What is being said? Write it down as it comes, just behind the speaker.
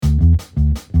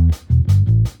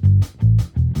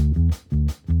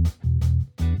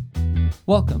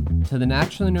Welcome to the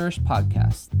Naturally Nourished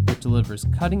podcast that delivers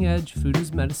cutting-edge food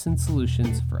as medicine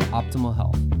solutions for optimal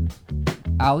health.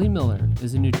 Ali Miller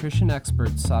is a nutrition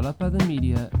expert sought out by the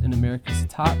media and America's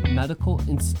top medical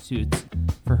institutes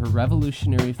for her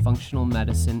revolutionary functional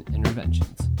medicine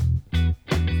interventions.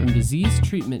 From disease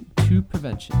treatment to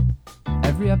prevention,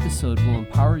 every episode will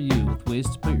empower you with ways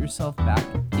to put yourself back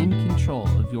in control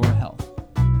of your health.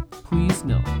 Please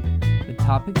note, the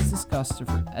topics discussed are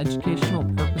for educational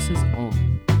purposes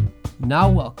only. Now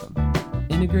welcome,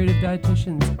 integrative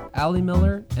dietitians Ali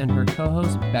Miller and her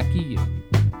co-host Becky Yu.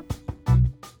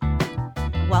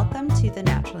 Welcome to the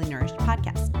Naturally Nourished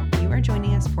podcast. You are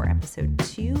joining us for episode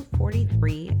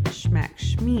 243, Schmack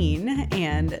Schmeen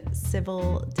and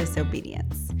Civil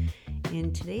Disobedience.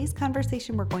 In today's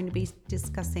conversation, we're going to be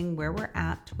discussing where we're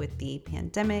at with the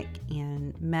pandemic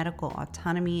and medical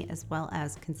autonomy, as well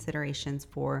as considerations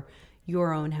for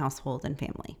your own household and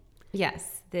family.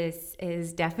 Yes, this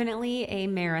is definitely a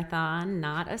marathon,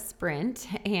 not a sprint.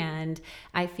 And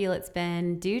I feel it's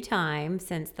been due time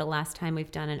since the last time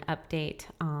we've done an update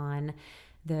on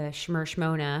the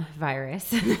Shmona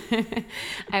virus.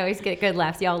 I always get good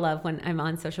laughs. Y'all love when I'm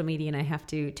on social media and I have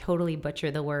to totally butcher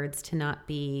the words to not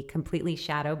be completely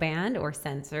shadow banned or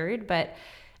censored. But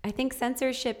I think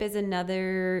censorship is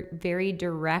another very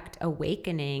direct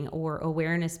awakening or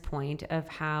awareness point of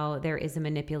how there is a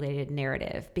manipulated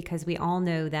narrative, because we all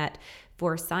know that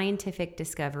for scientific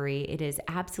discovery, it is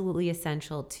absolutely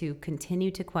essential to continue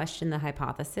to question the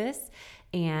hypothesis.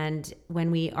 And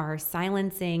when we are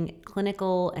silencing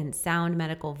clinical and sound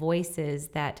medical voices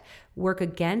that work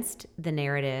against the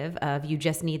narrative of you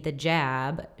just need the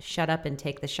jab, shut up and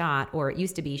take the shot, or it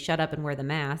used to be shut up and wear the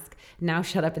mask, now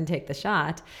shut up and take the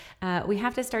shot, we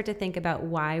have to start to think about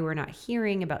why we're not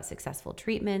hearing about successful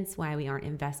treatments, why we aren't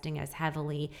investing as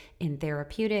heavily in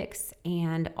therapeutics,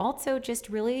 and also just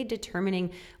really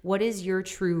determining what is your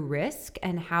true risk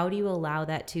and how do you allow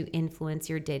that to influence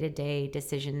your day-to-day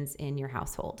decisions in your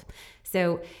household.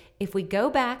 So if we go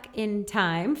back in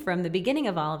time from the beginning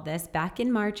of all of this, back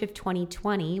in March of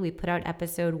 2020, we put out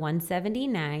episode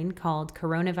 179 called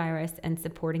Coronavirus and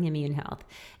Supporting Immune Health.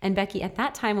 And Becky, at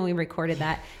that time when we recorded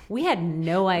that, we had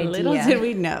no idea. Little did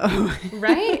we know.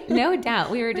 Right? No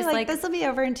doubt. We were just like, this will be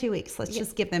over in 2 weeks. Let's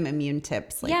just give them immune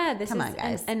tips. This come is on,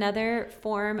 guys. Another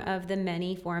form of the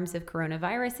many forms of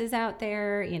coronaviruses out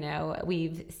there. You know,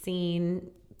 we've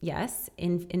seen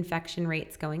infection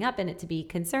rates going up and it to be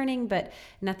concerning, but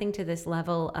nothing to this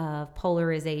level of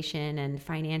polarization and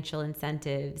financial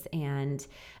incentives and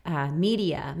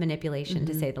media manipulation,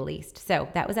 to say the least. So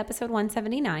that was episode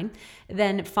 179.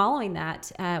 Then following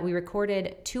that, we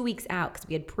recorded 2 weeks out because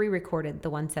we had pre-recorded the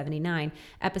 179,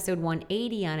 episode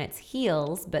 180 on its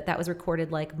heels, but that was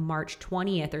recorded like March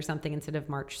 20th or something instead of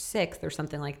March 6th or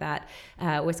something like that.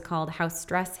 Was called How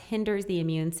Stress Hinders the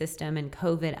Immune System and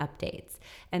COVID Updates.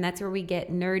 And that's where we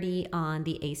get nerdy on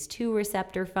the ACE2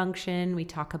 receptor function. We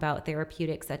talk about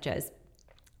therapeutics such as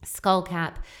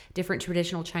skullcap, different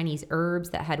traditional Chinese herbs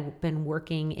that had been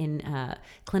working in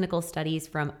clinical studies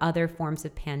from other forms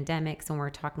of pandemics. And we're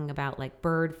talking about like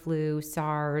bird flu,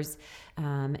 SARS,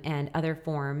 and other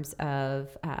forms of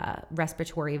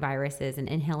respiratory viruses and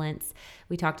inhalants.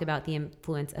 We talked about the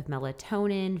influence of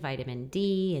melatonin, vitamin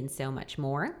D, and so much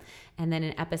more. And then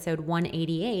in episode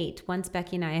 188, once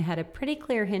Becky and I had a pretty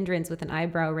clear hindrance with an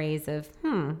eyebrow raise of,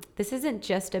 this isn't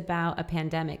just about a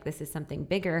pandemic, this is something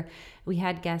bigger. We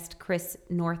had guest Chris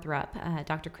Northrup,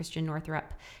 Dr. Christian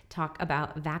Northrup, talk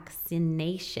about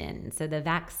vaccination. So the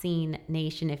vaccine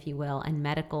nation, if you will, and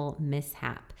medical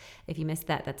mishap. If you missed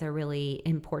that, that's a really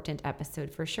important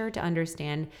episode for sure to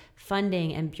understand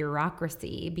funding and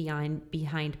bureaucracy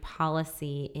behind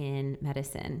policy in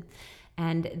medicine.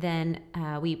 And then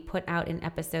we put out in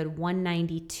episode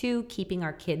 192, Keeping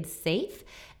Our Kids Safe.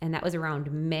 And that was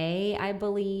around May, I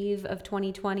believe, of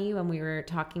 2020 when we were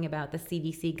talking about the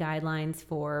CDC guidelines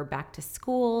for back to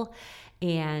school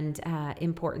and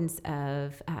importance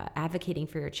of advocating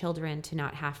for your children to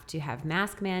not have to have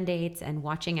mask mandates and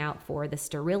watching out for the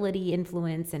sterility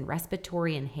influence and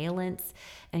respiratory inhalants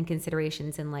and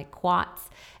considerations in like quats.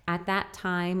 At that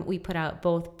time, we put out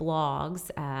both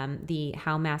blogs, the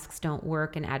How Masks Don't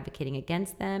Work and advocating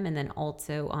against them, and then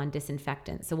also on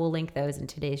disinfectants. So we'll link those in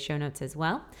today's show notes as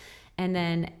well. And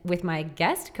then with my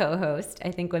guest co-host,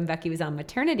 I think when Becky was on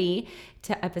maternity,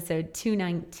 to episode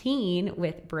 219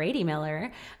 with Brady Miller,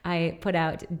 I put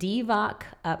out DVOC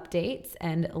updates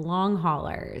and long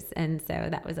haulers. And so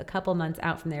that was a couple months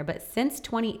out from there. But since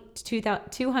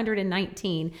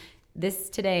 219, this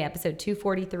today, episode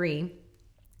 243,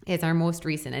 is our most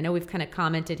recent. I know we've kind of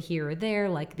commented here or there,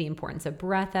 like the importance of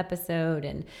breath episode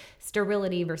and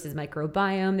sterility versus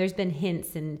microbiome. There's been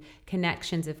hints and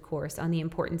connections, of course, on the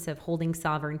importance of holding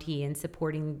sovereignty and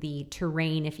supporting the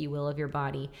terrain, if you will, of your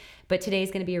body. But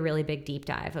today's going to be a really big deep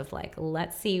dive of like,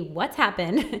 let's see what's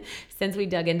happened since we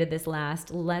dug into this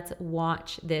last. Let's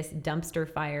watch this dumpster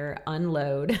fire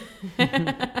unload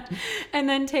and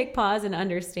then take pause and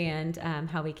understand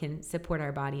how we can support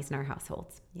our bodies and our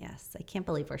households. Yes, I can't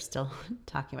believe we're still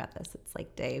talking about this. It's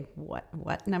like day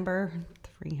what number?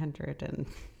 300 and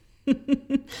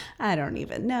I don't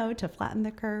even know to flatten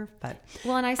the curve, but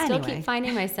well, and I still anyway. keep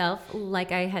finding myself,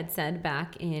 like I had said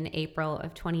back in April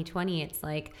of 2020, it's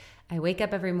like I wake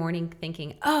up every morning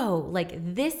thinking, oh,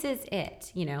 like this is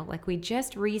it. You know, like we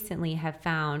just recently have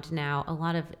found now a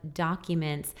lot of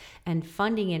documents and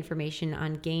funding information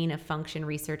on gain of function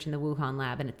research in the Wuhan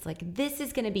lab. And it's like, this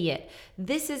is going to be it.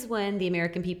 This is when the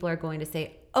American people are going to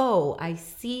say, oh, I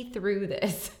see through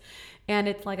this. And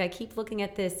it's like I keep looking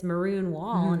at this maroon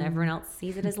wall and everyone else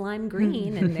sees it as lime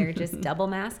green and they're just double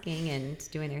masking and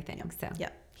doing their thing. So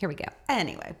here we go.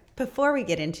 Anyway, before we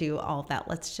get into all of that,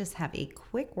 let's just have a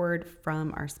quick word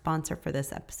from our sponsor for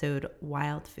this episode,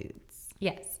 Wild Foods.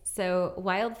 Yes. So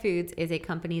Wild Foods is a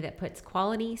company that puts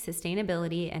quality,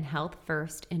 sustainability, and health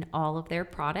first in all of their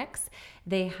products.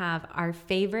 They have our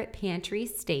favorite pantry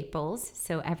staples.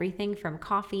 So everything from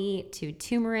coffee to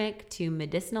turmeric to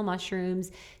medicinal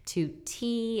mushrooms to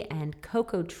tea and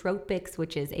cocotropics,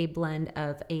 which is a blend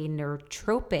of a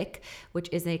nootropic, which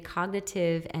is a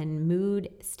cognitive and mood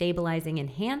stabilizing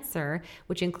enhancer,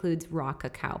 which includes raw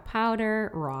cacao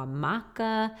powder, raw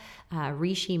maca,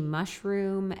 reishi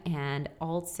mushroom, and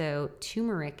also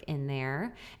turmeric in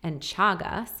there, and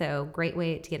chaga. So great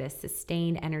way to get a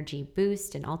sustained energy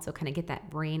boost and also kind of get that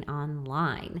brain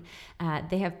online.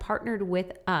 They have partnered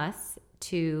with us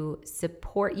to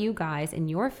support you guys in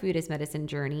your food as medicine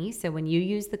journey. So when you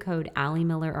use the code Allie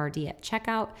Miller RD at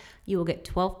checkout, you will get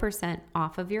 12%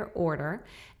 off of your order.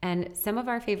 And some of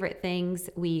our favorite things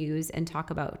we use and talk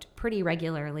about pretty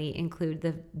regularly include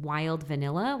the wild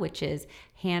vanilla, which is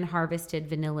hand harvested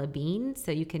vanilla bean.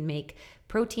 So you can make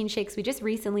protein shakes. We just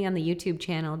recently on the YouTube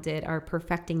channel did our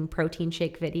perfecting protein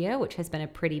shake video, which has been a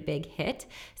pretty big hit.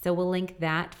 So we'll link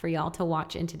that for y'all to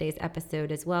watch in today's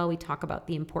episode as well. We talk about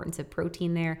the importance of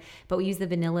protein there, but we use the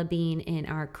vanilla bean in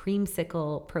our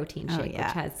creamsicle protein shake, which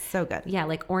has so good. Yeah,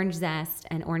 like orange zest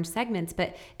and orange segments.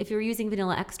 But if you're using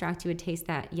vanilla extract, you would taste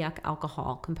that yuck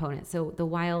alcohol component. So the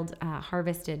wild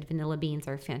harvested vanilla beans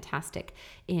are fantastic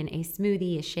in a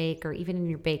smoothie, a shake, or even in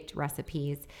your baked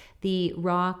recipes. The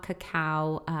raw cacao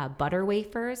butter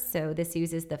wafers. So this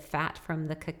uses the fat from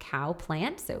the cacao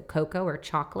plant, so cocoa or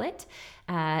chocolate.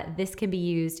 This can be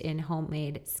used in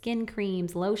homemade skin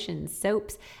creams, lotions,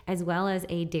 soaps, as well as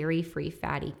a dairy-free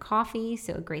fatty coffee.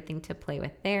 So a great thing to play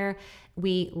with there.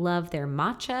 We love their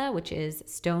matcha, which is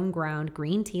stone ground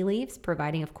green tea leaves,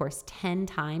 providing, of course, 10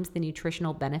 times the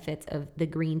nutritional benefits of the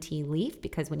green tea leaf,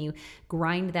 because when you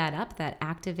grind that up, that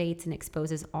activates and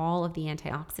exposes all of the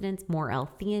antioxidants, more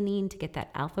L-theanine to get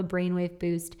that alpha brainwave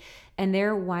boost. And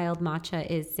their wild matcha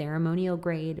is ceremonial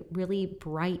grade, really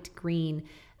bright green,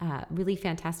 really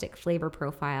fantastic flavor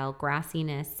profile,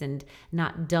 grassiness, and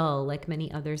not dull like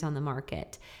many others on the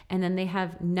market. And then they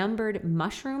have numbered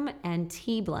mushroom and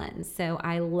tea blends. So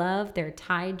I love their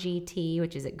Thai GT,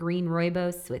 which is a green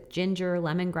rooibos with ginger,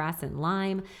 lemongrass, and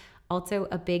lime. Also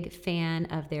a big fan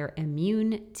of their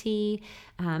immune tea.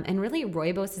 And really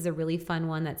rooibos is a really fun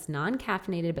one that's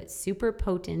non-caffeinated but super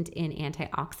potent in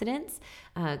antioxidants.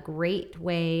 A great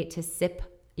way to sip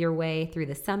your way through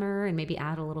the summer and maybe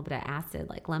add a little bit of acid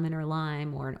like lemon or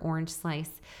lime or an orange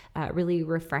slice. Really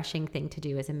refreshing thing to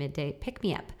do as a midday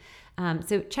pick-me-up.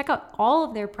 So check out all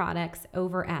of their products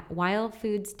over at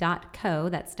wildfoods.co,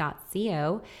 that's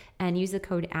 .co, and use the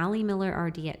code Allie Miller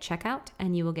RD at checkout,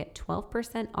 and you will get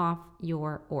 12% off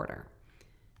your order.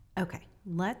 Okay,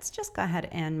 let's just go ahead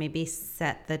and maybe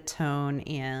set the tone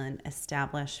and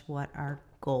establish what our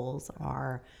goals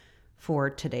are for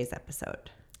today's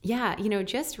episode. Yeah, you know,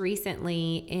 just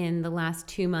recently in the last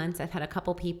 2 months, I've had a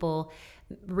couple people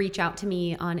reach out to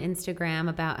me on Instagram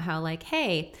about how like,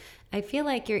 hey, I feel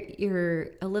like you're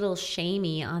a little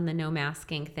shamey on the no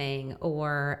masking thing,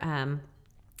 or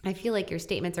I feel like your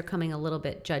statements are coming a little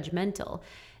bit judgmental.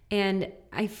 And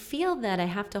I feel that I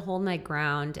have to hold my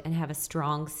ground and have a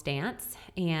strong stance.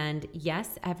 And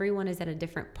yes, everyone is at a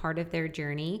different part of their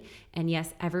journey. And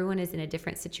yes, everyone is in a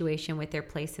different situation with their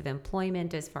place of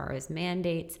employment as far as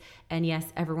mandates. And yes,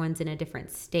 everyone's in a different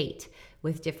state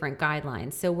with different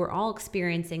guidelines. So we're all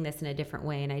experiencing this in a different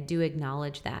way. And I do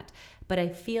acknowledge that. But I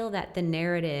feel that the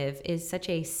narrative is such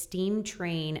a steam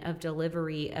train of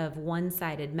delivery of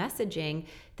one-sided messaging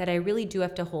that I really do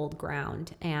have to hold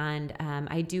ground. And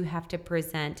I do have to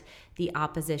present the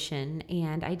opposition.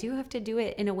 And I do have to do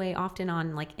it in a way often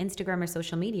on like Instagram or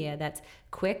social media that's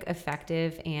quick,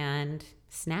 effective, and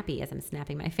snappy, as I'm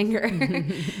snapping my finger.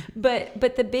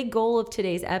 But the big goal of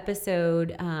today's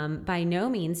episode, by no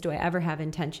means do I ever have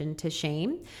intention to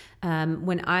shame.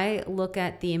 When I look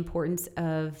at the importance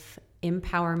of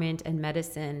empowerment and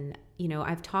medicine, you know,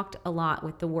 I've talked a lot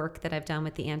with the work that I've done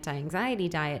with the anti-anxiety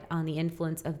diet on the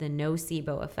influence of the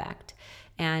nocebo effect.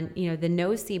 And, you know, the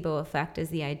nocebo effect is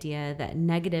the idea that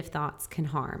negative thoughts can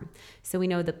harm. So we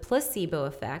know the placebo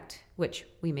effect, which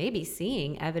we may be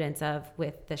seeing evidence of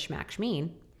with the Schmack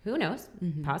Schmeen. Who knows?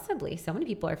 Possibly. So many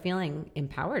people are feeling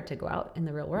empowered to go out in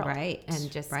the real world. Right. And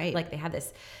just like they have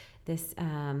this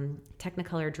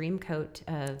Technicolor dream coat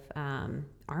of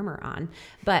armor on.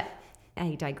 But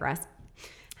I digress.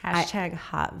 Hashtag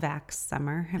hot vax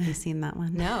summer. Have you seen that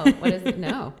one? No. What is it?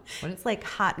 No. What is It's like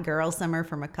hot girl summer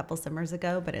from a couple summers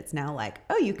ago, but it's now like,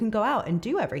 oh, you can go out and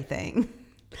do everything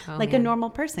like a normal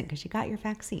person because you got your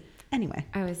vaccine. Anyway.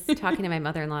 I was talking to my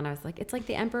mother-in-law and I was like, it's like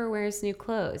the emperor wears new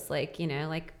clothes. Like, you know,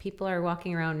 like people are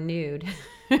walking around nude,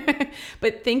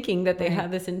 but thinking that they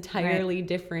have this entirely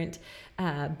different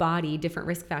body, different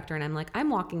risk factor. And I'm like, I'm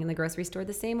walking in the grocery store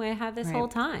the same way I have this whole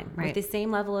time with the same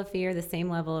level of fear, the same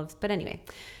level of, but anyway,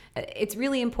 it's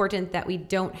really important that we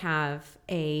don't have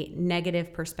a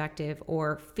negative perspective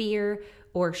or fear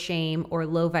or shame or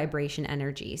low vibration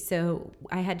energy. So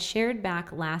I had shared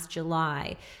back last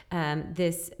July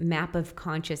this map of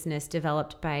consciousness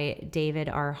developed by David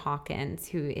R. Hawkins,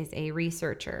 who is a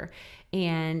researcher.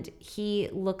 And he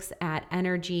looks at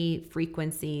energy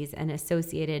frequencies and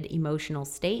associated emotional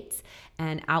states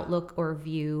and outlook or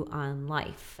view on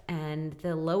life. And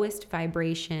the lowest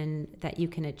vibration that you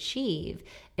can achieve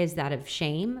is that of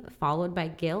shame, followed by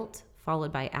guilt,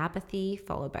 followed by apathy,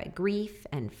 followed by grief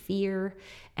and fear.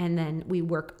 And then we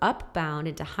work upbound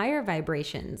into higher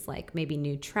vibrations like maybe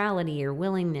neutrality or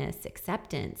willingness,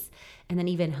 acceptance. And then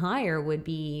even higher would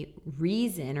be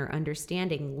reason or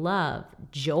understanding, love,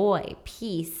 joy,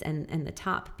 peace, and the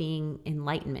top being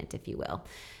enlightenment, if you will.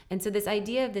 And so this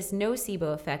idea of this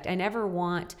nocebo effect, I never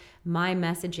want my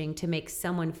messaging to make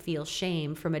someone feel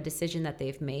shame from a decision that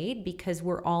they've made, because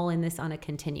we're all in this on a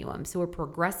continuum. So we're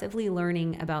progressively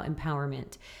learning about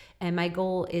empowerment. And my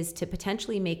goal is to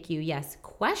potentially make you, yes,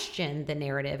 question the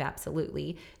narrative,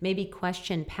 absolutely. Maybe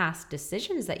question past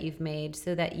decisions that you've made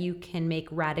so that you can make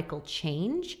radical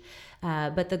change.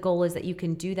 But the goal is that you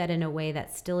can do that in a way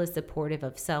that still is supportive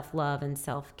of self-love and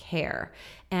self-care.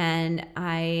 And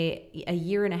I, a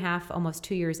year and a half, almost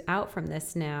 2 years out from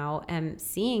this now, am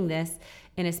seeing this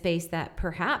in a space that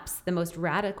perhaps the most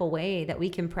radical way that we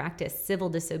can practice civil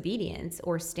disobedience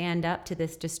or stand up to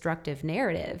this destructive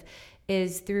narrative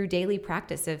is through daily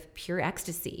practice of pure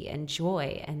ecstasy and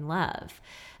joy and love.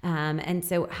 And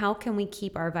so how can we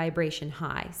keep our vibration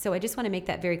high? So I just want to make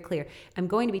that very clear. I'm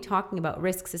going to be talking about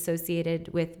risks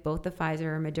associated with both the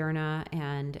Pfizer, Moderna,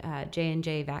 and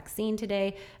J&J vaccine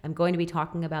today. I'm going to be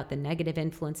talking about the negative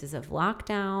influences of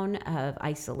lockdown, of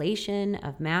isolation,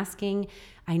 of masking.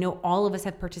 I know all of us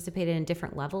have participated in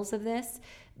different levels of this.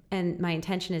 And my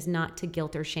intention is not to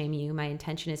guilt or shame you. My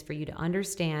intention is for you to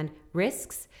understand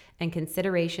risks and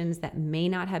considerations that may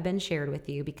not have been shared with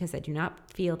you, because I do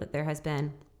not feel that there has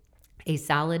been a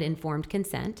solid informed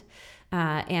consent.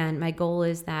 And my goal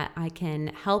is that I can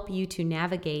help you to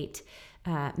navigate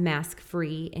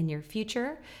mask-free in your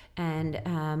future, and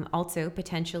also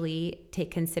potentially take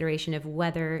consideration of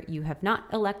whether you have not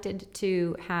elected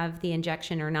to have the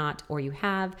injection or not, or you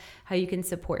have, how you can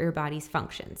support your body's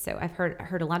function. So I've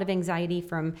heard a lot of anxiety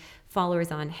from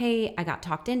followers on, hey, I got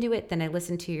talked into it, then I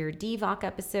listened to your DVOC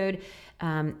episode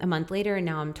a month later, and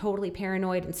now I'm totally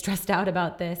paranoid and stressed out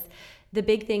about this. The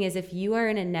big thing is, if you are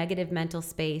in a negative mental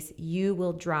space, you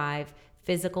will drive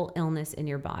physical illness in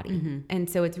your body. Mm-hmm. And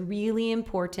so it's really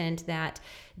important that,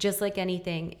 just like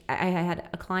anything, I had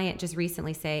a client just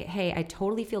recently say, hey, I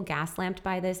totally feel gaslammed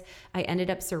by this. I ended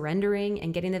up surrendering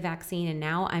and getting the vaccine, and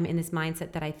now I'm in this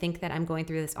mindset that I think that I'm going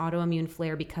through this autoimmune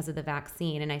flare because of the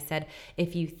vaccine. And I said,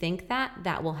 if you think that,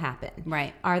 that will happen.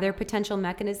 Right. Are there potential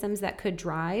mechanisms that could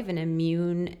drive an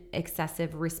immune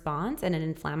excessive response and an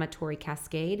inflammatory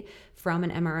cascade from an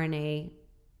mRNA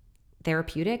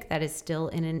therapeutic that is still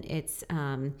in its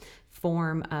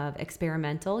form of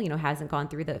experimental, hasn't gone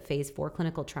through the phase 4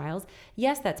 clinical trials?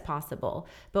 Yes, that's possible,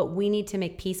 but we need to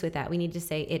make peace with that. We need to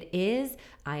say,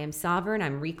 I am sovereign.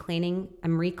 I'm reclaiming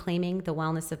the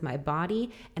wellness of my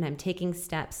body, and I'm taking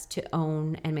steps to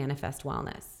own and manifest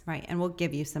wellness. Right. And we'll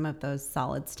give you some of those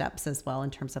solid steps as well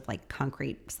in terms of like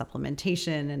concrete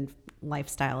supplementation and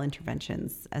lifestyle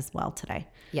interventions as well today.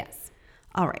 Yes.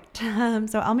 All right.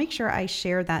 So I'll make sure I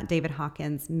share that David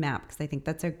Hawkins map because I think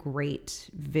that's a great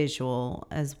visual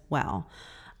as well.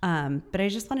 But I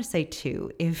just want to say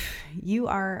too, if you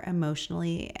are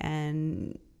emotionally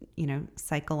and,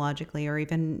 psychologically or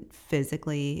even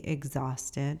physically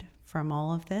exhausted from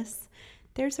all of this,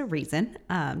 there's a reason.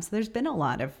 So there's been a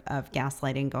lot of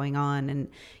gaslighting going on. And,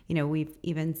 we've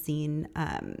even seen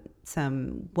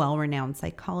some well-renowned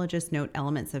psychologists note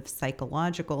elements of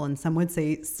psychological and some would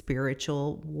say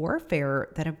spiritual warfare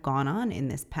that have gone on in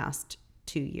this past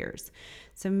 2 years.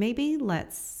 So maybe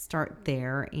let's start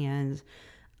there and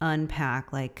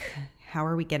unpack, like, how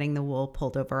are we getting the wool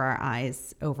pulled over our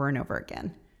eyes over and over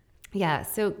again? Yeah.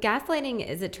 So gaslighting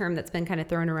is a term that's been kind of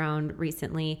thrown around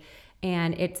recently.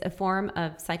 And it's a form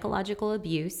of psychological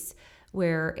abuse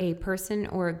where a person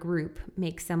or a group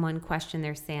makes someone question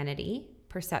their sanity,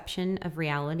 perception of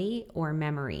reality, or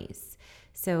memories.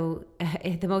 So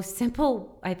the most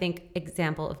simple, I think,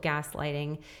 example of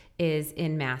gaslighting is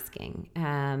in masking.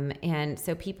 And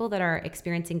so people that are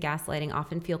experiencing gaslighting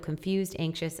often feel confused,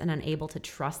 anxious, and unable to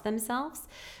trust themselves,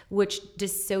 which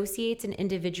dissociates an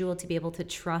individual to be able to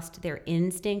trust their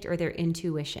instinct or their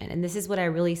intuition. And this is what I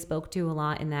really spoke to a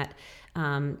lot in that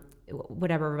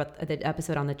the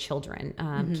episode on the children,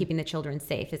 keeping the children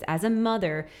safe, is as a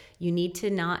mother, you need to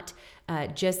not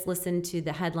just listen to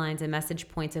the headlines and message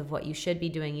points of what you should be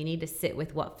doing. You need to sit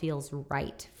with what feels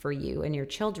right for you and your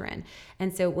children.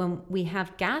 And so when we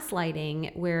have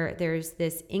gaslighting, where there's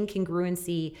this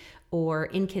incongruency or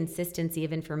inconsistency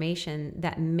of information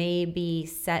that may be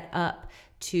set up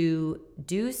to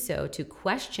do so, to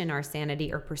question our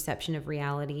sanity or perception of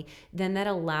reality, then that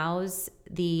allows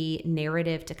the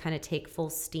narrative to kind of take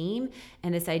full steam.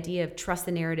 And this idea of trust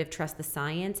the narrative, trust the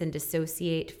science, and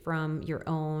dissociate from your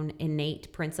own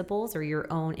innate principles or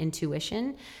your own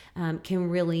intuition can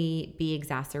really be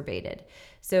exacerbated.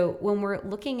 So when we're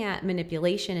looking at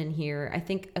manipulation in here, I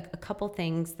think a couple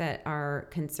things that are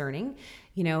concerning,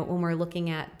 when we're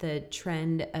looking at the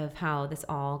trend of how this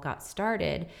all got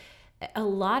started, a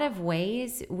lot of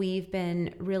ways we've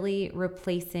been really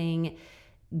replacing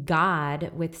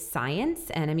God with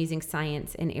science, and I'm using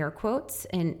science in air quotes,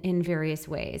 in various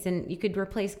ways. And you could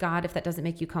replace God, if that doesn't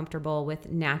make you comfortable,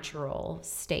 with natural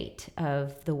state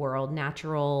of the world,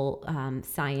 natural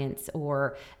science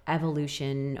or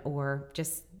evolution, or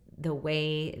just the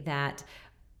way that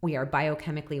we are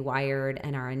biochemically wired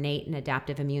and our innate and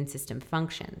adaptive immune system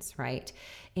functions, right?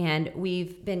 And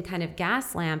we've been kind of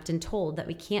gas-lamped and told that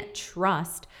we can't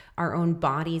trust our own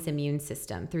body's immune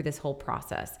system through this whole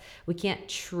process. We can't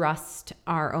trust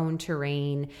our own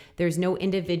terrain. There's no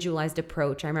individualized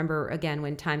approach. I remember, again,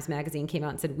 when Times Magazine came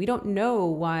out and said, we don't know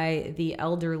why the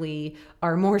elderly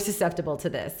are more susceptible to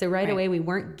this. So right away, we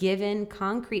weren't given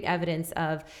concrete evidence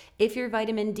of, if your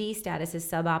vitamin D status is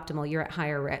suboptimal, you're at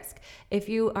higher risk. If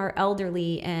you are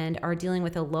elderly and are dealing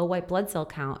with a low white blood cell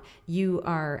count, you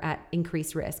are at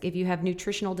increased risk. If you have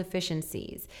nutritional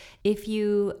deficiencies, if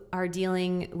you are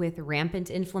dealing with rampant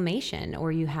inflammation,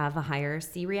 or you have a higher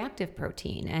C-reactive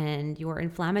protein and your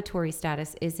inflammatory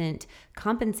status isn't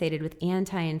compensated with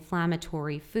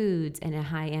anti-inflammatory foods and a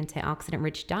high antioxidant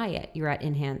rich diet, you're at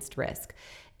enhanced risk.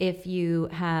 If you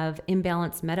have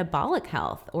imbalanced metabolic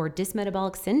health or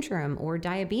dysmetabolic syndrome or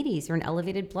diabetes or an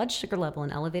elevated blood sugar level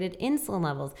and elevated insulin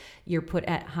levels, you're put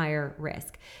at higher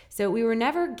risk. So we were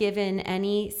never given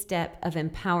any step of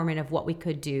empowerment of what we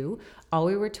could do. All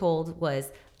we were told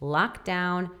was lock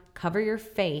down, cover your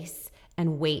face,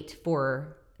 and wait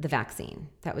for the vaccine.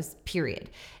 That was period.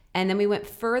 And then we went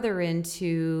further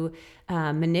into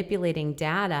manipulating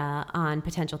data on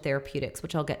potential therapeutics,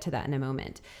 which I'll get to that in a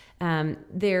moment.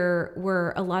 There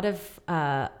were a lot of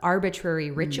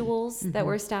arbitrary rituals that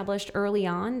were established early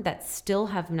on that still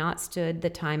have not stood the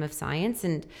time of science.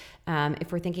 And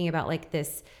if we're thinking about like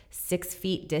this 6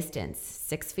 feet distance,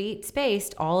 6 feet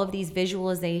spaced, all of these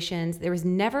visualizations, there was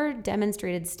never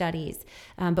demonstrated studies.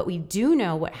 But we do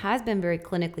know what has been very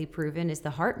clinically proven is the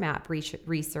HeartMap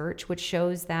research, which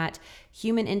shows that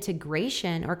human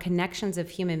integration or connections of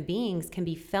human beings can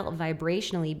be felt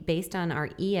vibrationally based on our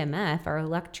EMF, our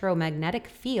electromagnetic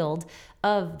field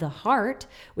of the heart,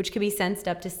 which can be sensed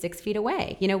up to 6 feet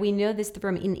away. We know this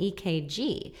from an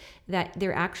EKG, that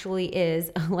there actually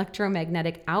is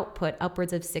electromagnetic output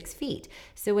upwards of 6 feet.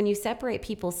 So when you separate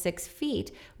people 6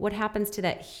 feet, what happens to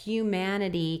that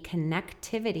humanity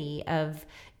connectivity of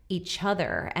each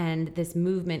other and this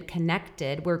movement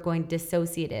connected, we're going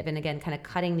dissociative, and again, kind of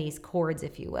cutting these cords,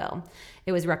 if you will.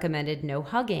 It was recommended no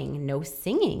hugging, no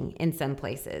singing in some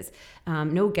places,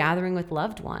 no gathering with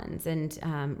loved ones, and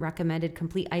recommended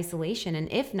complete isolation.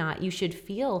 And if not, you should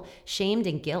feel shamed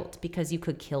and guilt because you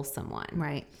could kill someone.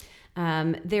 Right.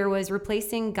 There was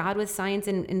replacing God with science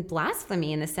and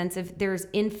blasphemy, in the sense of there's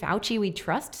 "In Fauci We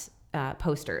Trust"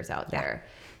 posters out there,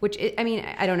 which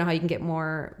I don't know how you can get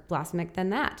more blasphemic than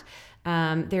that.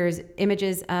 There's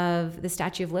images of the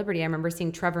Statue of Liberty. I remember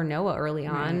seeing Trevor Noah early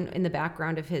on in the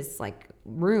background of his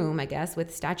room, I guess,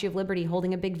 with Statue of Liberty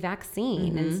holding a big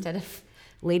vaccine instead of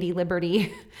Lady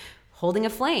Liberty holding a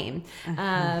flame.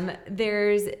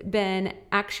 There's been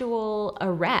actual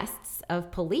arrests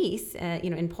of police.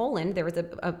 In Poland, there was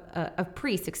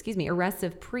arrests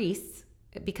of priests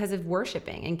because of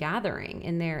worshiping and gathering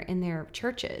in their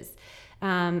churches.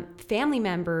 Family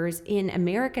members in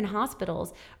American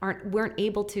hospitals weren't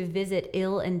able to visit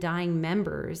ill and dying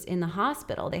members in the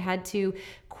hospital. They had to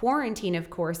quarantine, of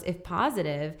course, if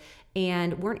positive,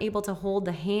 and weren't able to hold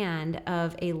the hand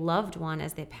of a loved one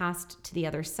as they passed to the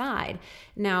other side.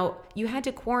 Now, you had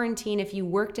to quarantine if you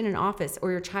worked in an office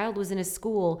or your child was in a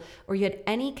school or you had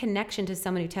any connection to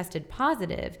someone who tested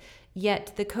positive,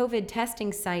 yet the COVID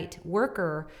testing site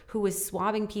worker who was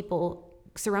swabbing people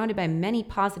surrounded by many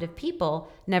positive people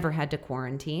never had to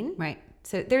quarantine. Right.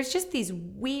 So there's just these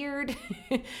weird,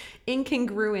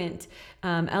 incongruent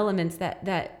elements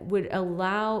that would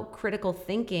allow critical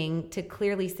thinking to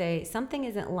clearly say something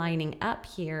isn't lining up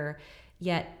here,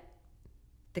 yet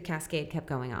the cascade kept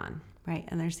going on. Right.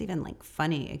 And there's even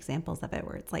funny examples of it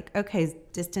where it's okay,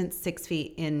 distance 6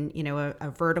 feet in,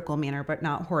 a vertical manner, but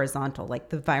not horizontal.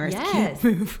 The virus can't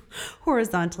move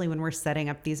horizontally when we're setting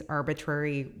up these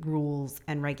arbitrary rules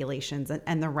and regulations.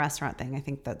 And the restaurant thing, I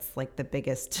think that's the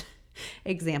biggest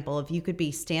example of you could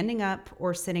be standing up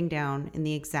or sitting down in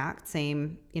the exact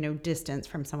same, distance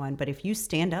from someone. But if you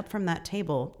stand up from that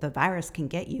table, the virus can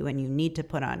get you and you need to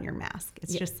put on your mask.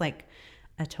 It's just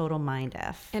a total mind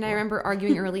F. And I remember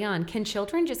arguing early on, can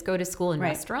children just go to school and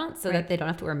restaurants so that they don't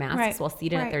have to wear masks while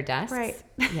seated at their desks? Right.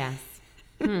 Yes.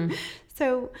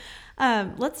 So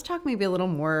let's talk maybe a little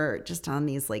more just on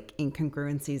these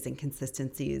incongruencies,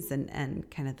 inconsistencies,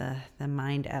 and kind of the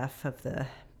mind F of the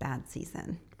bad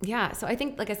season. Yeah. So I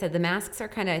think, like I said, the masks are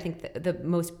kind of, I think, the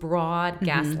most broad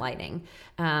gaslighting,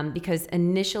 because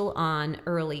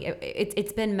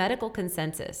it's been medical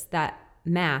consensus that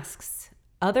masks,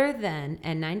 other than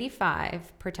N95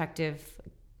 protective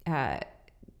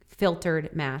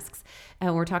filtered masks,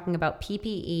 and we're talking about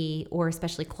PPE or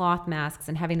especially cloth masks,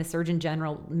 and having the Surgeon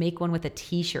General make one with a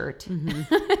t-shirt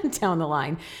down the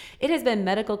line. It has been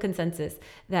medical consensus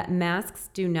that masks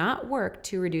do not work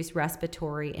to reduce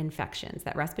respiratory infections,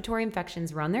 that respiratory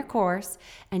infections run their course,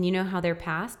 and you know how they're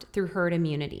passed? Through herd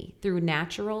immunity, through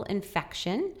natural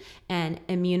infection and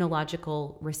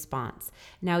immunological response.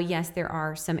 Now, yes, there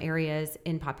are some areas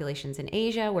in populations in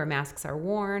Asia where masks are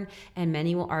worn, and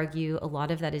many will argue a lot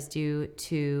of that is due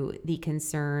to the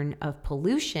concern of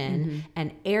pollution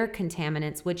and air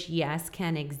contaminants, which, yes,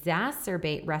 can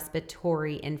exacerbate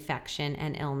respiratory infection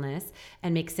and illness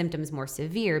and make symptoms more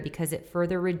severe because it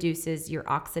further reduces your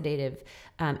oxidative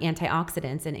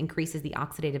antioxidants and increases the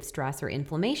oxidative stress or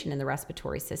inflammation in the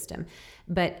respiratory system.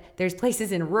 But there's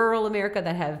places in rural America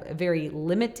that have very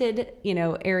limited,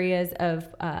 areas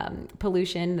of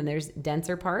pollution, and there's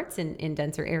denser parts in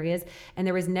denser areas. And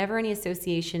there was never any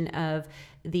association of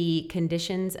the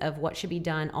conditions of what should be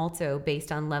done also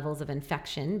based on levels of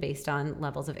infection, based on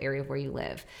levels of area of where you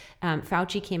live.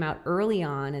 Fauci came out early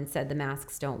on and said the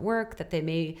masks don't work, that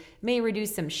they may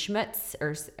reduce some schmutz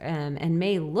and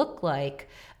may look like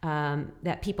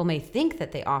that people may think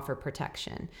that they offer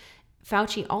protection.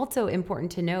 Fauci, also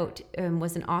important to note,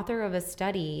 was an author of a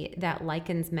study that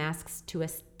likens masks to a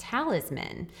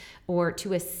talisman or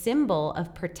to a symbol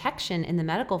of protection in the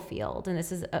medical field. And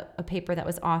this is a paper that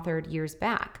was authored years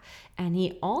back. And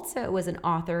he also was an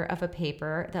author of a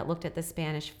paper that looked at the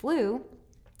Spanish flu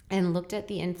and looked at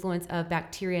the influence of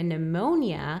bacteria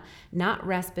pneumonia, not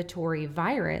respiratory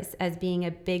virus, as being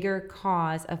a bigger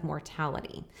cause of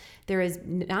mortality. There has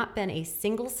not been a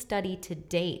single study to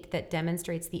date that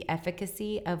demonstrates the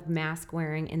efficacy of mask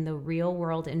wearing in the real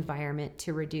world environment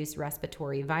to reduce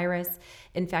respiratory virus.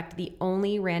 In fact, the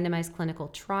only randomized clinical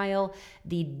trial,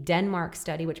 the Denmark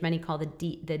study, which many call the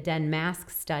DenMask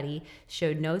study,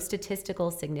 showed no statistical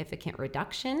significant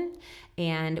reduction.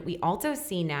 And we also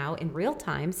see now in real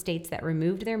time states that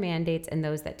removed their mandates and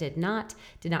those that did not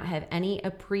have any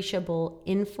appreciable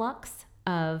influx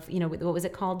of, what was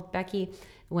it called, Becky?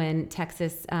 When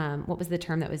Texas, what was the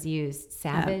term that was used?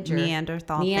 Savage or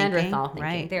Neanderthal thinking.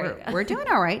 Right. There We're doing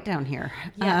all right down here.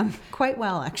 Yeah. Quite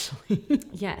well, actually.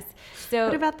 Yes. So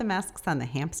what about the masks on the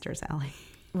hamsters, Allie?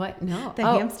 What? No. The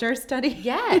hamster study?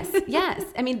 Yes. Yes.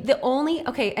 I mean,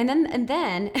 and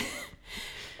then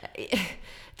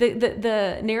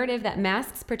the narrative that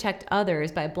masks protect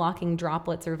others by blocking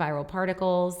droplets or viral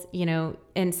particles,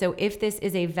 and so if this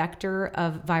is a vector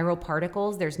of viral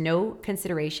particles, there's no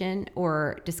consideration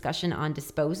or discussion on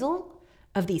disposal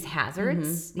of these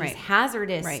hazards, these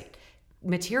hazardous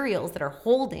materials that are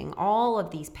holding all of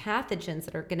these pathogens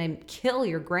that are going to kill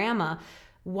your grandma.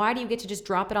 Why do you get to just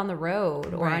drop it on the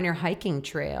road or on your hiking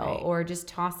trail or just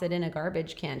toss it in a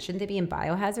garbage can? Shouldn't they be in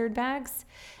biohazard bags?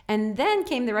 And then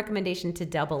came the recommendation to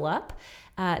double up.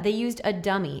 They used a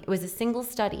dummy. It was a single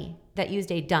study that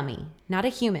used a dummy, not a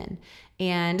human.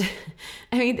 And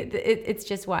I mean, it's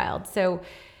just wild. So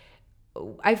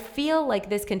I feel like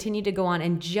this continued to go on,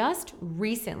 and just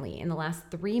recently in the last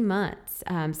 3 months,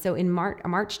 so in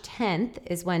March 10th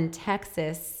is when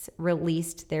Texas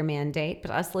released their mandate, but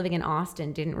us living in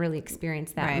Austin didn't really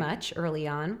experience that much early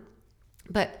on.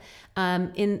 But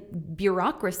in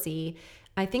bureaucracy,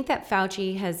 I think that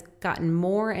Fauci has gotten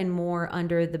more and more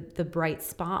under the bright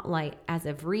spotlight as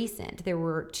of recent. There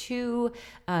were 2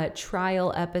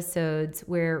 trial episodes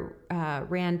where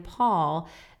Rand Paul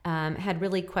had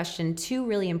really questioned 2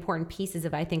 really important pieces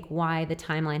of, I think, why the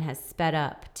timeline has sped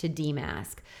up to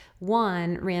demask.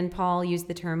 One, Rand Paul used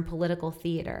the term political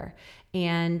theater,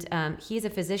 and he's a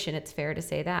physician. It's fair to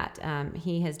say that.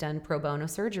 He has done pro bono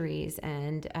surgeries,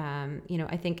 and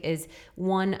I think is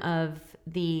one of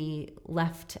the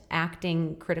left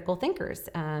acting critical thinkers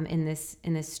in this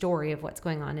story of what's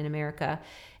going on in America.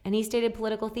 And he stated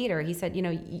political theater. He said,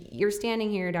 you're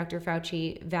standing here, Dr.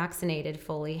 Fauci, vaccinated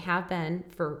fully, have been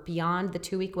for beyond the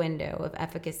 2-week window of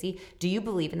efficacy. Do you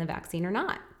believe in the vaccine or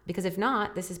not? Because if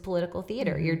not, this is political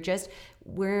theater. You're just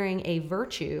wearing a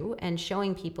virtue and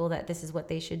showing people that this is what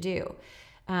they should do.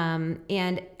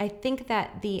 And I think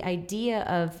that the idea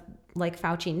of, like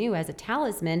Fauci knew, as a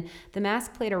talisman, the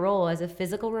mask played a role as a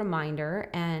physical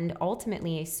reminder and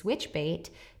ultimately a switch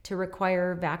bait to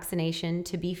require vaccination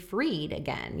to be freed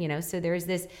again. So there's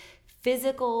this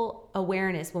physical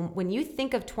awareness. When you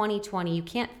think of 2020, you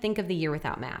can't think of the year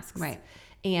without masks. Right.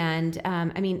 And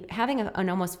having an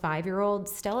almost 5-year-old,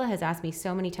 Stella has asked me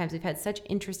so many times, we've had such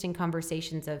interesting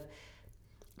conversations of,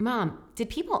 Mom, did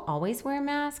people always wear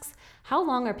masks? How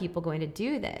long are people going to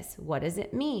do this? What does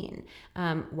it mean?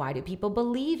 Why do people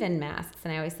believe in masks?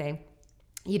 And I always say,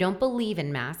 you don't believe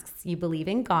in masks, you believe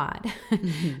in God.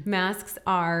 Masks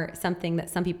are something that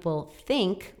some people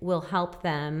think will help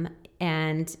them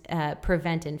and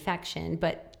prevent infection,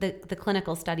 but the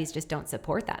clinical studies just don't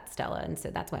support that, Stella, and so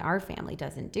that's why our family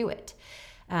doesn't do it.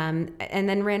 And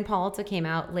then Rand Paul also came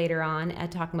out later on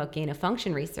talking about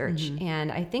gain-of-function research.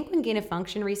 And I think when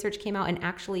gain-of-function research came out, and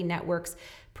actually networks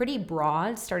pretty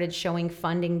broad started showing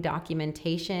funding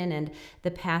documentation, and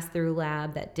the pass-through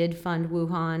lab that did fund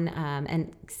Wuhan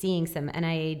and seeing some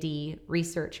NIAID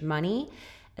research money,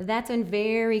 that's when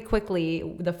very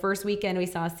quickly, the first weekend we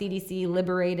saw CDC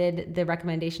liberated the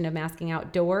recommendation of masking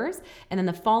outdoors. And then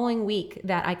the following week,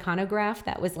 that iconograph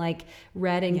that was like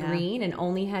red and green and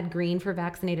only had green for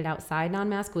vaccinated outside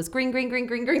non-mask was green. You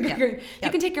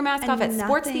can take your mask off at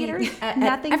sports theaters,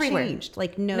 nothing everywhere. changed.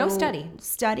 Like no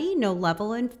study, no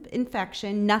level of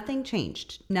infection, nothing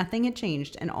changed. Nothing had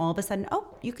changed. And all of a sudden,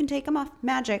 you can take them off.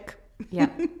 Magic. Yeah.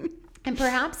 And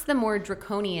perhaps the more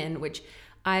draconian, which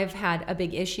I've had a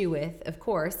big issue with, of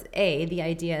course, the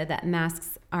idea that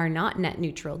masks are not net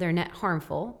neutral. They're net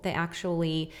harmful. They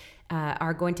actually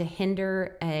are going to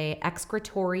hinder a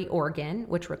excretory organ,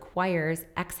 which requires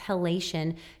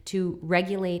exhalation to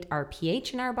regulate our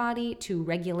pH in our body, to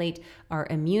regulate our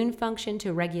immune function,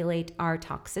 to regulate our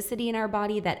toxicity in our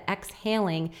body. That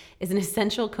exhaling is an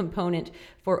essential component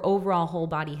for overall whole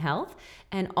body health.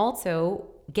 And also,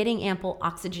 getting ample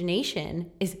oxygenation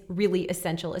is really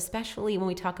essential, especially when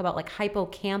we talk about like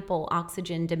hippocampal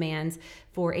oxygen demands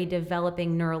for a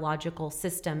developing neurological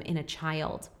system in a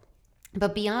child.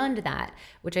 But beyond that,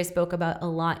 which I spoke about a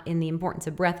lot in the Importance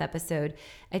of Breath episode,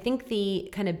 I think the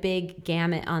kind of big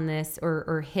gamut on this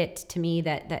or hit to me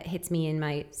that hits me in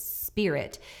my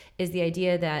spirit is the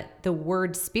idea that the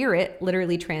word spirit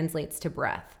literally translates to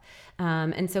breath.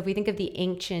 And so if we think of the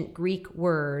ancient Greek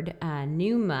word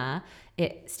pneuma,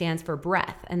 it stands for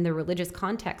breath, and the religious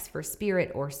context for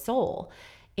spirit or soul.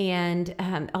 And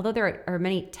although there are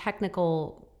many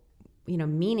technical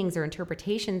meanings or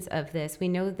interpretations of this, we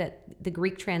know that the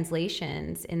Greek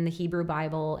translations in the Hebrew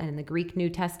Bible and in the Greek New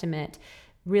Testament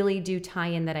really do tie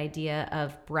in that idea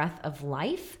of breath of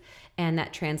life, and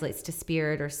that translates to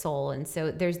spirit or soul. And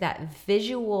so there's that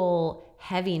visual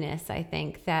heaviness, I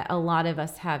think, that a lot of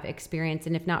us have experienced.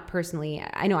 And if not personally,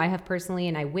 I know I have personally,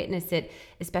 and I witness it,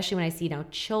 especially when I see now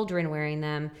children wearing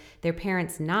them, their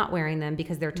parents not wearing them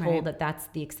because they're told that that's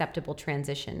the acceptable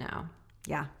transition now.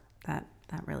 Yeah, that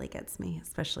really gets me,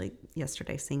 especially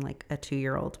yesterday seeing like a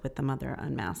 2-year-old with the mother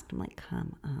unmasked. I'm like,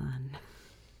 come on.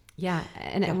 Yeah.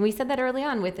 And we said that early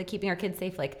on with the keeping our kids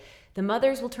safe, like the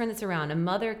mothers will turn this around. A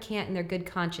mother can't in their good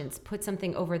conscience put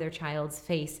something over their child's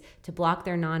face to block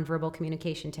their nonverbal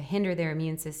communication, to hinder their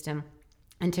immune system,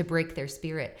 and to break their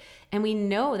spirit. And we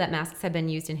know that masks have been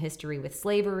used in history with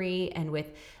slavery and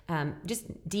with just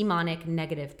demonic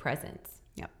negative presence.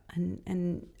 Yep.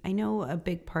 And I know a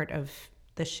big part of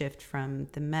the shift from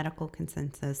the medical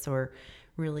consensus or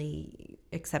really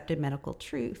accepted medical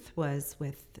truth was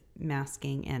with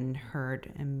masking and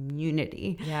herd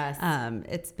immunity. Yes.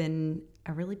 It's been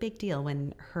a really big deal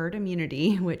when herd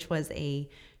immunity, which was a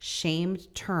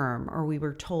shamed term, or we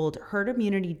were told herd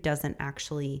immunity doesn't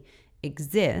actually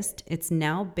exist. It's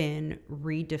now been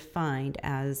redefined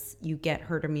as you get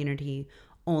herd immunity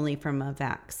only from a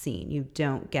vaccine. You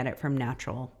don't get it from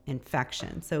natural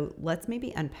infection. So let's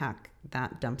maybe unpack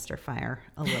that dumpster fire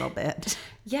a little bit.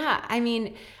 Yeah, I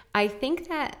mean, I think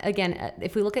that, again,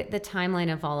 if we look at the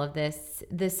timeline of all of this,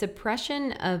 the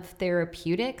suppression of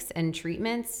therapeutics and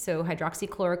treatments, so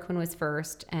hydroxychloroquine was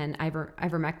first and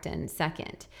ivermectin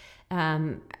second.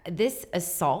 This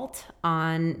assault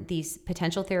on these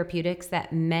potential therapeutics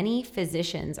that many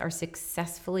physicians are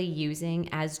successfully using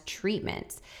as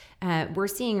treatments. We're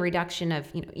seeing reduction of,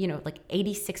 like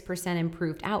 86%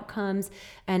 improved outcomes,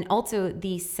 and also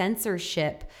the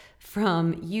censorship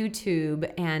from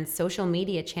YouTube and social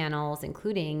media channels,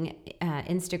 including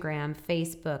Instagram,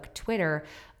 Facebook, Twitter,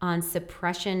 on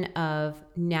suppression of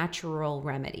natural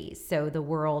remedies. So the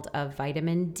world of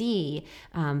vitamin D,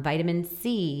 vitamin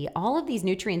C, all of these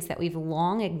nutrients that we've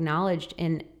long acknowledged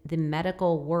in the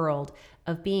medical world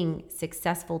of being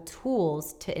successful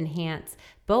tools to enhance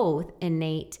both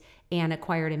innate and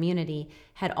acquired immunity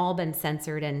had all been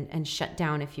censored and shut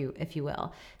down, if you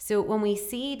will. So when we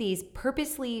see these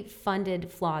purposely funded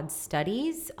flawed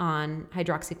studies on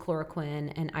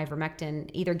hydroxychloroquine and ivermectin,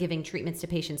 either giving treatments to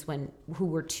patients who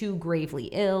were too gravely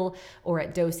ill or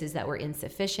at doses that were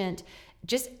insufficient,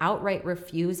 just outright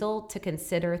refusal to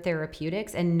consider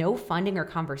therapeutics and no funding or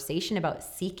conversation about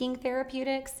seeking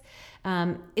therapeutics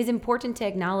is important to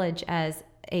acknowledge as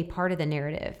a part of the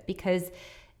narrative, because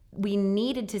we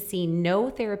needed to see no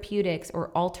therapeutics or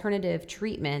alternative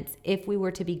treatments if we were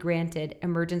to be granted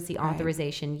emergency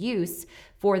authorization use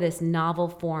for this novel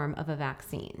form of a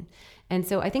vaccine. And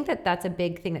so I think that that's a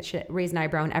big thing that should raise an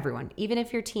eyebrow in everyone. Even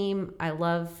if your team, I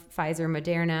love Pfizer,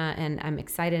 Moderna, and I'm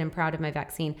excited and proud of my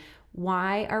vaccine,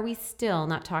 why are we still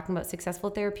not talking about successful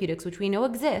therapeutics, which we know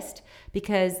exist,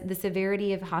 because the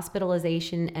severity of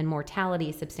hospitalization and mortality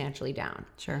is substantially down?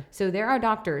 Sure. So there are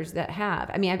doctors that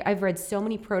have, I've read so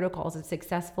many protocols of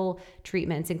successful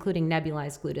treatments, including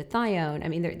nebulized glutathione. I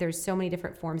mean, there's so many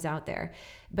different forms out there.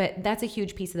 But that's a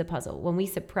huge piece of the puzzle. When we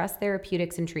suppress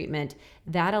therapeutics and treatment,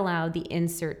 that allowed the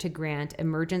insert to grant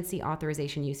emergency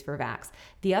authorization use for vax.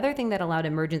 The other thing that allowed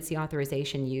emergency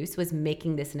authorization use was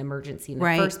making this an emergency in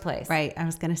the first place. Right. I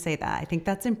was going to say that. I think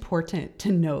that's important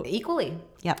to note. Equally.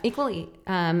 Yep. Equally.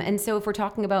 And so if we're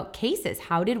talking about cases,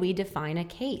 how did we define a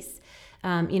case?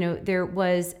 There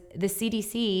was the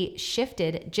CDC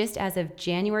shifted just as of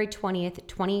January 20th,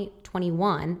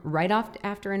 2021, right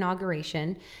after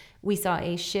inauguration. We saw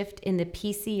a shift in the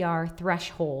PCR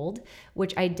threshold,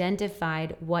 which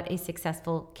identified what a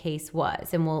successful case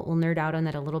was. And we'll nerd out on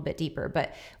that a little bit deeper.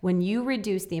 But when you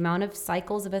reduce the amount of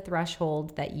cycles of a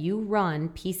threshold that you run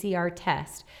PCR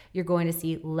test, you're going to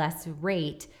see less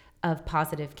rate of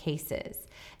positive cases.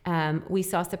 We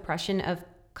saw suppression of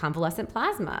convalescent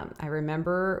plasma. I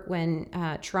remember when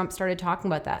Trump started talking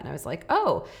about that, and I was like,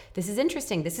 oh, this is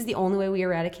interesting. This is the only way we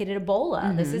eradicated Ebola.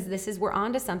 Mm-hmm. This is we're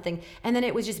onto something. And then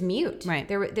it was just mute. Right.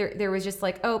 There was just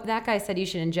like, oh, that guy said you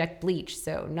should inject bleach,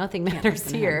 so nothing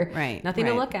matters here. Right. Nothing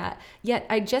to look at. Yet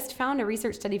I just found a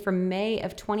research study from May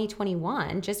of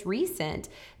 2021, just recent,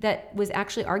 that was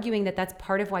actually arguing that that's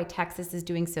part of why Texas is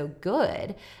doing so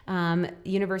good.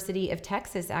 University of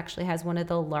Texas actually has one of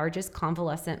the largest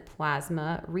convalescent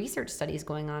plasma research studies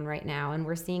going on right now, and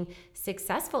we're seeing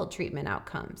successful treatment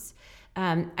outcomes.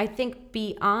 I think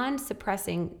beyond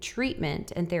suppressing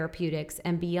treatment and therapeutics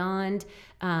and beyond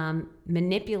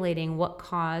manipulating what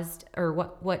caused or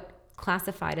what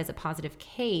classified as a positive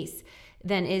case,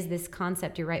 then is this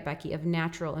concept, you're right, Becky, of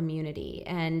natural immunity.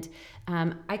 And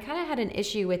I kind of had an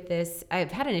issue with this.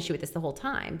 I've had an issue with this the whole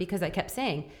time because I kept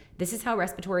saying, this is how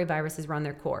respiratory viruses run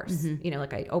their course,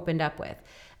 like I opened up with.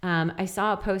 I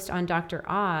saw a post on Dr.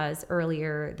 Oz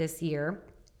earlier this year,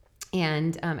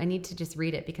 and I need to just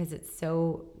read it because it's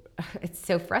so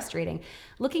frustrating.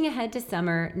 Looking ahead to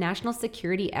summer, national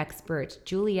security expert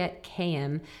Juliette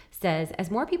Kayyem says, as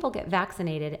more people get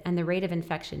vaccinated and the rate of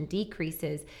infection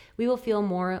decreases, we will feel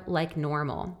more like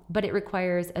normal, but it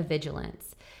requires a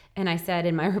vigilance. And I said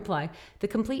in my reply, the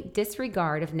complete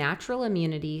disregard of natural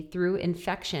immunity through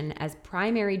infection as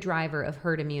primary driver of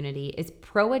herd immunity is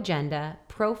pro-agenda,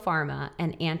 pro-pharma,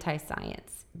 and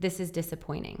anti-science. This is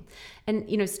disappointing. And,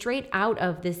 straight out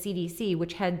of the CDC,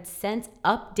 which had since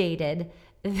updated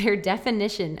their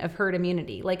definition of herd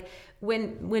immunity. Like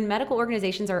when medical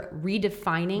organizations are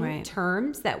redefining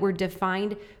terms that were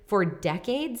defined for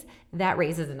decades, that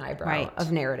raises an eyebrow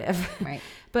of narrative. Right.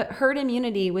 But herd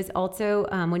immunity was also,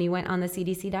 when you went on the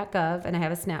cdc.gov, and I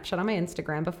have a snapshot on my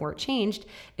Instagram before it changed,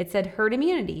 it said herd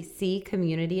immunity, see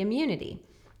community immunity.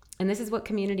 And this is what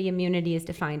community immunity is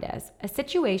defined as: a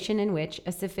situation in which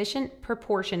a sufficient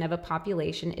proportion of a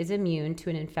population is immune to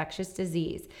an infectious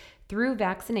disease through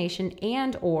vaccination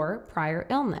and or prior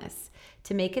illness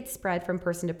to make its spread from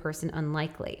person to person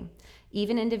unlikely.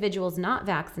 Even individuals not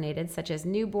vaccinated, such as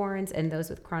newborns and those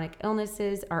with chronic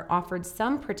illnesses, are offered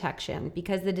some protection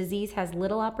because the disease has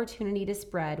little opportunity to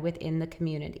spread within the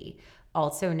community,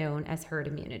 also known as herd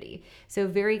immunity. So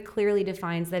very clearly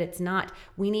defines that it's not,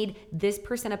 we need this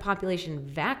percent of population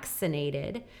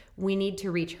vaccinated, we need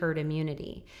to reach herd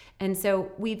immunity. And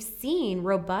so we've seen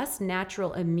robust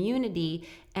natural immunity,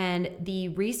 and the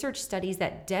research studies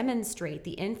that demonstrate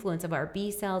the influence of our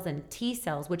B cells and T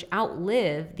cells, which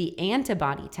outlive the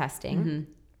antibody testing,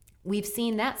 we've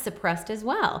seen that suppressed as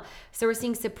well. So we're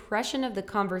seeing suppression of the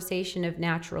conversation of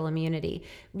natural immunity.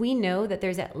 We know that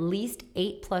there's at least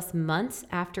 8+ months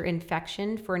after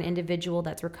infection for an individual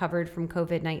that's recovered from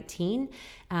COVID-19.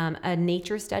 A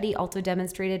Nature study also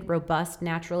demonstrated robust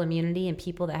natural immunity in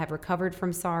people that have recovered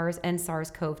from SARS and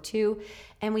SARS-CoV-2.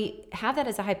 And we have that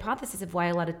as a hypothesis of why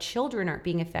a lot of children aren't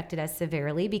being affected as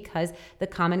severely, because the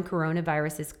common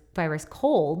coronavirus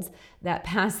colds that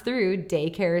pass through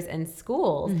daycares and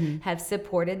schools have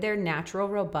supported their natural,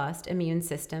 robust immune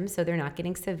system, so they're not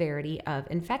getting severity of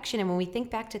infection. And when we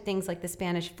think back to things like the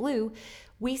Spanish flu,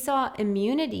 we saw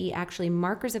immunity, actually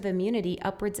markers of immunity,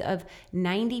 upwards of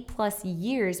 90+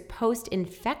 years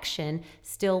post-infection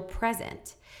still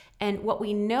present. And what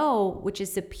we know, which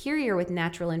is superior with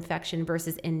natural infection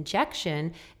versus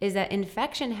injection, is that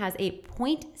infection has a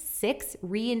 0.6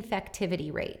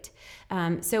 reinfectivity rate.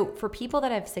 So for people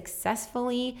that have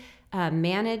successfully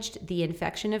managed the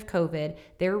infection of COVID,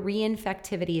 their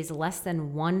reinfectivity is less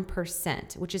than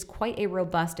 1%, which is quite a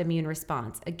robust immune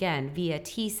response, again, via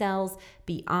T cells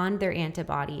beyond their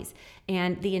antibodies.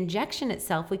 And the injection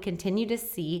itself, we continue to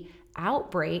see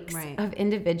outbreaks of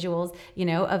individuals,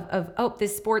 of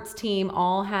this sports team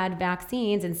all had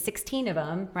vaccines and 16 of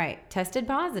them tested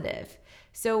positive.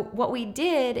 So what we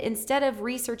did, instead of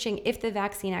researching if the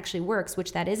vaccine actually works,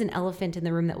 which that is an elephant in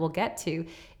the room that we'll get to,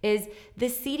 is the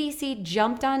CDC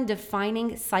jumped on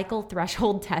defining cycle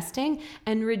threshold testing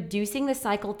and reducing the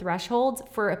cycle thresholds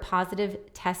for a positive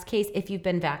test case if you've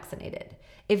been vaccinated.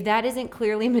 If that isn't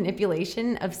clearly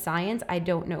manipulation of science, I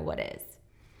don't know what is.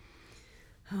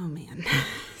 Oh man,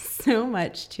 so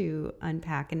much to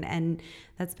unpack. And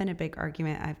that's been a big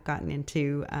argument I've gotten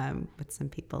into with some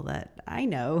people that I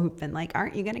know who've been like,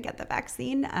 aren't you going to get the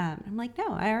vaccine? I'm like,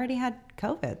 no, I already had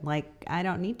COVID. Like, I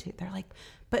don't need to. They're like,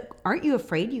 but aren't you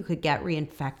afraid you could get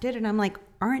reinfected? And I'm like,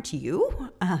 aren't you?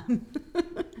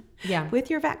 With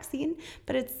your vaccine?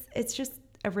 But it's just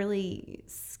a really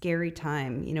scary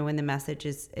time, when the message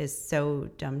is so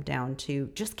dumbed down to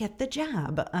just get the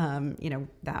jab,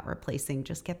 that replacing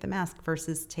just get the mask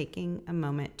versus taking a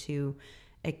moment to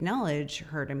acknowledge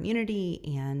herd immunity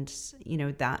and,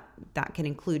 that can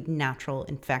include natural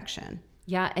infection.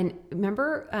 Yeah. And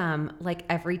remember, like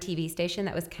every TV station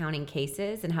that was counting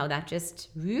cases and how that just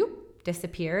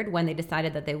disappeared when they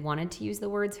decided that they wanted to use the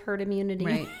words herd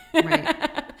immunity.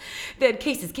 Right. They had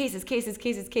cases,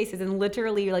 and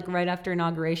literally like right after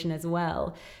inauguration as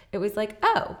well. It was like,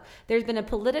 oh, there's been a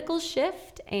political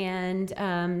shift, and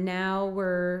now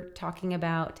we're talking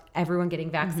about everyone getting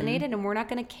vaccinated, and we're not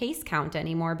going to case count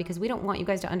anymore because we don't want you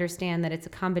guys to understand that it's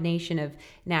a combination of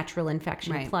natural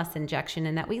infection plus injection,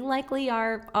 and that we likely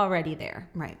are already there.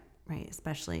 Right,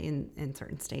 especially in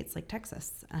certain states like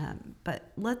Texas.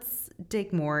 But let's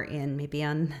dig more in maybe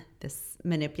on this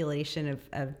manipulation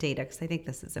of data, because I think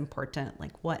this is important.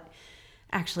 Like, what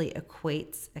actually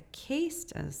equates a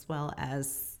case as well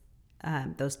as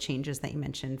those changes that you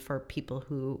mentioned for people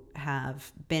who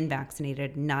have been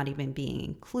vaccinated not even being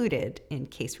included in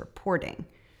case reporting.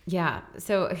 Yeah.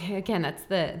 So again, that's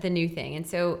the new thing. And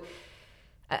so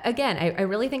again, I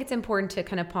really think it's important to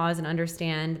kind of pause and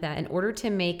understand that in order to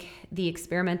make the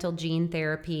experimental gene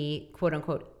therapy, quote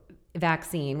unquote,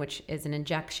 vaccine, which is an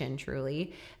injection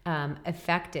truly,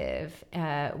 effective,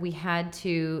 we had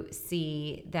to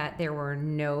see that there were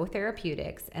no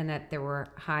therapeutics and that there were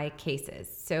high cases.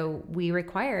 So we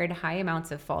required high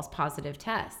amounts of false positive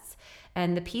tests.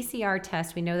 And the PCR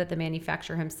test, we know that the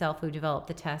manufacturer himself who developed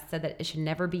the test said that it should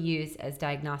never be used as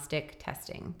diagnostic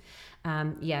testing.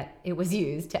 Yet it was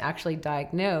used to actually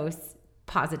diagnose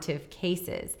positive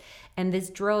cases. And this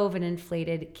drove an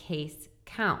inflated case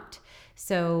count.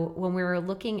 So when we were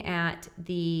looking at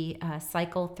the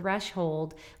cycle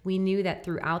threshold, we knew that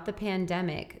throughout the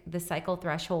pandemic, the cycle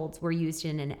thresholds were used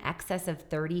in an excess of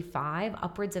 35,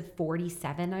 upwards of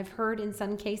 47, I've heard in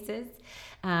some cases.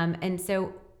 And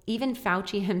so even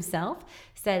Fauci himself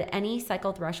said any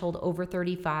cycle threshold over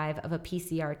 35 of a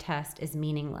PCR test is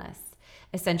meaningless.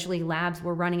 Essentially, labs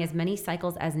were running as many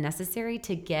cycles as necessary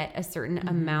to get a certain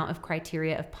amount of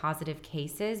criteria of positive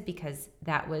cases because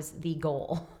that was the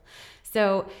goal.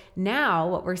 So now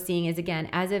what we're seeing is, again,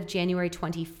 as of January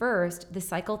 21st, the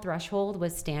cycle threshold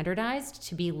was standardized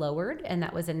to be lowered, and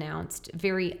that was announced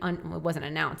it wasn't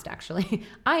announced, actually.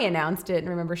 I announced it and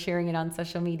remember sharing it on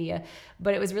social media,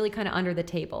 but it was really kind of under the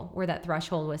table where that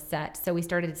threshold was set. So we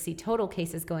started to see total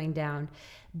cases going down.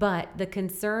 But the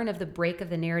concern of the break of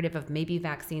the narrative of maybe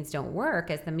vaccines don't work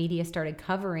as the media started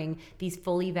covering these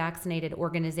fully vaccinated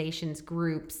organizations,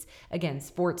 groups, again,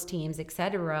 sports teams, et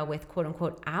cetera, with quote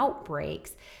unquote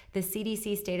outbreaks, the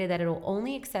CDC stated that it will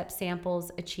only accept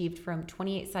samples achieved from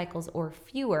 28 cycles or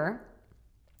fewer.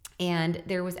 And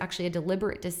there was actually a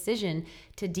deliberate decision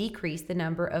to decrease the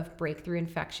number of breakthrough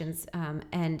infections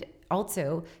and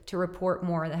also to report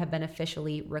more that have been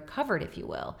officially recovered, if you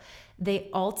will. They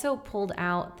also pulled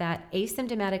out that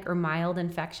asymptomatic or mild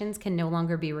infections can no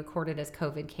longer be recorded as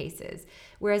COVID cases.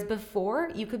 Whereas before,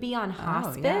 you could be on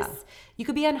hospice. You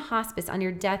could be on hospice on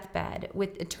your deathbed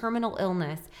with a terminal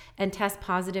illness and test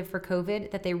positive for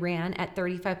COVID that they ran at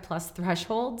 35 plus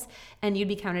thresholds, and you'd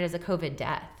be counted as a COVID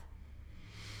death.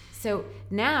 So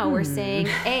now we're saying,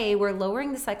 we're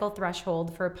lowering the cycle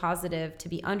threshold for a positive to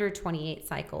be under 28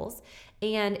 cycles.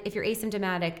 And if you're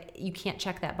asymptomatic, you can't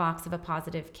check that box of a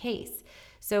positive case.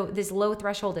 So this low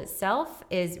threshold itself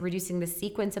is reducing the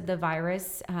sequence of the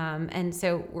virus. And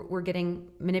so we're getting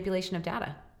manipulation of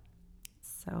data.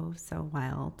 So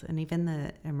wild. And even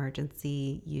the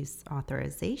emergency use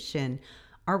authorization,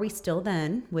 are we still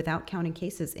then, without counting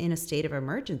cases, in a state of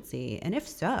emergency? And if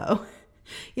so,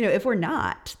 if we're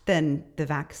not, then the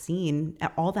vaccine,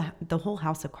 the whole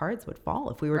house of cards would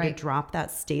fall if we were to drop that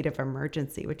state of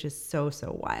emergency, which is so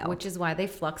wild. Which is why they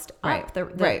fluxed up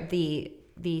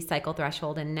the cycle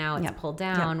threshold, and now it's pulled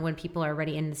down when people are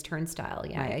already in this turnstile.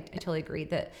 I totally agree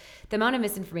that the amount of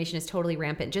misinformation is totally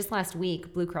rampant. Just last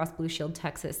week, Blue Cross Blue Shield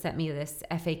Texas sent me this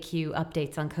FAQ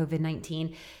updates on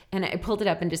COVID-19, and I pulled it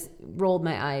up and just rolled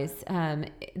my eyes.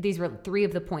 These were 3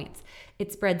 of the points.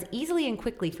 It spreads easily and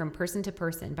quickly from person to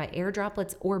person by air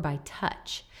droplets or by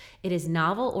touch. It is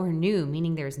novel or new,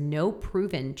 meaning there's no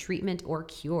proven treatment or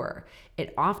cure.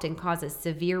 It often causes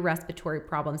severe respiratory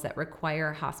problems that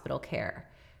require hospital care.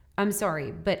 I'm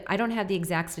sorry, but I don't have the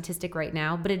exact statistic right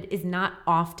now, but it is not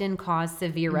often cause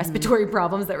severe respiratory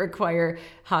problems that require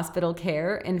hospital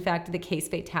care. In fact, the case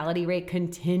fatality rate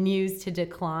continues to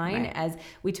decline as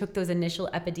we took those initial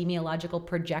epidemiological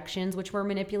projections, which were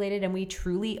manipulated, and we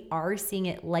truly are seeing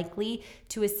it likely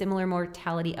to a similar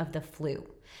mortality of the flu.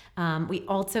 We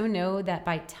also know that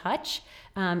by touch,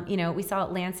 we saw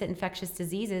Lancet Infectious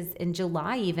Diseases in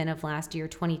July even of last year,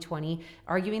 2020,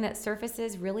 arguing that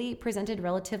surfaces really presented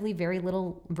relatively very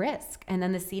little risk. And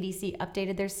then the CDC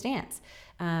updated their stance.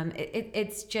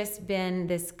 It's just been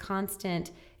this constant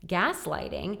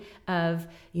gaslighting of,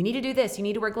 you need to do this, you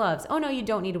need to wear gloves. Oh no, you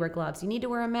don't need to wear gloves. You need to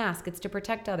wear a mask. It's to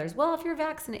protect others. Well, if you're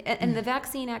vaccinated, and the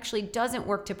vaccine actually doesn't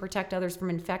work to protect others from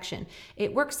infection.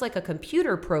 It works like a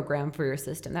computer program for your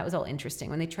system. That was all interesting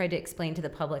when they tried to explain to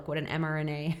the public what an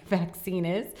mRNA vaccine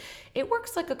is. It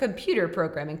works like a computer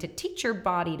programming to teach your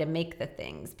body to make the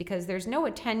things, because there's no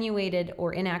attenuated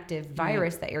or inactive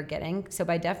virus that you're getting. So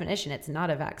by definition, it's not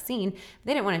a vaccine.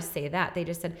 They didn't want to say that. They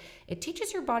just said it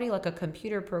teaches your body like a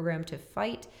computer program to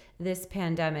fight this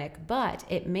pandemic, but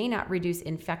it may not reduce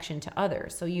infection to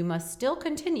others. So you must still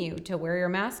continue to wear your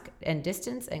mask and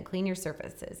distance and clean your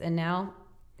surfaces. And now,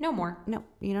 no more. No,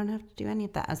 you don't have to do any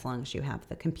of that as long as you have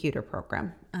the computer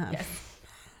program. Yes.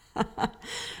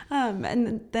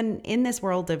 And then in this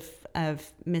world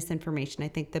of misinformation, I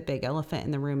think the big elephant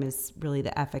in the room is really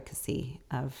the efficacy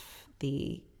of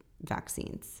the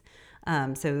vaccines.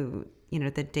 So,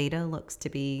 the data looks to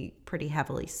be pretty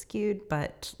heavily skewed,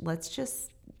 but let's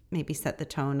just maybe set the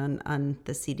tone on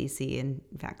the CDC and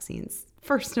vaccines.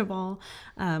 First of all,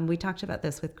 we talked about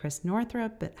this with Chris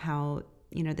Northrup, but how,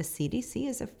 the CDC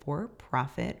is a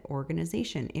for-profit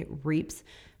organization. It reaps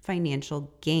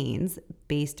financial gains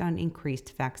based on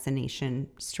increased vaccination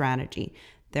strategy.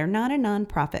 They're not a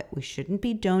nonprofit. We shouldn't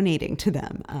be donating to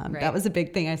them. Right. That was a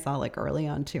big thing I saw early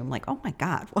on too. I'm like, oh my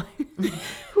God,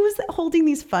 who's holding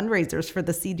these fundraisers for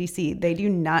the CDC? They do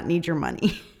not need your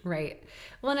money. Right.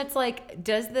 Well, and it's like,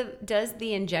 does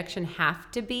the injection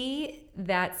have to be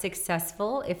that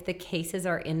successful if the cases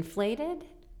are inflated?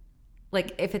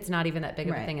 Like if it's not even that big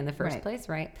of a thing in the first place,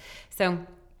 right? So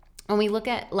when we look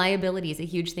at liabilities, a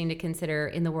huge thing to consider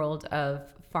in the world of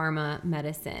pharma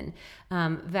medicine,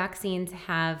 vaccines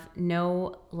have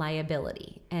no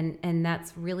liability. And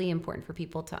that's really important for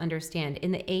people to understand.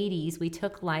 In the 80s, we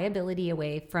took liability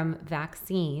away from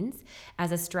vaccines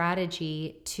as a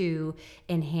strategy to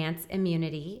enhance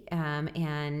immunity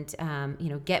and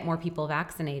get more people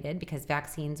vaccinated because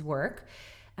vaccines work.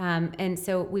 And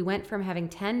so we went from having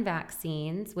 10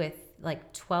 vaccines with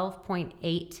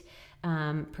 12.8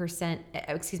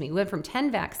 we went from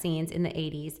 10 vaccines in the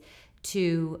 80s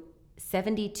to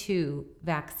 72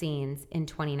 vaccines in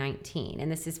 2019.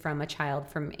 And this is from a child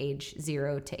from age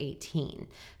 0 to 18.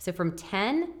 So from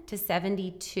 10 to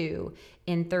 72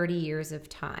 in 30 years of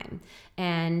time.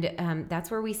 And that's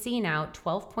where we see now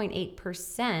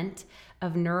 12.8%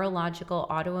 of neurological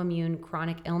autoimmune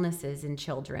chronic illnesses in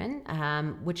children,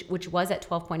 which was at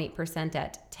 12.8%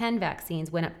 at 10 vaccines,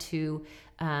 went up to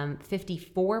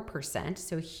 54%.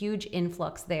 So a huge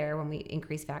influx there when we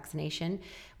increased vaccination.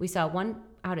 We saw 1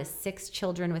 out of 6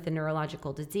 children with a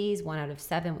neurological disease, 1 out of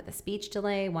 7 with a speech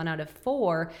delay, 1 out of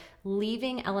 4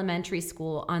 leaving elementary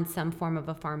school on some form of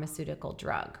a pharmaceutical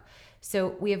drug.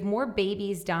 So we have more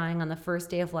babies dying on the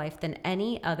first day of life than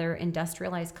any other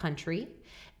industrialized country,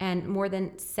 and more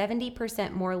than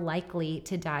 70% more likely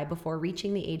to die before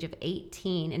reaching the age of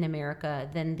 18 in America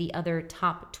than the other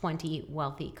top 20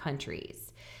 wealthy countries.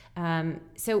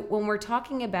 So when we're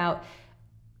talking about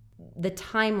the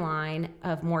timeline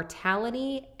of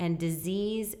mortality and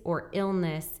disease or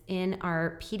illness in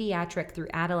our pediatric through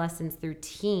adolescents through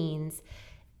teens,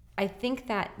 I think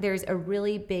that there's a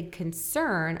really big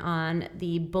concern on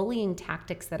the bullying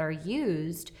tactics that are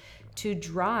used to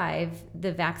drive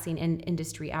the vaccine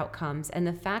industry outcomes, and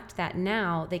the fact that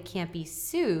now they can't be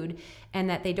sued and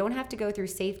that they don't have to go through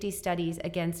safety studies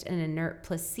against an inert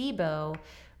placebo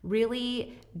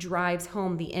really drives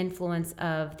home the influence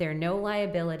of their no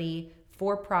liability,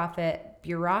 for-profit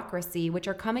bureaucracy, which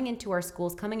are coming into our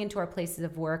schools, coming into our places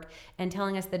of work, and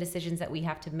telling us the decisions that we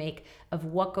have to make of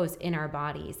what goes in our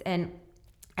bodies. And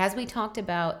as we talked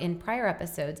about in prior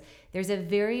episodes, there's a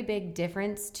very big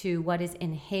difference to what is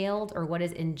inhaled or what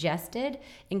is ingested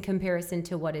in comparison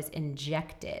to what is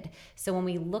injected. So when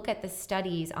we look at the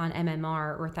studies on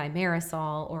MMR or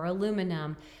thimerosal or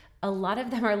aluminum, a lot of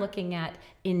them are looking at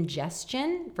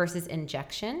ingestion versus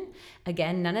injection.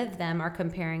 Again, none of them are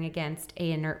comparing against an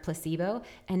inert placebo,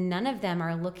 and none of them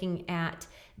are looking at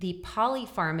the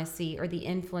polypharmacy or the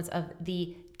influence of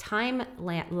the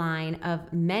timeline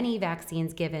of many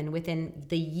vaccines given within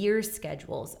the year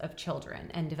schedules of children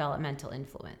and developmental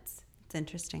influence. It's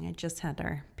interesting. I just had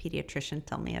our pediatrician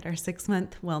tell me at our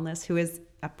 6-month wellness, who is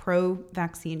a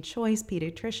pro-vaccine choice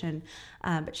pediatrician,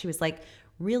 but she was like,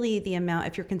 really the amount,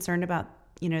 if you're concerned about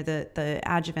the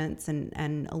adjuvants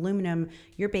and aluminum,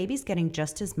 your baby's getting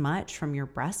just as much from your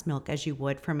breast milk as you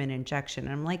would from an injection.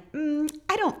 And I'm like,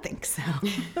 I don't think so.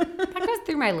 That goes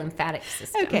through my lymphatic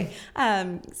system. Okay.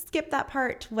 Skip that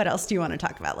part. What else do you want to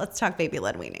talk about? Let's talk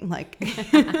baby-led weaning.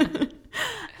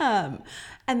 And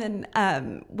then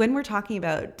when we're talking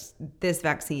about this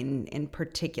vaccine in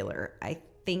particular, I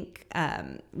think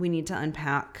we need to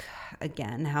unpack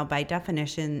again how by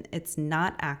definition it's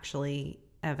not actually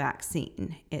a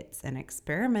vaccine. It's an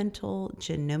experimental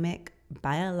genomic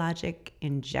biologic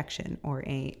injection, or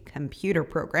a computer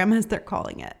program as they're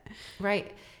calling it.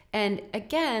 Right. And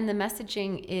again, the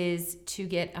messaging is to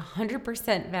get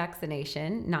 100%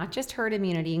 vaccination, not just herd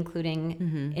immunity,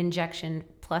 including injection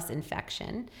plus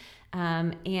infection.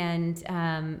 And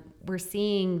we're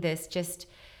seeing this just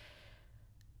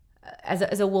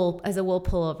as a wool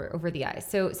pull over the eyes.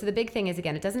 So the big thing is,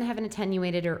 again, it doesn't have an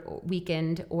attenuated or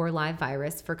weakened or live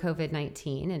virus for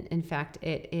COVID-19. And in fact,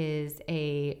 it is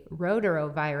a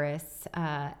rotavirus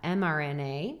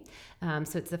mRNA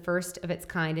So it's the first of its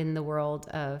kind in the world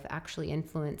of actually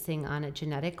influencing on a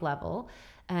genetic level.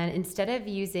 And instead of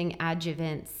using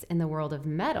adjuvants in the world of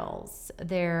metals,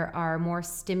 there are more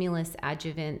stimulus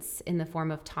adjuvants in the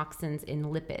form of toxins in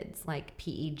lipids like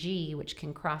PEG, which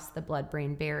can cross the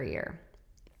blood-brain barrier.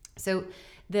 So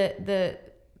the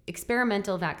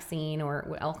experimental vaccine,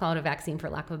 or I'll call it a vaccine for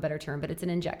lack of a better term, but it's an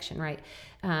injection, right?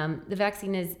 The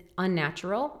vaccine is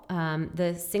unnatural.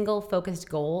 The single focused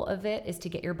goal of it is to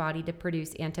get your body to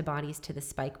produce antibodies to the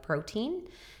spike protein.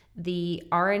 The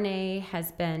RNA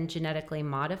has been genetically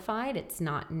modified. It's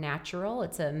not natural.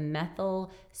 It's a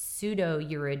methyl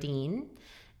pseudouridine.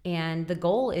 And the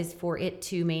goal is for it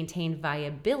to maintain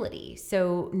viability.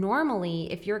 So normally,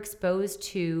 if you're exposed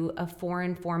to a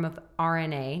foreign form of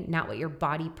RNA, not what your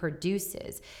body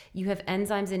produces, you have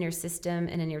enzymes in your system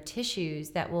and in your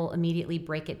tissues that will immediately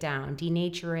break it down,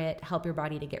 denature it, help your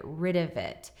body to get rid of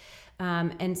it.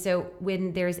 And so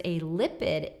when there's a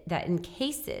lipid that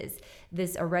encases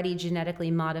this already genetically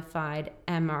modified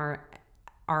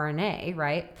mRNA,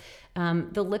 right?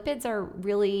 The lipids are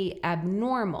really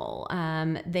abnormal.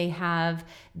 They have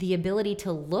the ability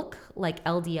to look like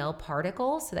LDL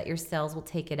particles so that your cells will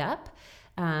take it up.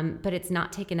 But it's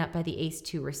not taken up by the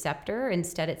ACE2 receptor.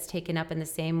 Instead, it's taken up in the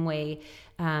same way.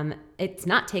 It's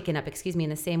not taken up, in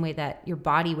the same way that your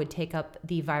body would take up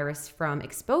the virus from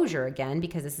exposure again,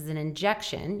 because this is an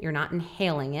injection. You're not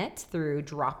inhaling it through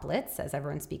droplets, as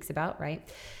everyone speaks about, right?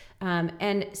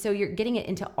 And so you're getting it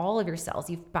into all of your cells.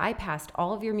 You've bypassed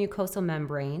all of your mucosal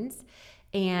membranes,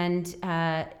 and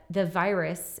the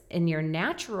virus in your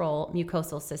natural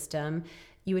mucosal system,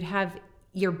 you would have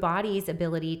your body's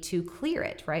ability to clear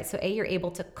it, right? So you're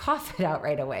able to cough it out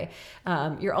right away.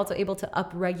 You're also able to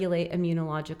upregulate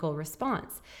immunological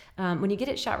response. When you get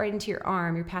it shot right into your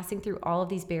arm, you're passing through all of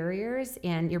these barriers,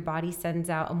 and your body sends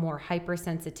out a more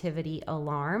hypersensitivity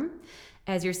alarm.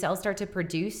 As your cells start to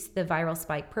produce the viral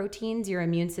spike proteins, your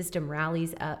immune system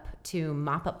rallies up to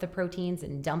mop up the proteins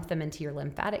and dump them into your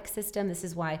lymphatic system. This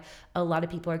is why a lot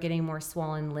of people are getting more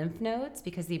swollen lymph nodes,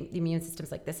 because the immune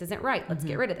system's like, this isn't right. Let's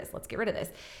get rid of this. Let's get rid of this.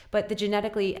 But the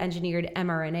genetically engineered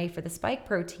mRNA for the spike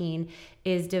protein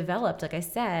is developed, like I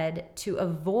said, to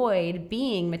avoid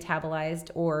being metabolized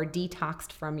or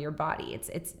detoxed from your body.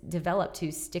 It's developed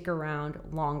to stick around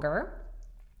longer.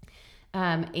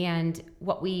 And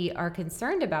what we are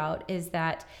concerned about is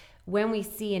that when we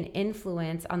see an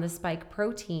influence on the spike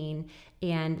protein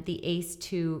and the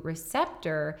ACE2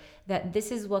 receptor, that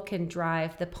this is what can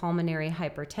drive the pulmonary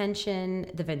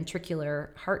hypertension, the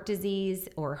ventricular heart disease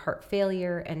or heart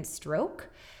failure, and stroke,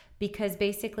 because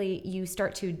basically you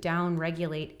start to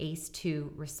downregulate ACE2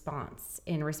 response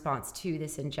in response to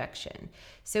this injection.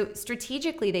 So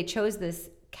strategically, they chose this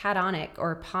cationic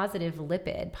or positive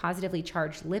lipid, positively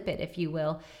charged lipid, if you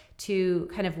will, to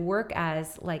kind of work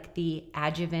as like the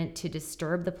adjuvant to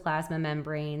disturb the plasma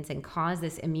membranes and cause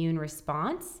this immune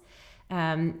response.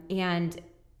 And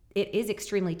it is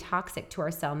extremely toxic to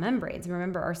our cell membranes.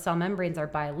 Remember, our cell membranes are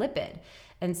bilipid.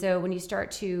 And so when you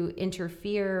start to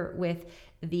interfere with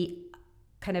the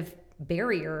kind of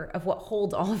barrier of what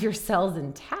holds all of your cells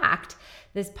intact,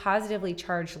 this positively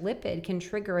charged lipid can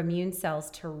trigger immune cells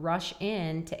to rush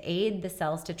in to aid the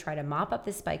cells to try to mop up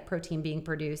the spike protein being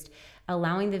produced,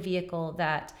 allowing the vehicle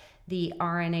that the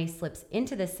RNA slips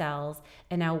into the cells.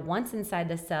 And now once inside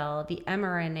the cell, the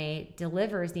mRNA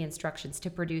delivers the instructions to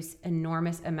produce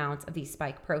enormous amounts of these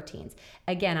spike proteins.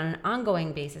 Again, on an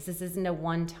ongoing basis, this isn't a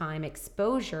one-time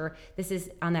exposure. This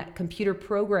is on that computer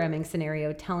programming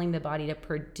scenario, telling the body to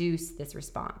produce this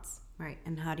response. Right.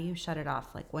 And how do you shut it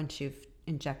off? Like once you've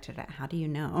injected it, how do you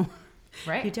know?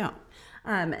 Right. You don't.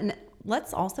 And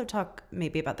let's also talk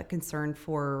maybe about the concern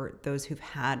for those who've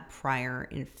had prior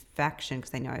infection,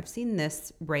 because I know I've seen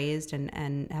this raised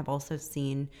and have also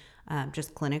seen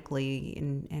just clinically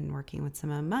in working with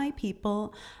some of my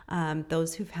people,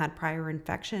 those who've had prior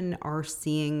infection are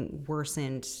seeing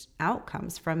worsened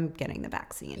outcomes from getting the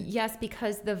vaccine. Yes,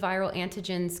 because the viral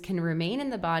antigens can remain in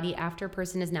the body after a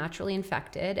person is naturally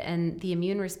infected, and the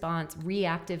immune response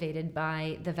reactivated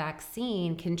by the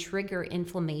vaccine can trigger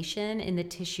inflammation in the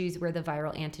tissues where the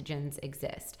viral antigens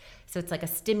exist. So it's like a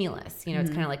stimulus, it's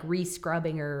kind of like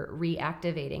re-scrubbing or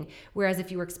reactivating. Whereas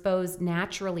if you were exposed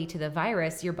naturally to the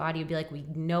virus, your body would be like, we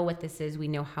know what this is, we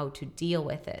know how to deal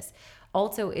with this.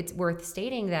 Also, it's worth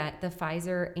stating that the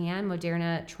Pfizer and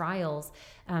Moderna trials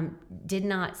did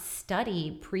not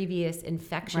study previous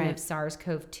infection of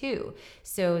SARS-CoV-2.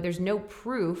 So there's no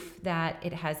proof that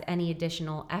it has any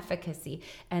additional efficacy.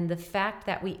 And the fact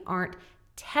that we aren't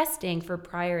testing for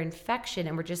prior infection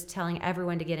and we're just telling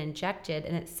everyone to get injected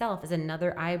in itself is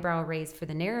another eyebrow raise for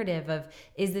the narrative of,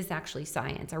 is this actually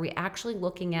science? Are we actually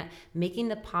looking at making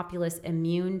the populace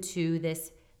immune to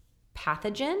this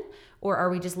pathogen, or are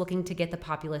we just looking to get the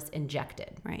populace injected?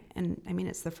 Right. And I mean,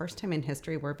 it's the first time in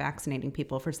history we're vaccinating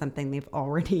people for something they've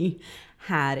already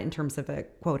had in terms of a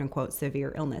quote unquote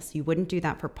severe illness. You wouldn't do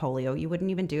that for polio. You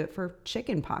wouldn't even do it for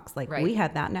chicken pox. Like we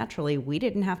had that naturally. We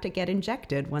didn't have to get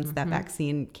injected once that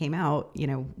vaccine came out,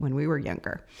 when we were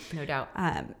younger. No doubt.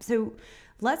 So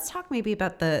let's talk maybe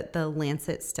about the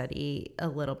Lancet study a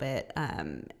little bit,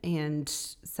 and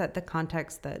set the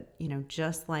context that,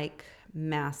 just like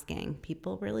masking,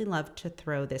 people really love to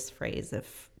throw this phrase of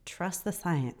trust the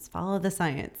science, follow the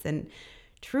science. And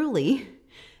truly,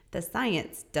 the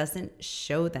science doesn't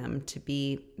show them to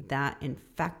be that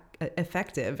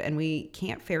effective. And we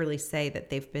can't fairly say that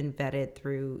they've been vetted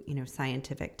through,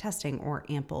 scientific testing or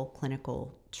ample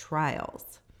clinical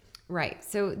trials. Right.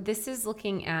 So this is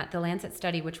looking at the Lancet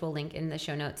study, which we'll link in the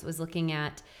show notes, was looking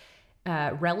at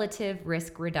relative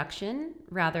risk reduction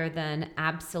rather than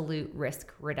absolute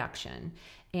risk reduction.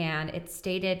 And it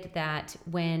stated that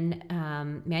when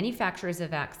manufacturers of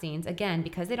vaccines, again,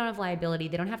 because they don't have liability,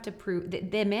 they don't have to prove,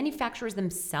 the manufacturers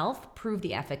themselves prove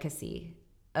the efficacy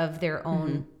of their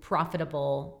own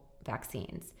profitable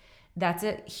vaccines. That's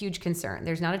a huge concern.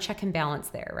 There's not a check and balance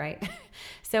there, right?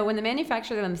 So when the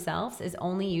manufacturer themselves is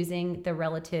only using the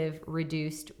relative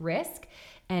reduced risk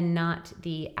and not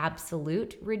the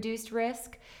absolute reduced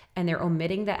risk, and they're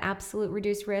omitting the absolute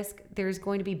reduced risk, there's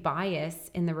going to be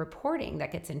bias in the reporting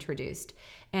that gets introduced.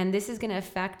 And this is going to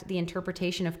affect the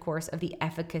interpretation, of course, of the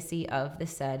efficacy of the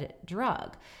said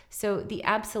drug. So the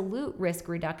absolute risk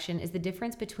reduction is the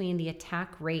difference between the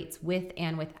attack rates with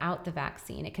and without the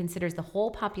vaccine. It considers the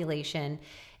whole population,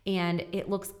 and it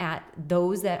looks at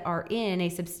those that are in a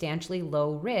substantially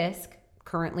low risk,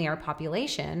 currently our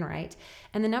population, right?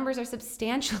 And the numbers are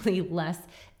substantially less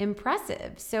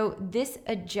impressive. So this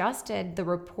adjusted the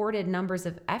reported numbers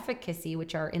of efficacy,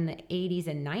 which are in the 80s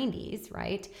and 90s,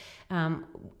 right?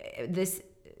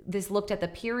 This looked at the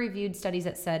peer-reviewed studies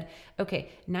that said, okay,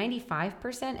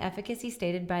 95% efficacy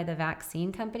stated by the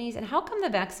vaccine companies. And how come the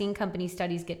vaccine company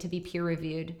studies get to be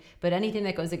peer-reviewed, but anything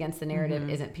that goes against the narrative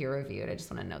isn't peer-reviewed? I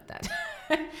just want to note that.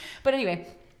 But anyway,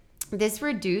 this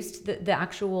reduced the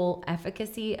actual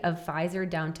efficacy of Pfizer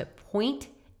down to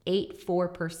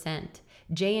 0.84%,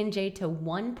 J&J to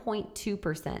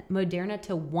 1.2%, Moderna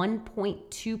to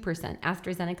 1.2%,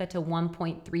 AstraZeneca to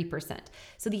 1.3%.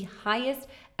 So the highest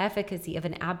efficacy of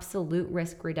an absolute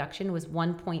risk reduction was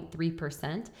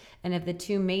 1.3%. And of the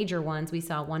two major ones, we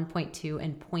saw 1.2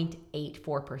 and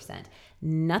 0.84%.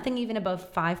 Nothing even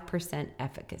above 5%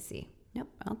 efficacy. Nope,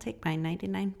 I'll take my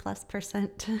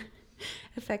 99+%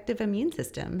 effective immune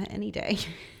system any day.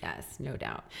 Yes, no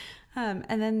doubt.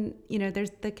 And then, there's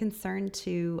the concern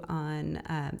too on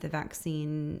the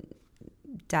vaccine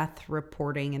death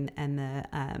reporting and the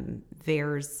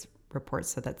VAERS reports.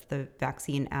 So that's the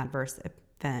vaccine adverse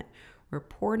event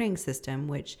reporting system,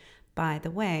 which, by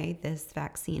the way, this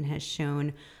vaccine has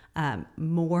shown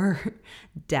more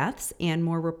deaths and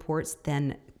more reports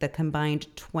than the combined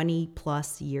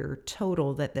 20+ year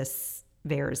total that this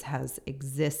VAERS has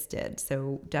existed.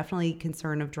 So definitely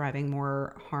concern of driving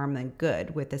more harm than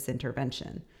good with this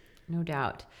intervention. No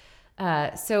doubt.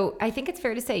 So I think it's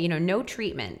fair to say, no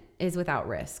treatment is without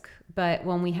risk. But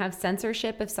when we have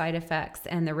censorship of side effects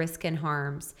and the risk and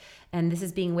harms, and this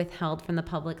is being withheld from the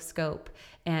public scope,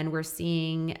 and we're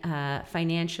seeing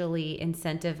financially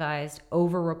incentivized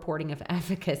over-reporting of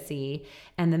efficacy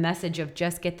and the message of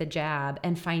just get the jab,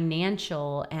 and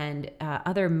financial and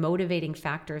other motivating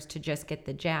factors to just get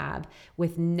the jab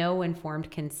with no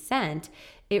informed consent,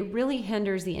 it really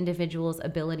hinders the individual's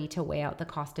ability to weigh out the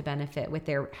cost to benefit with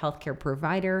their healthcare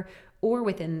provider or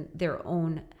within their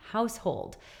own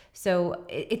household. So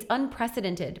it's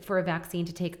unprecedented for a vaccine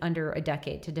to take under a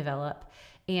decade to develop.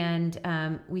 And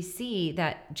we see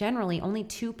that generally only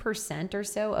 2% or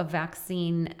so of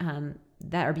vaccine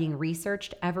that are being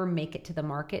researched ever make it to the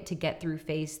market to get through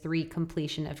phase 3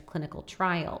 completion of clinical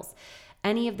trials.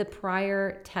 Any of the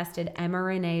prior tested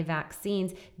mRNA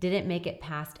vaccines didn't make it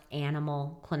past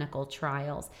animal clinical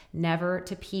trials, never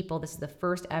to people. This is the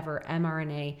first ever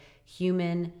mRNA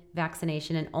human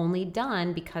vaccination, and only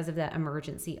done because of that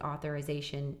emergency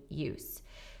authorization use.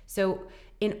 So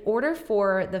in order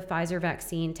for the Pfizer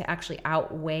vaccine to actually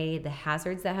outweigh the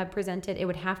hazards that have presented, it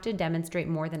would have to demonstrate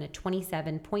more than a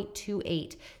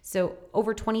 27.28. So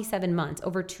over 27 months,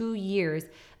 over 2 years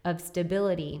of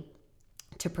stability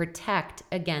to protect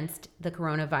against the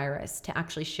coronavirus, to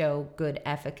actually show good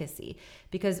efficacy.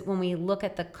 Because when we look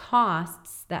at the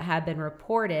costs that have been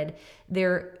reported,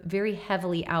 they're very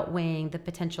heavily outweighing the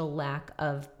potential lack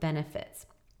of benefits.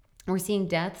 We're seeing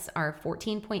deaths are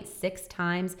 14.6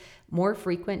 times more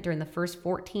frequent during the first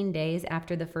 14 days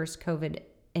after the first COVID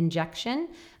injection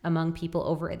among people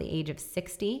over the age of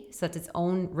 60. So that's its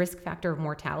own risk factor of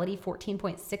mortality,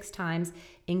 14.6 times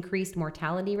increased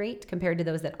mortality rate compared to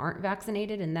those that aren't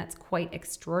vaccinated. And that's quite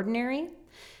extraordinary.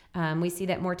 We see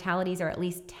that mortalities are at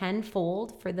least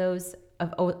tenfold for those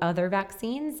of other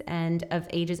vaccines and of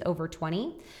ages over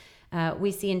 20.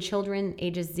 We see in children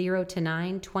ages 0 to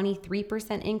 9,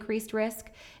 23% increased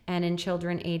risk, and in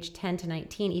children age 10 to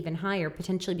 19, even higher,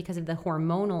 potentially because of the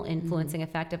hormonal influencing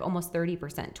effect of almost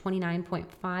 30%,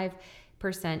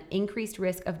 29.5% increased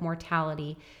risk of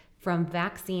mortality from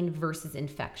vaccine versus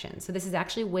infection. So this is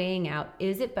actually weighing out,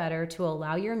 is it better to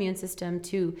allow your immune system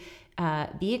to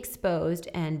be exposed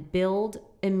and build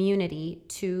immunity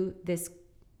to this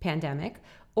pandemic,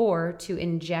 or to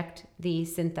inject the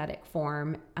synthetic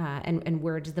form, and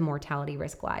where does the mortality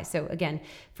risk lie? So again,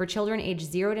 for children age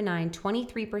 0 to 9,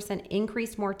 23%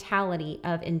 increased mortality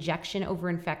of injection over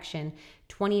infection,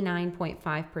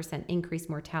 29.5% increased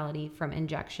mortality from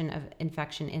injection of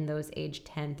infection in those age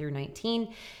 10 through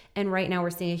 19. And right now we're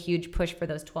seeing a huge push for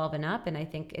those 12 and up, and I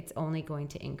think it's only going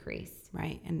to increase.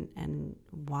 Right, and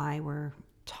why we're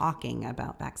talking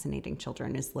about vaccinating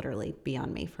children is literally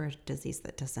beyond me for a disease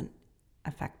that doesn't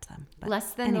affect them. But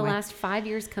less than the last 5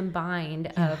 years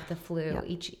combined of the flu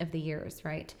each of the years,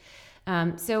 right?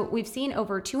 So we've seen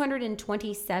over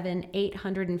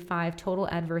 805 total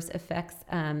adverse effects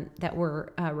that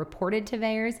were reported to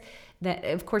VAERS. That,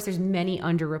 of course, there's many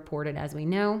underreported, as we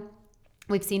know.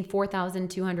 We've seen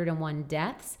 4,201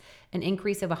 deaths, an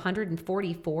increase of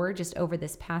 144 just over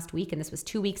this past week. And this was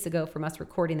 2 weeks ago from us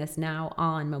recording this now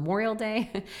on Memorial Day,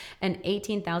 and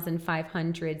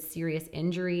 18,500 serious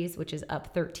injuries, which is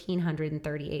up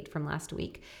 1,338 from last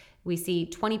week. We see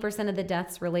 20% of the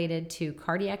deaths related to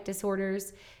cardiac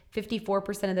disorders.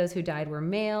 54% of those who died were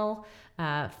male,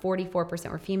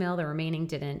 44% were female. The remaining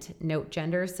didn't note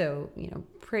gender. So,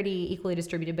 pretty equally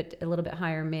distributed, but a little bit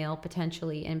higher male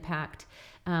potentially impact.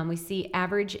 We see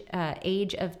average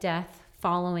age of death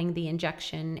following the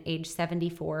injection, age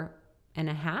 74 and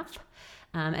a half.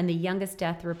 And the youngest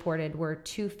death reported were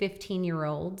two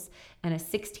 15-year-olds and a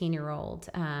 16-year-old.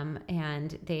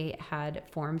 And they had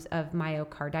forms of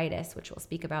myocarditis, which we'll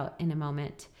speak about in a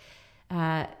moment.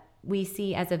 We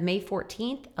see, as of May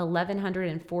 14th,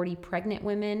 1,140 pregnant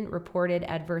women reported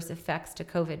adverse effects to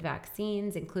COVID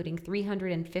vaccines, including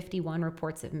 351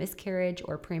 reports of miscarriage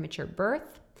or premature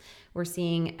birth. We're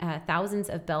seeing thousands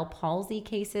of Bell palsy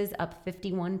cases, up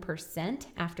 51%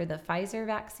 after the Pfizer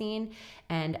vaccine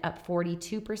and up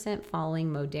 42%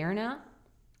 following Moderna.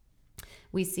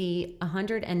 We see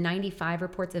 195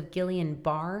 reports of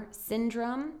Guillain-Barré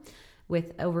syndrome,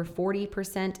 with over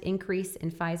 40% increase in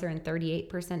Pfizer and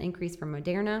 38% increase from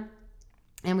Moderna.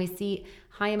 And we see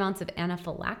high amounts of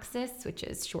anaphylaxis, which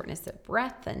is shortness of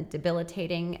breath and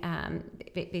debilitating,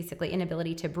 basically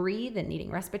inability to breathe and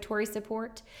needing respiratory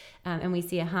support. And we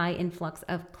see a high influx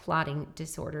of clotting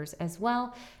disorders as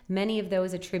well. Many of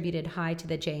those attributed high to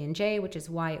the J&J, which is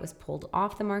why it was pulled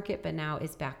off the market, but now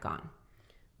is back on.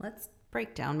 Let's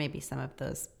break down maybe some of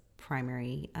those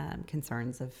primary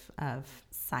concerns of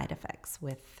side effects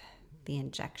with the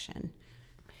injection.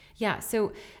 Yeah,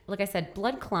 so like I said,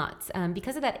 blood clots,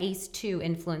 because of that ACE2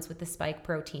 influence with the spike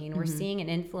protein, we're seeing an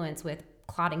influence with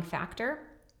clotting factor,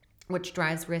 which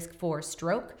drives risk for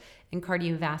stroke and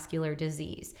cardiovascular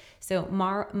disease. So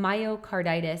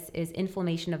myocarditis is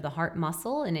inflammation of the heart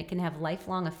muscle, and it can have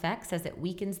lifelong effects as it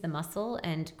weakens the muscle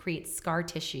and creates scar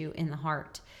tissue in the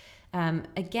heart.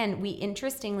 Again, we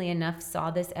interestingly enough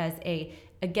saw this as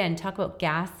talk about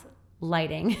gas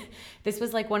lighting. This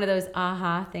was like one of those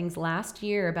aha things last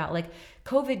year about like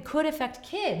COVID could affect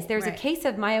kids. There's a case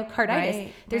of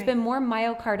myocarditis. There's been more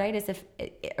myocarditis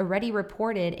already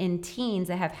reported in teens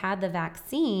that have had the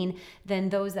vaccine than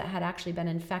those that had actually been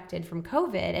infected from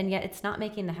COVID, and yet it's not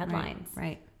making the headlines.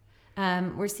 Right.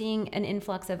 We're seeing an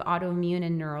influx of autoimmune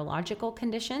and neurological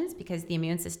conditions because the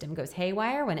immune system goes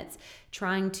haywire when it's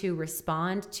trying to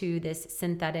respond to this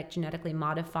synthetic genetically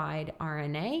modified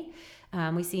RNA.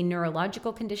 We see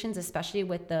neurological conditions, especially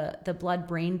with the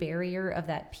blood-brain barrier of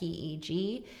that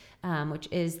PEG, which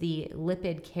is the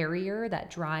lipid carrier that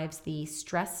drives the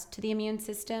stress to the immune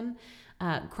system.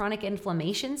 Chronic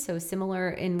inflammation, so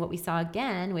similar in what we saw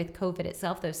again with COVID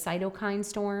itself, those cytokine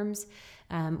storms.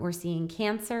 We're seeing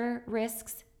cancer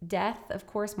risks, death, of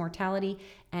course, mortality,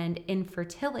 and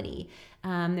infertility.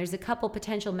 There's a couple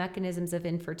potential mechanisms of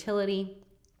infertility.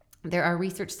 There are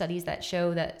research studies that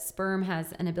show that sperm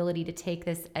has an ability to take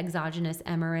this exogenous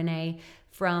mRNA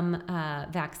from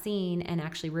vaccine and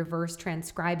actually reverse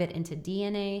transcribe it into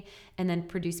DNA and then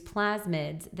produce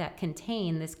plasmids that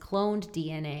contain this cloned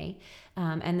DNA.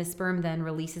 And the sperm then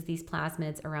releases these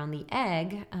plasmids around the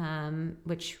egg,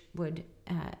 which would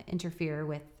interfere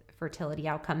with fertility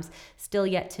outcomes. Still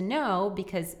yet to know,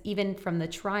 because even from the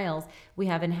trials, we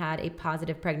haven't had a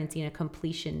positive pregnancy and a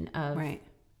completion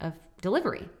of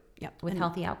delivery. Yep. With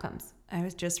healthy outcomes. I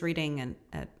was just reading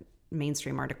a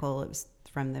mainstream article. It was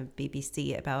from the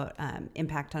BBC about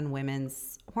impact on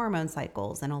women's hormone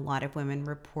cycles, and a lot of women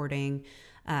reporting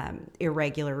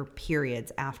irregular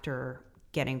periods after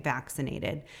getting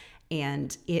vaccinated.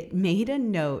 And it made a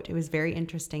note. It was very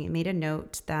interesting. It made a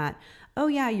note that, oh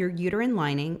yeah, your uterine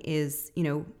lining is,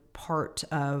 part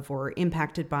of or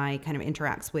impacted by, kind of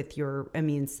interacts with your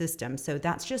immune system. So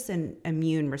that's just an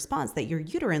immune response that your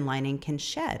uterine lining can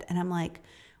shed. And I'm like,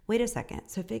 wait a second.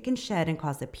 So if it can shed and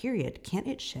cause a period, can't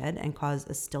it shed and cause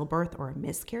a stillbirth or a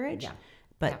miscarriage? Yeah.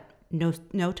 But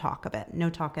no talk of it. No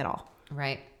talk at all.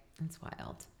 Right. That's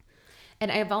wild.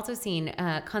 And I've also seen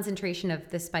concentration of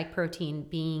the spike protein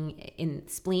being in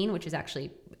spleen, which is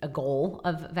actually a goal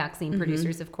of vaccine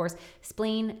producers, of course,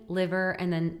 spleen, liver,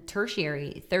 and then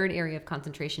tertiary, third area of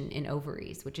concentration in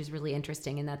ovaries, which is really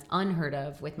interesting. And that's unheard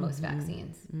of with most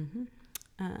vaccines.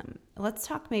 Let's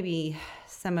talk maybe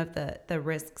some of the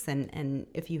risks and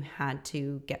if you had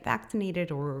to get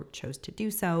vaccinated or chose to do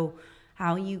so,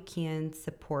 how you can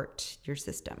support your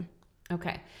system.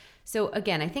 Okay. So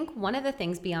again, I think one of the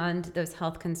things beyond those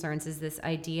health concerns is this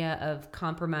idea of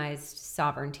compromised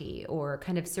sovereignty, or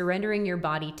kind of surrendering your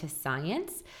body to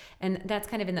science. And that's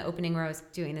kind of in the opening where I was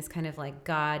doing this kind of like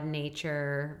God,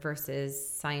 nature versus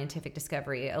scientific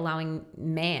discovery, allowing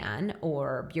man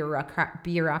or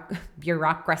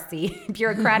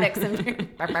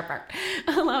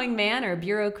allowing man or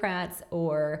bureaucrats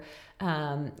or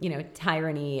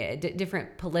tyranny,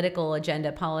 different political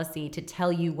agenda policy to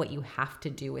tell you what you have to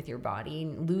do with your body,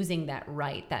 losing that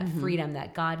right, that freedom,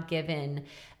 that God-given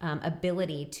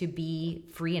ability to be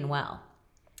free and well.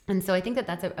 And so I think that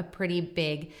that's a pretty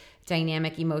big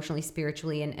dynamic emotionally,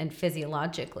 spiritually, and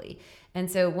physiologically. And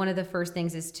so one of the first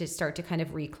things is to start to kind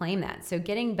of reclaim that. So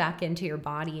getting back into your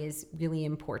body is really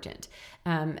important.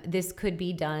 This could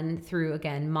be done through,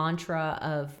 again, mantra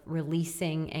of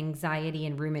releasing anxiety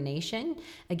and rumination.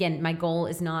 Again, my goal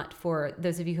is not for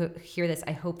those of you who hear this,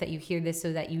 I hope that you hear this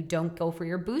so that you don't go for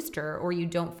your booster or you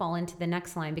don't fall into the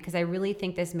next line, because I really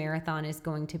think this marathon is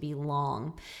going to be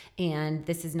long. And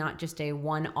this is not just a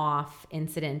one-off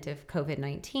incident of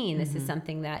COVID-19. This is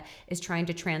something that is trying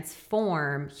to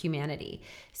transform humanity.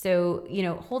 So,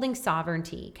 holding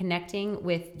sovereignty, connecting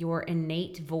with your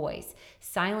innate voice,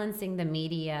 silencing the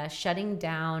media, shutting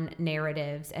down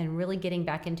narratives, and really getting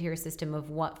back into your system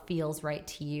of what feels right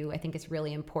to you, I think is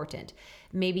really important.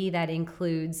 Maybe that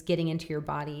includes getting into your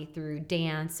body through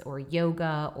dance or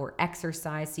yoga or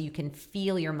exercise so you can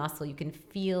feel your muscle, you can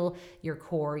feel your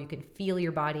core, you can feel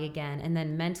your body again, and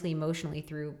then mentally, emotionally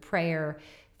through prayer,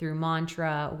 through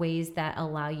mantra, ways that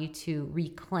allow you to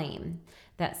reclaim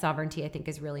that sovereignty, I think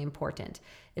is really important.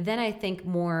 Then I think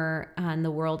more on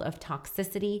the world of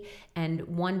toxicity. And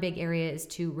one big area is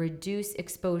to reduce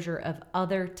exposure of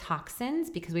other toxins,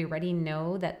 because we already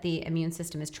know that the immune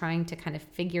system is trying to kind of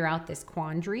figure out this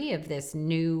quandary of this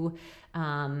new,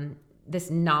 this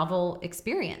novel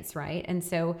experience, right? And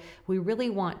so we really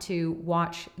want to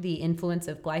watch the influence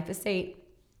of glyphosate.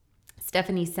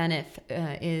 Stephanie Seneff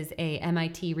is a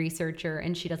MIT researcher,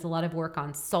 and she does a lot of work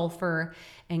on sulfur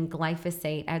and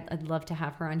glyphosate. I'd love to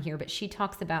have her on here, but she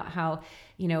talks about how,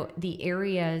 the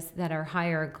areas that are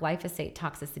higher glyphosate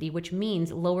toxicity, which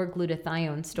means lower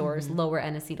glutathione stores, lower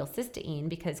N-acetylcysteine,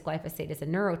 because glyphosate is a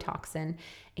neurotoxin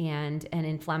and an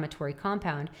inflammatory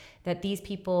compound, that these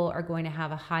people are going to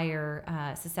have a higher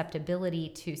susceptibility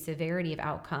to severity of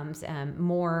outcomes,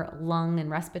 more lung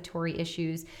and respiratory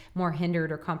issues, more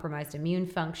hindered or compromised immune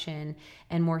function,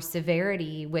 and more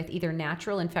severity with either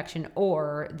natural infection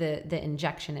or the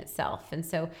injection itself. And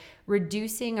so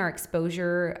reducing our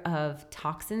exposure of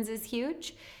toxins is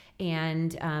huge,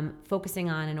 and focusing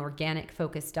on an organic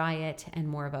focused diet and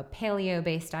more of a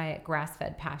paleo-based diet,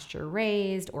 grass-fed,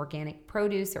 pasture-raised, organic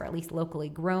produce, or at least locally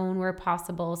grown where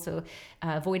possible. So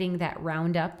avoiding that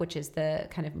Roundup, which is the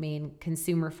kind of main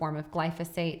consumer form of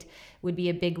glyphosate, would be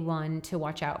a big one to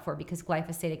watch out for, because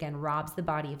glyphosate, again, robs the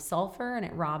body of sulfur and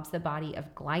it robs the body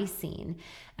of glycine.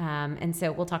 And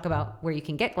so we'll talk about where you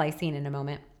can get glycine in a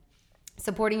moment.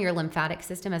 Supporting your lymphatic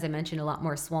system, as I mentioned, a lot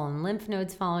more swollen lymph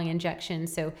nodes following injection.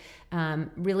 So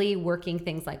really working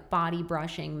things like body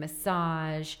brushing,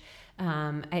 massage.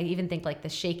 I even think like the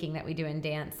shaking that we do in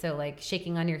dance. So like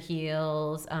shaking on your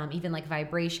heels, even like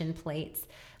vibration plates,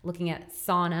 looking at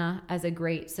sauna as a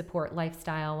great support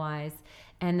lifestyle wise.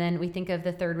 And then we think of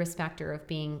the third risk factor of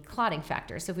being clotting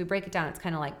factors. So if we break it down, it's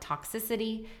kind of like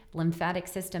toxicity, lymphatic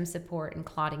system support, and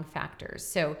clotting factors.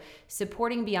 So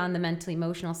supporting beyond the mental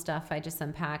emotional stuff I just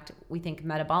unpacked, we think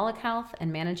metabolic health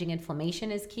and managing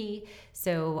inflammation is key.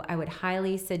 So I would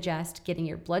highly suggest getting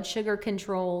your blood sugar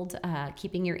controlled,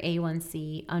 keeping your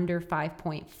A1C under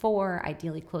 5.4,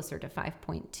 ideally closer to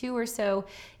 5.2 or so.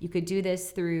 You could do this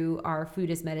through our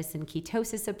food as medicine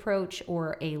ketosis approach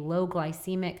or a low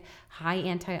glycemic, high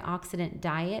antioxidant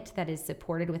diet that is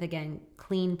supported with, again,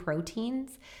 clean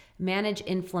proteins. Manage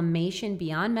inflammation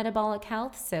beyond metabolic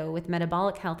health. So with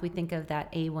metabolic health, we think of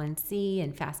that A1C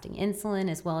and fasting insulin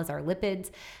as well as our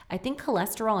lipids. I think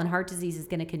cholesterol and heart disease is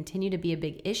going to continue to be a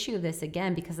big issue of this,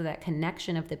 again, because of that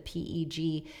connection of the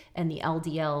PEG and the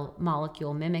LDL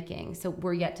molecule mimicking. So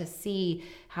we're yet to see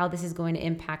how this is going to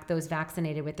impact those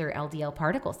vaccinated with their LDL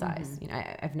particle size. You know,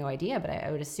 I have no idea, but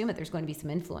I would assume that there's going to be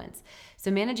some influence. So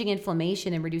managing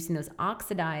inflammation and reducing those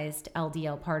oxidized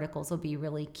LDL particles will be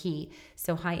really key.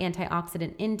 So high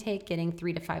antioxidant intake, getting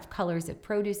 3 to 5 colors of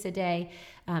produce a day,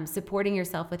 supporting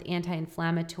yourself with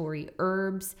anti-inflammatory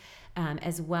herbs,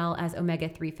 as well as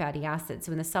omega-3 fatty acids.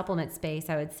 So in the supplement space,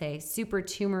 I would say super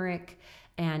turmeric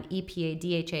and EPA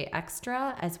DHA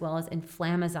extra, as well as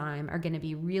inflammazyme, are going to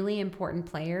be really important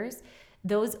players.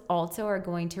 Those also are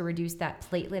going to reduce that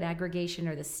platelet aggregation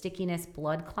or the stickiness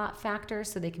blood clot factor,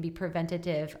 so they can be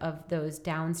preventative of those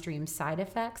downstream side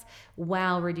effects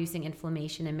while reducing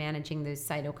inflammation and managing those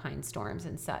cytokine storms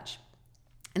and such.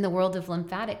 In the world of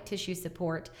lymphatic tissue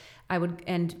support,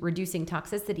 and reducing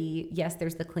toxicity, yes,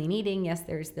 there's the clean eating, yes,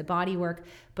 there's the body work,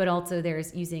 but also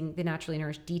there's using the Naturally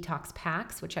Nourished detox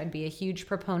packs, which I'd be a huge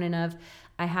proponent of.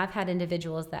 I have had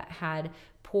individuals that had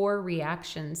poor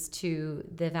reactions to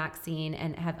the vaccine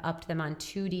and have upped them on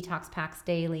 2 detox packs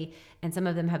daily. And some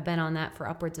of them have been on that for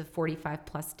upwards of 45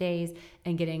 plus days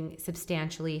and getting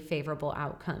substantially favorable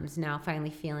outcomes. Now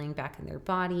finally feeling back in their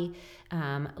body,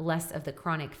 less of the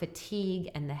chronic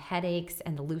fatigue and the headaches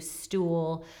and the loose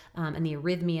stool and the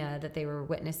arrhythmia that they were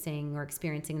witnessing or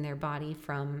experiencing in their body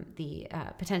from the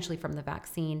potentially from the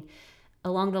vaccine.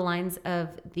 Along the lines of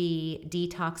the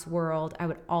detox world, I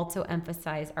would also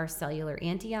emphasize our cellular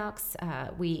antiox.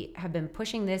 We have been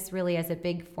pushing this really as a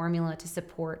big formula to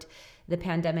support the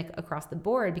pandemic across the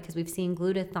board because we've seen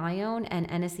glutathione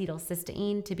and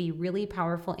N-acetylcysteine to be really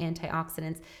powerful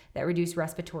antioxidants that reduce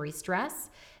respiratory stress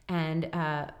and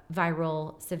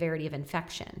viral severity of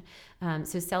infection.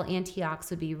 So cell antiox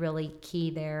would be really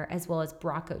key there, as well as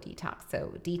Braco detox.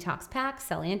 So detox packs,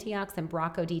 cell antiox, and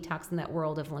Braco detox in that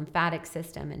world of lymphatic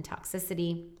system and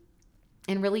toxicity,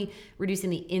 and really reducing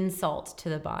the insult to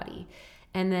the body.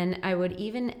 And then I would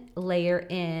even layer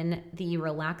in the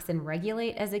relax and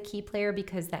regulate as a key player,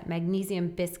 because that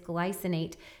magnesium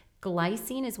bisglycinate,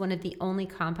 glycine is one of the only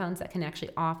compounds that can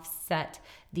actually offset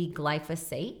the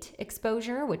glyphosate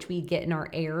exposure, which we get in our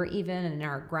air, even in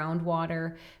our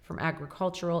groundwater from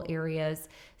agricultural areas.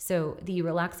 So the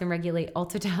relax and regulate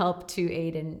also to help to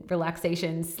aid in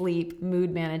relaxation, sleep,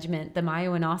 mood management, the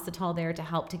myo-inositol there to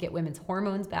help to get women's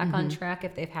hormones back on track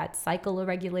if they've had cycle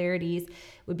irregularities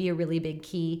would be a really big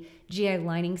key. GI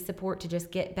lining support to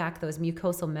just get back those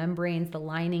mucosal membranes, the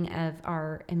lining of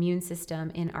our immune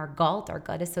system in our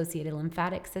gut-associated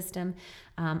lymphatic system,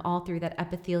 all through that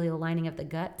epithelial lining of the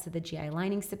gut, so the GI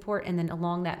lining support. And then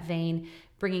along that vein,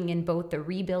 bringing in both the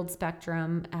rebuild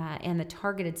spectrum and the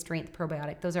targeted strength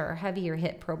probiotic. Those are our heavier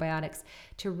hit probiotics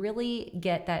to really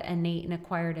get that innate and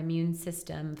acquired immune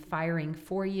system firing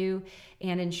for you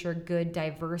and ensure good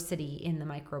diversity in the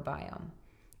microbiome.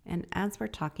 And as we're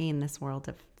talking in this world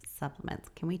of supplements,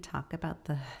 can we talk about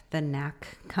the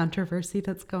NAC controversy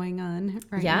that's going on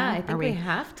right now? I think we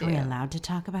have to. Are we allowed to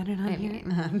talk about it on here?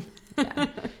 Yeah.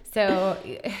 So,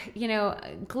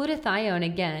 glutathione,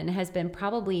 again, has been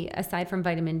probably, aside from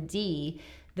vitamin D,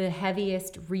 the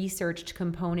heaviest researched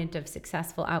component of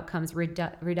successful outcomes,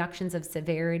 reductions of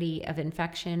severity of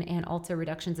infection, and also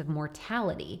reductions of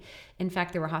mortality. In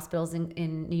fact, there were hospitals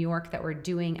in New York that were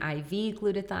doing IV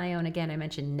glutathione. Again, I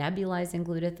mentioned nebulizing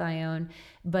glutathione,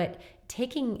 but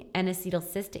taking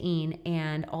N-acetylcysteine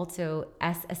and also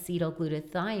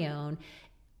S-acetylglutathione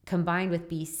combined with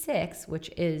B6,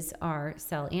 which is our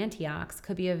cell antiox,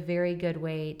 could be a very good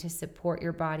way to support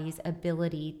your body's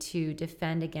ability to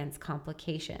defend against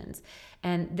complications.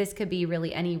 And this could be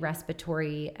really any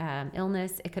respiratory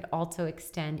illness. It could also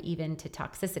extend even to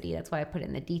toxicity. That's why I put it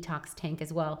in the detox tank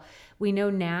as well. We know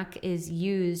NAC is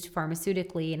used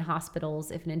pharmaceutically in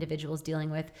hospitals if an individual is dealing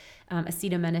with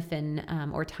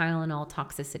acetaminophen or Tylenol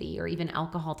toxicity, or even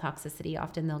alcohol toxicity.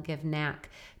 Often they'll give NAC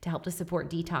to help to support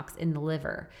detox in the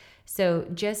liver. So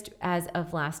just as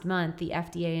of last month, the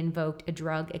FDA invoked a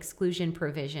drug exclusion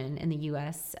provision in the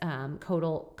U.S.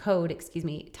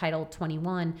 Code, Title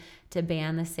 21, to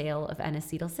ban the sale of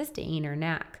N-acetylcysteine or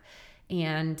NAC.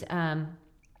 And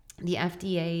the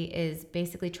FDA is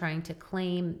basically trying to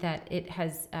claim that it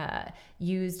has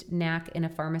used NAC in a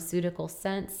pharmaceutical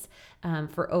sense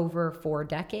for over 4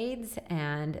 decades,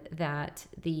 and that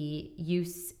the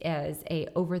use as a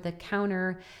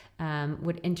over-the-counter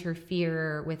would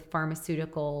interfere with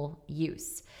pharmaceutical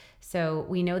use. So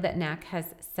we know that NAC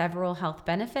has several health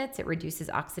benefits. It reduces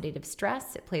oxidative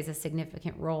stress. It plays a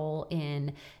significant role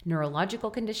in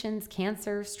neurological conditions,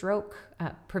 cancer, stroke,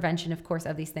 prevention, of course,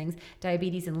 of these things,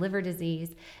 diabetes and liver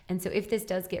disease. And so if this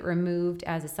does get removed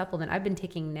as a supplement, I've been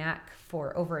taking NAC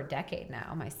for over a decade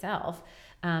now myself.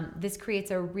 This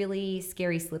creates a really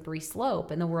scary, slippery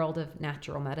slope in the world of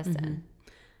natural medicine. Mm-hmm.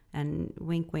 And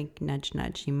wink, wink, nudge,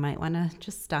 nudge. You might want to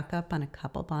just stock up on a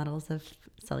couple bottles of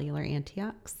cellular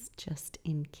antiox just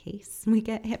in case we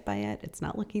get hit by it. It's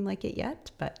not looking like it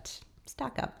yet, but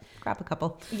stock up, grab a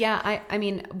couple. Yeah, I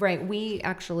mean, right. We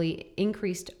actually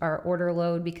increased our order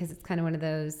load because it's kind of one of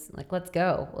those, like, let's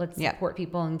go. Let's support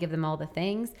people and give them all the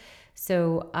things.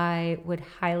 So I would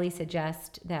highly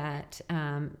suggest that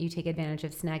you take advantage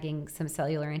of snagging some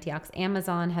cellular antiox.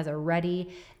 Amazon has already,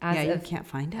 you can't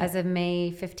find it. As of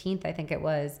May 15th, I think it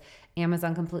was,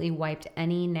 Amazon completely wiped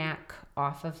any NAC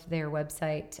off of their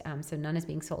website. So none is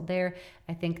being sold there.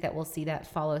 I think that we'll see that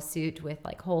follow suit with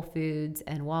like Whole Foods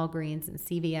and Walgreens and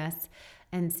CVS.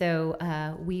 And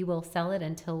so we will sell it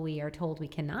until we are told we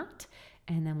cannot.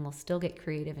 And then we'll still get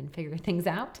creative and figure things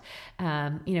out.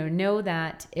 Know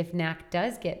that if NAC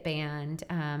does get banned,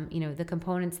 the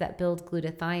components that build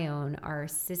glutathione are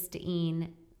cysteine,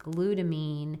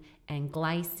 glutamine, and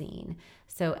glycine.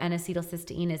 So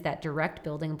N-acetylcysteine is that direct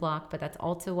building block, but that's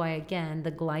also why, again,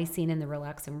 the glycine and the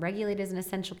relaxin regulate is an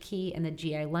essential key, and the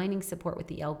GI lining support with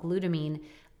the L-glutamine,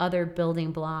 other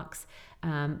building blocks.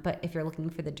 But if you're looking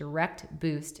for the direct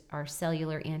boost, our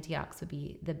cellular antiox would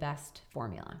be the best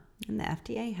formula. And the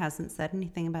FDA hasn't said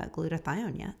anything about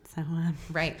glutathione yet. So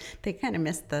right. They kind of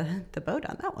missed the boat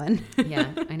on that one.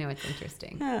 Yeah, I know, it's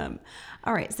interesting.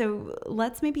 All right. So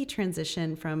let's maybe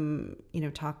transition from,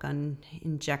 talk on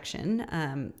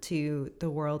injection to the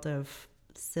world of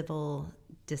civil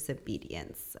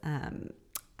disobedience.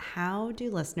 How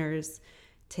do listeners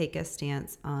take a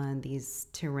stance on these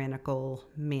tyrannical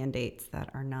mandates that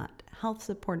are not health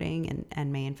supporting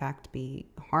and may in fact be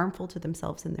harmful to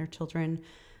themselves and their children?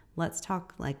 Let's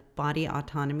talk like body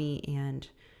autonomy and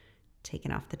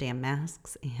taking off the damn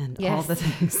masks and all the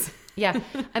things. Yeah.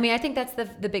 I mean, I think that's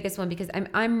the biggest one, because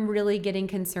I'm really getting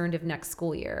concerned of next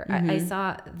school year. Mm-hmm. I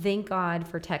saw, thank God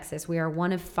for Texas, we are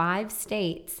one of 5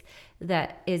 states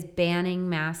that is banning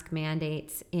mask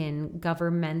mandates in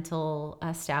governmental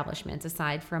establishments,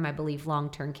 aside from, I believe,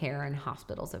 long-term care and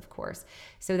hospitals, of course.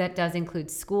 So that does include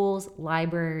schools,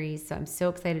 libraries. So I'm so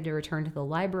excited to return to the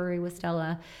library with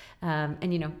Stella.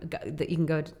 And you can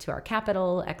go to our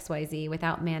Capitol, XYZ,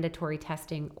 without mandatory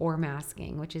testing or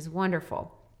masking, which is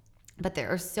wonderful. But there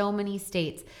are so many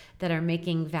states that are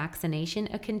making vaccination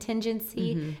a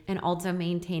contingency and also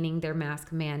maintaining their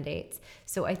mask mandates.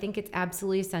 So I think it's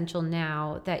absolutely essential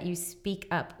now that you speak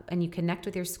up and you connect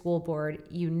with your school board,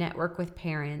 you network with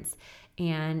parents,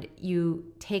 and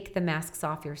you take the masks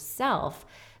off yourself.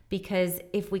 Because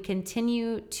if we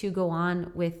continue to go on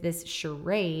with this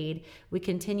charade, we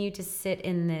continue to sit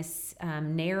in this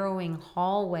narrowing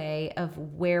hallway of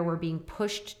where we're being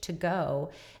pushed to go,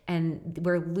 and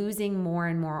we're losing more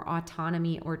and more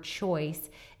autonomy or choice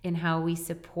in how we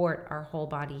support our whole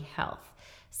body health.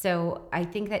 So I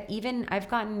think that even I've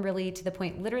gotten really to the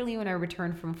point, literally when I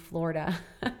returned from Florida,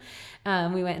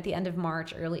 we went at the end of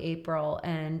March, early April,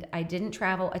 and I didn't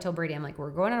travel. I told Brady, I'm like, we're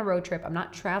going on a road trip. I'm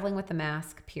not traveling with a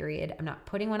mask, period. I'm not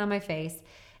putting one on my face,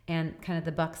 and kind of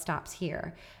the buck stops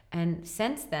here. And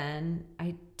since then,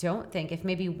 I don't think, if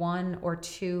maybe 1 or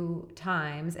 2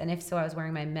 times, and if so, I was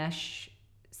wearing my mesh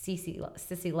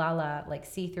Sissy Lala, like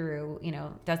see-through,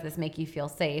 does this make you feel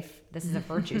safe? This is a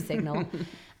virtue signal.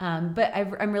 But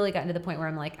I'm really gotten to the point where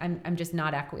I'm like, I'm just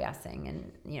not acquiescing.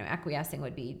 And, acquiescing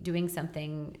would be doing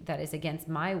something that is against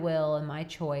my will and my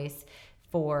choice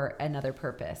for another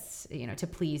purpose, to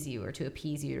please you or to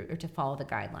appease you or to follow the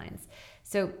guidelines.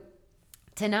 So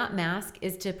to not mask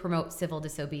is to promote civil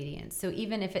disobedience. So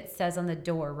even if it says on the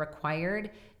door required,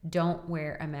 don't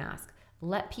wear a mask.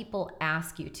 Let people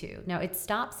ask you to. Now it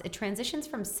transitions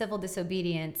from civil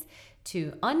disobedience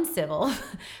to uncivil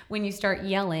when you start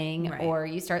yelling, right, or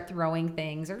you start throwing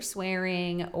things or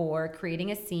swearing or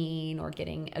creating a scene or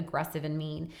getting aggressive and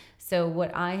mean. So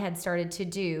what I had started to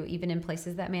do, even in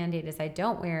places that mandate, is I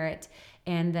don't wear it,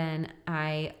 and then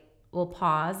I will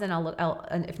pause and I'll look.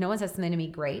 And if no one says something to me,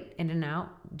 great, in and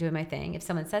out, doing my thing. If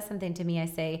someone says something to me,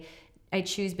 I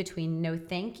choose between no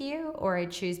thank you, or I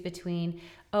choose between,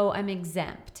 oh, I'm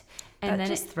exempt. And that then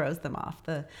just throws them off.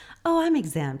 I'm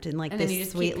exempt, and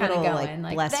this sweet little going,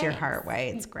 bless thanks. Your heart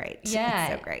way. It's great. Yeah.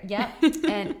 It's so great. Yeah.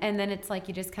 and then it's like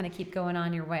you just kind of keep going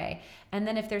on your way. And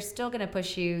then if they're still going to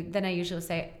push you, then I usually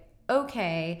say,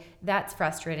 okay, that's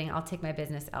frustrating. I'll take my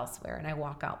business elsewhere, and I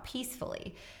walk out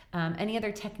peacefully. Any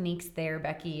other techniques there,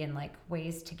 Becky, and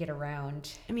ways to get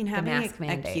around having the mask a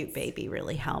mandates? Cute baby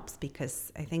really helps,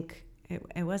 because I think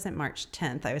it wasn't March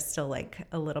 10th. I was still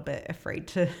a little bit afraid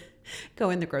to go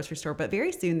in the grocery store, but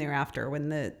very soon thereafter, when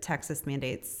the Texas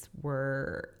mandates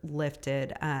were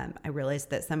lifted, I realized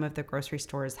that some of the grocery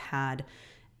stores had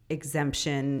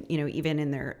exemption, even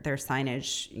in their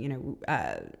signage,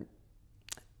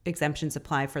 exemptions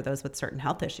apply for those with certain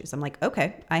health issues. I'm like,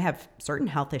 okay, I have certain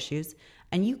health issues,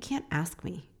 and you can't ask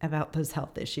me about those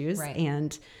health issues. Right.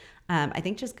 And I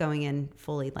think just going in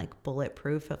fully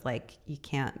bulletproof of you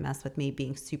can't mess with me,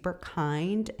 being super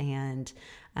kind and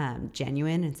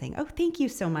genuine and saying, oh, thank you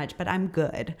so much, but I'm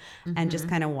good. Mm-hmm. And just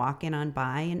kind of walking on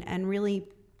by, and really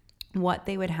what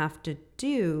they would have to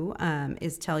do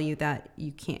is tell you that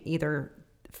you can't either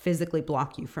physically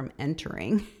block you from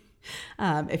entering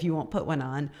if you won't put one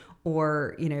on,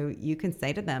 or, you can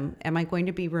say to them, am I going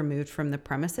to be removed from the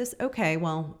premises? Okay,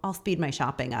 well, I'll speed my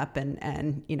shopping up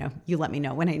and you let me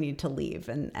know when I need to leave.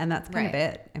 And that's kind of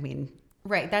it.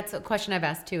 Right. That's a question I've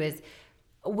asked too, is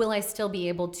will I still be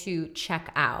able to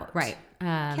check out? Right.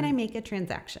 Can I make a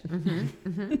transaction? Mm-hmm,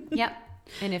 mm-hmm. Yep.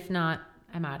 And if not,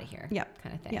 I'm out of here. Yep.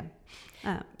 Kind of thing. Yep.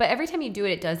 But every time you do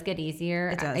it, it does get easier.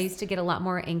 It does. I used to get a lot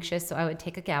more anxious, so I would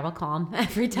take a Gaviscon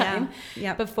every time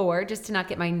before, just to not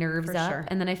get my nerves up. Sure.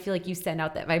 And then I feel like you send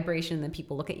out that vibration, and then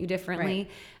people look at you differently.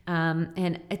 Right.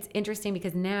 And it's interesting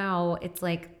because now it's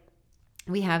like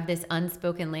we have this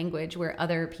unspoken language where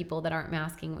other people that aren't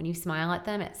masking, when you smile at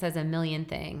them, it says a million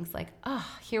things like, oh,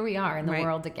 here we are in the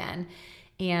world again.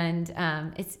 And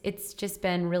it's just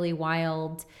been really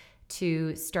wild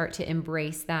to start to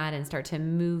embrace that and start to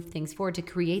move things forward, to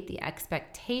create the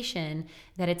expectation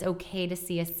that it's okay to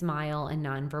see a smile and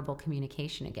nonverbal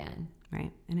communication again.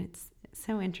 Right. And it's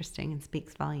so interesting and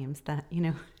speaks volumes that,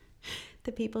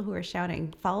 the people who are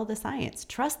shouting, follow the science,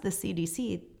 trust the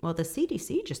CDC. Well, the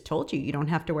CDC just told you don't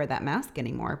have to wear that mask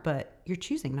anymore, but you're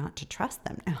choosing not to trust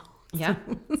them now. Yeah.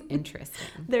 It's interesting.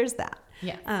 There's that.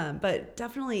 Yeah. But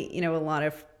definitely, a lot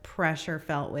of pressure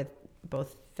felt with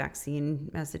both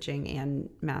vaccine messaging and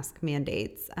mask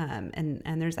mandates. And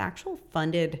there's actual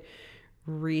funded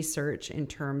research in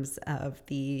terms of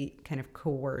the kind of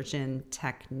coercion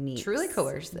techniques. Truly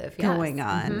coercive, going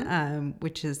on,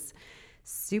 which is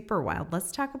super wild.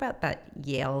 Let's talk about that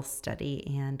Yale study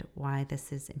and why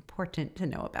this is important to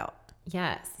know about.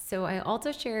 Yes. So I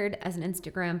also shared as an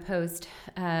Instagram post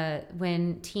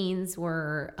when teens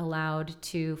were allowed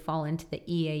to fall into the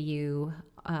EAU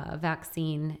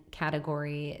vaccine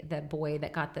category. The boy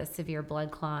that got the severe blood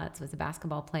clots was a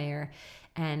basketball player.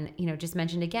 And, just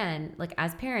mentioned again,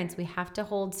 as parents, we have to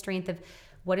hold strength of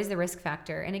what is the risk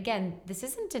factor. And again,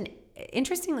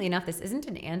 interestingly enough, this isn't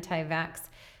an anti-vax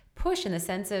push in the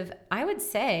sense of, I would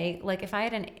say, if I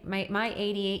had my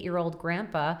 88-year-old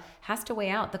grandpa has to weigh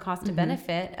out the cost to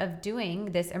benefit of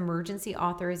doing this emergency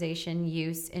authorization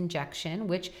use injection,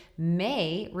 which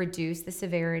may reduce the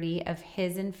severity of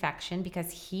his infection because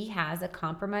he has a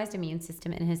compromised immune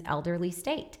system in his elderly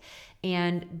state.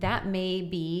 And that may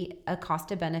be a cost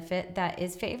to benefit that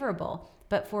is favorable.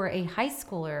 But for a high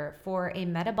schooler, for a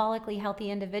metabolically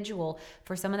healthy individual,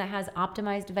 for someone that has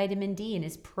optimized vitamin D and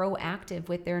is proactive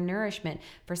with their nourishment,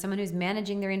 for someone who's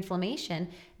managing their inflammation,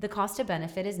 the cost to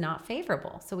benefit is not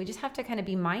favorable. So we just have to kind of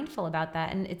be mindful about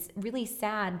that. And it's really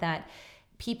sad that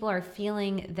people are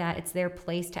feeling that it's their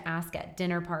place to ask at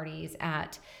dinner parties,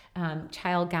 at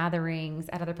child gatherings,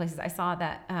 at other places. I saw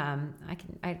that,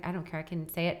 I don't care, I can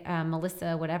say it,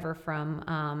 Melissa, whatever,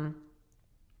 from,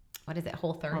 what is it,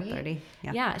 Whole30? Whole30,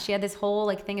 yeah. Yeah, she had this whole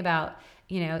like thing about,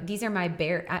 these are my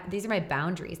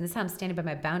boundaries, and this is how I'm standing by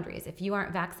my boundaries. If you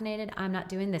aren't vaccinated, I'm not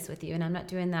doing this with you, and I'm not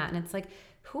doing that. And it's like,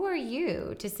 who are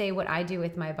you to say what I do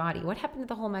with my body? What happened to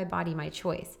the whole my body, my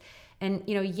choice? And,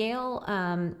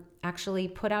 Yale actually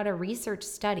put out a research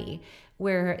study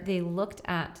where they looked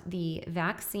at the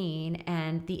vaccine,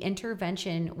 and the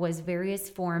intervention was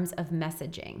various forms of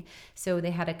messaging. So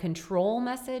they had a control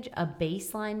message, a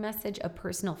baseline message, a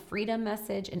personal freedom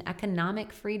message, an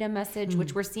economic freedom message,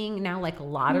 which we're seeing now like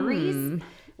lotteries.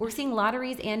 We're seeing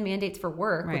lotteries and mandates for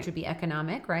work, Right. which would be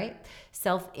economic, right?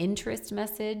 Self-interest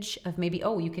message of maybe,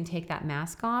 oh, you can take that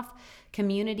mask off.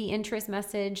 Community interest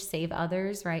message, save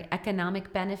others, right?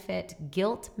 Economic benefit,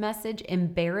 guilt message,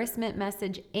 embarrassment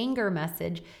message, anger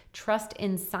message, trust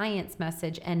in science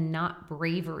message, and not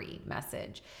bravery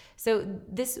message. So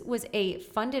this was a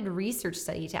funded research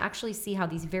study to actually see how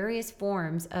these various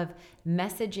forms of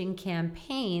messaging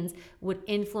campaigns would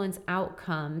influence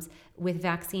outcomes with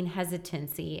vaccine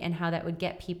hesitancy, and how that would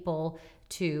get people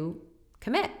to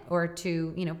commit or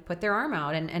to, put their arm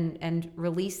out and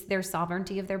release their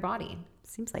sovereignty of their body.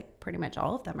 Seems like pretty much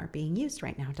all of them are being used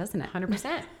right now, doesn't it?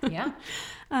 100%. Yeah.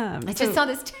 I just saw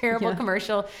this terrible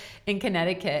commercial in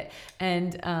Connecticut,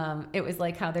 and it was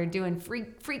like how they're doing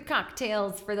free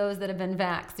cocktails for those that have been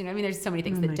vaxxed. There's so many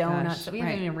things, the donuts. So we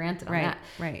haven't even ranted on that.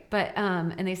 Right. But,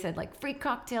 and they said like free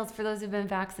cocktails for those who've been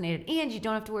vaccinated, and you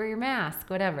don't have to wear your mask,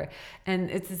 whatever. And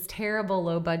it's this terrible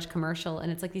low budge commercial.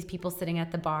 And it's like these people sitting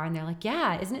at the bar, and they're like,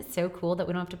 yeah, isn't it so cool that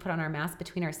we don't have to put on our mask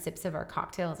between our sips of our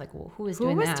cocktail? It's like, well, who was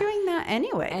doing that?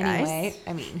 Anyway, guys.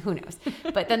 Who knows?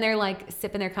 But then they're like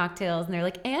sipping their cocktails, and they're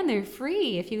like, and they're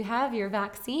free if you have your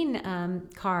vaccine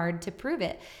card to prove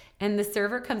it. And the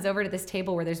server comes over to this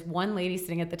table where there's one lady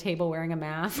sitting at the table wearing a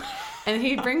mask, and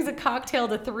he brings a cocktail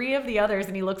to three of the others,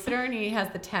 and he looks at her, and he has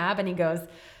the tab, and he goes,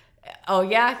 oh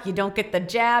yeah, you don't get the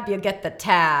jab, you get the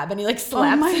tab. And he like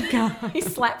slaps, oh my God. He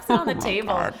slaps it on the table.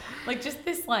 God. Like just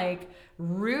this like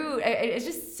rude, it's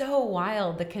just so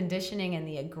wild, the conditioning and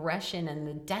the aggression and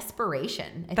the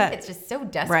desperation. I think it's just so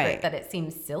desperate that it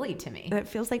seems silly to me. That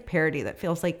feels like parody. That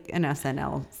feels like an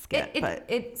SNL skit,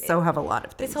 but so have a lot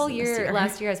of things. This whole year,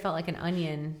 last year has felt like an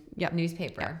Onion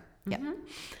newspaper. Yep.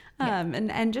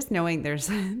 And just knowing there's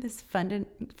this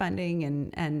funding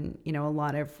and a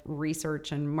lot of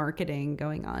research and marketing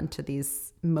going on to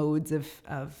these modes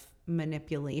of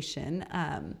manipulation.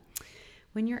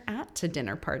 When you're at a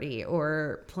dinner party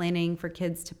or planning for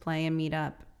kids to play and meet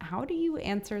up, how do you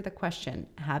answer the question,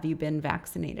 have you been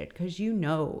vaccinated? Because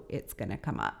it's going to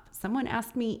come up. Someone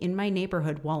asked me in my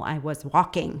neighborhood while I was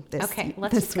walking this week. Okay,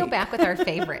 let's just go back with our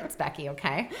favorites, Becky,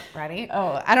 okay? Ready?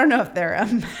 Oh, I don't know if they're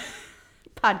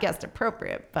podcast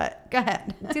appropriate, but go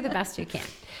ahead. Do the best you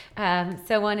can.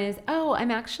 So one is,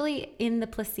 I'm actually in the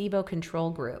placebo control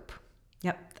group.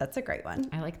 Yep, that's a great one.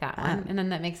 I like that one. And then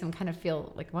that makes them kind of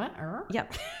feel like, what?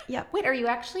 Yep. Wait, are you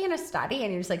actually in a study?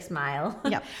 And you just like smile.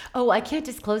 Yep. Oh, I can't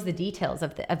disclose the details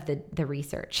of the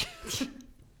research.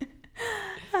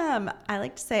 I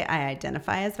like to say I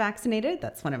identify as vaccinated.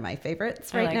 That's one of my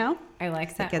favorites right now. I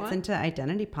like that. It gets into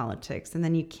identity politics, and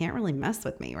then you can't really mess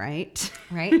with me, right?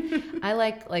 Right. I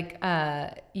like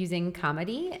using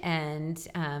comedy and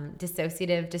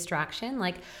dissociative distraction.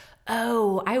 Like,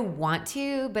 oh, I want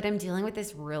to, but I'm dealing with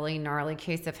this really gnarly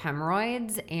case of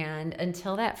hemorrhoids, and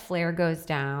until that flare goes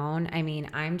down,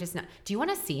 I'm just not. Do you want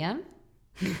to see him?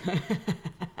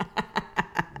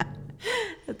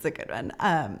 That's a good one.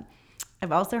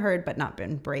 I've also heard, but not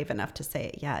been brave enough to say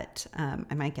it yet.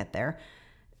 I might get there.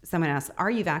 Someone asks,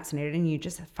 are you vaccinated? And you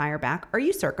just fire back, are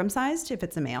you circumcised if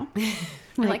it's a male? I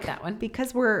like that one.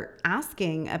 Because we're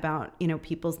asking about,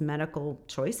 people's medical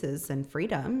choices and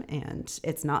freedom, and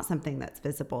it's not something that's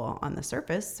visible on the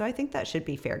surface. So I think that should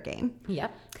be fair game.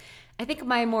 Yep. I think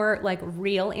my more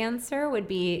real answer would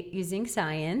be using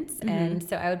science. Mm-hmm. And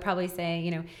so I would probably say,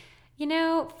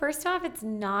 first off, it's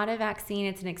not a vaccine.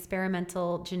 It's an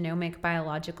experimental genomic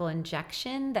biological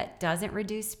injection that doesn't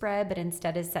reduce spread, but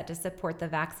instead is set to support the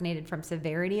vaccinated from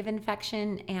severity of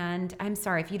infection. And I'm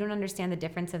sorry, if you don't understand the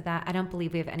difference of that, I don't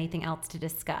believe we have anything else to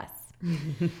discuss.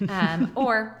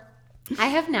 Or I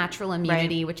have natural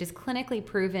immunity, which is clinically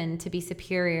proven to be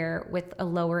superior with a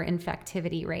lower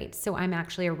infectivity rate. So I'm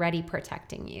actually already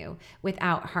protecting you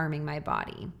without harming my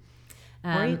body.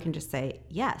 Or you can just say,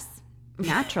 yes.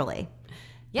 Naturally.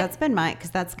 Yep. That's been because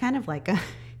that's kind of like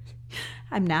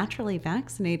I'm naturally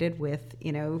vaccinated with,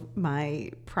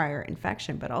 my prior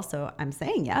infection, but also I'm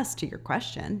saying yes to your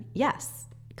question. Yes,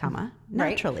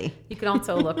 naturally. Right. You can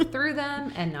also look through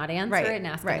them and not answer it and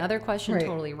ask another question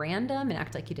totally random and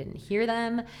act like you didn't hear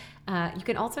them. You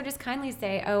can also just kindly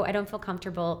say, oh, I don't feel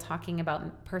comfortable talking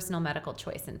about personal medical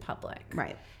choice in public.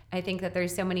 Right. I think that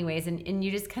there's so many ways, and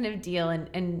you just kind of deal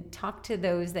and talk to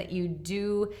those that you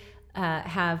do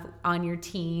have on your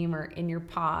team or in your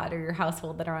pod or your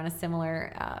household that are on a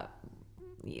similar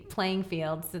playing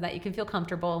field, so that you can feel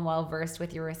comfortable and well versed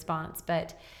with your response.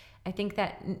 But I think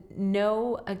that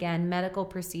no, again, medical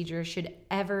procedure should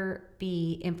ever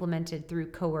be implemented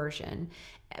through coercion,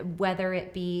 whether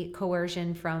it be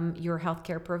coercion from your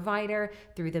healthcare provider,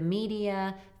 through the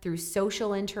media, through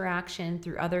social interaction,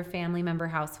 through other family member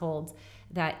households.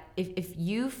 That if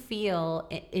you feel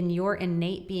in your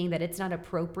innate being that it's not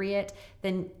appropriate,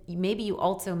 then maybe you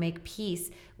also make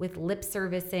peace with lip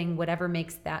servicing whatever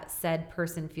makes that said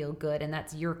person feel good, and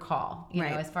that's your call. You know,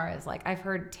 as far as like, I've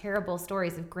heard terrible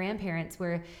stories of grandparents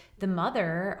where the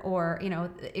mother, or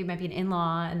it might be an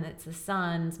in-law and it's the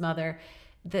son's mother,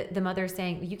 the mother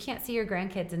saying, you can't see your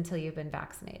grandkids until you've been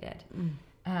vaccinated.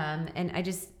 And I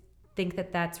just think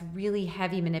that that's really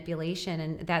heavy manipulation,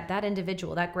 and that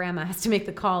individual, that grandma, has to make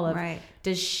the call of,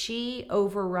 does she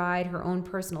override her own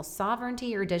personal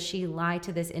sovereignty, or does she lie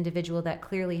to this individual that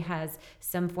clearly has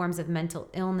some forms of mental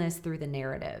illness through the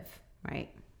narrative? Right.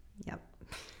 Yep.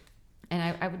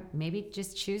 And I would maybe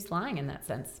just choose lying in that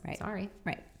sense. Right. Sorry.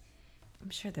 Right. I'm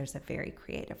sure there's a very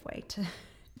creative way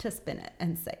to spin it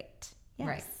and say it. Yes.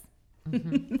 Right.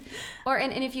 Mm-hmm. Or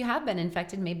and if you have been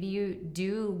infected, maybe you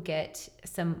do get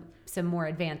some more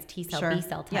advanced T cell, B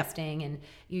cell testing, and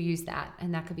you use that,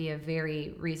 and that could be a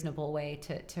very reasonable way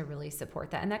to really support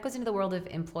that. And that goes into the world of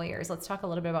employers. Let's talk a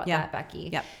little bit about that,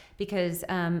 Becky. Yep. Because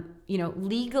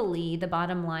legally, the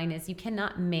bottom line is you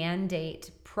cannot mandate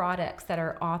products that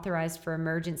are authorized for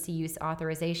emergency use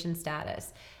authorization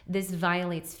status. This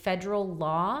violates federal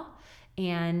law.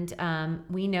 And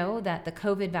we know that the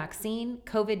COVID vaccine,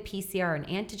 COVID PCR and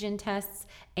antigen tests,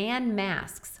 and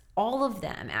masks, all of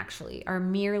them actually are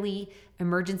merely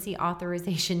emergency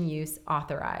authorization use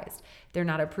authorized. They're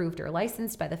not approved or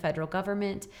licensed by the federal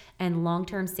government, and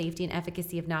long-term safety and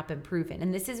efficacy have not been proven.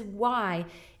 And this is why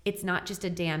it's not just a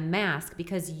damn mask,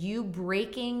 because you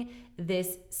breaking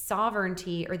this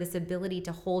sovereignty or this ability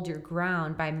to hold your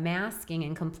ground by masking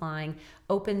and complying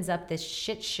opens up this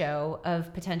shit show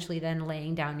of potentially then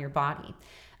laying down your body.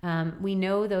 We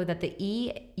know, though, that the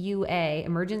EUA,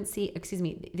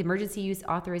 the emergency use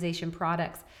authorization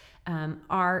products,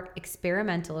 are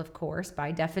experimental, of course,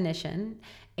 by definition,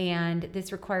 and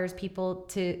this requires people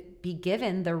to be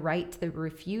given the right to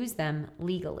refuse them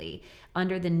legally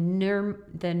under the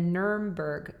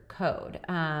Nuremberg Code.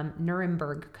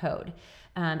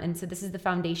 And so this is the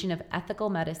foundation of ethical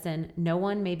medicine. No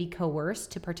one may be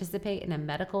coerced to participate in a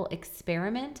medical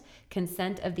experiment.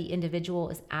 Consent of the individual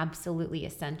is absolutely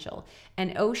essential.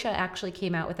 And OSHA actually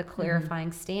came out with a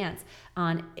clarifying stance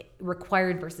on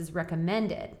required versus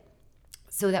recommended.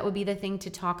 So that would be the thing to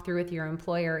talk through with your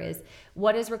employer is,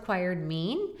 what does required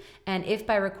mean? And if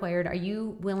by required, are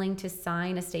you willing to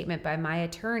sign a statement by my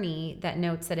attorney that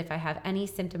notes that if I have any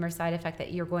symptom or side effect,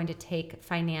 that you're going to take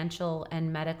financial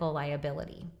and medical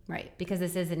liability? Right. Because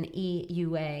this is an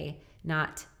EUA,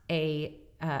 not a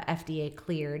FDA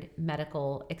cleared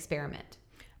medical experiment.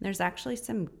 There's actually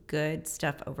some good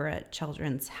stuff over at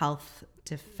Children's Health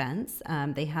Defense.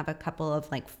 They have a couple of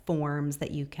forms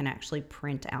that you can actually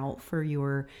print out for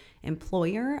your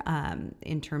employer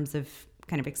in terms of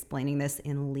kind of explaining this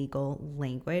in legal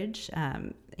language.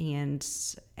 And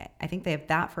I think they have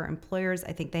that for employers.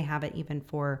 I think they have it even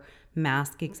for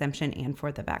mask exemption and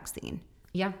for the vaccine.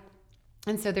 Yeah.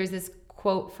 And so there's this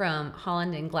quote from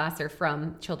Holland and Glasser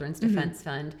from Children's Defense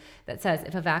Fund that says,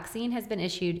 if a vaccine has been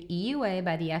issued EUA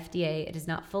by the FDA, it is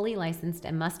not fully licensed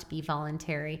and must be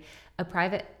voluntary. A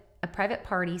private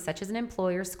party, such as an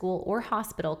employer, school, or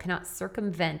hospital, cannot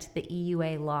circumvent the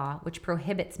EUA law, which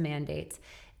prohibits mandates.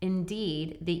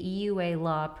 Indeed, the EUA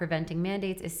law preventing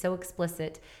mandates is so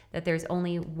explicit that there's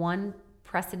only one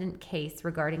precedent case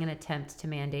regarding an attempt to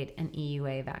mandate an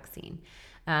EUA vaccine.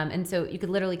 And so you could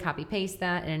literally copy paste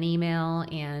that in an email.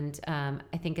 And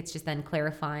I think it's just then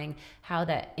clarifying how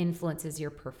that influences your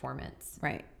performance.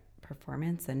 Right.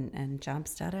 Performance and job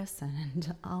status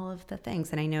and all of the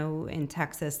things. And I know in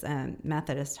Texas,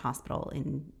 Methodist Hospital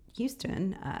in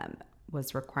Houston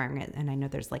was requiring it. And I know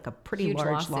there's a pretty huge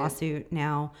large lawsuit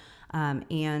now.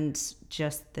 And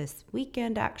just this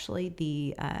weekend,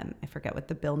 actually, I forget what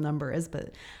the bill number is,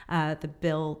 but the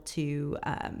bill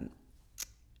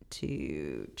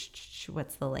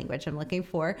what's the language I'm looking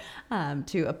for,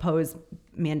 to oppose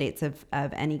mandates of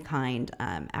any kind,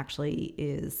 actually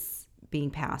is being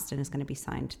passed and is going to be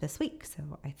signed this week. So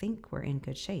I think we're in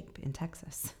good shape in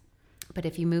Texas. But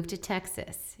if you move to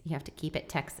Texas, you have to keep it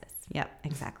Texas. Yep,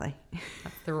 exactly.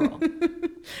 That's the rule.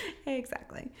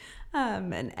 Exactly.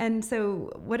 And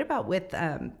so what about with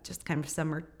just kind of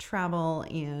summer travel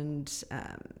and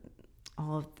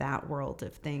all of that world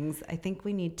of things? I think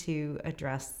we need to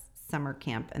address summer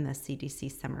camp and the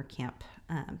CDC summer camp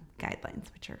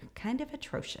guidelines, which are kind of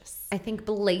atrocious. I think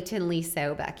blatantly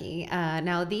so, Becky.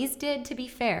 Now, these did, to be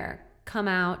fair, come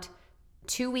out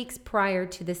 2 weeks prior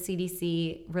to the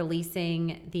CDC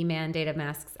releasing the mandate of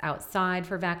masks outside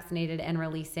for vaccinated and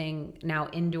releasing now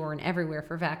indoor and everywhere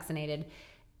for vaccinated.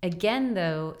 Again,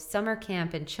 though, summer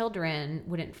camp and children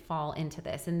wouldn't fall into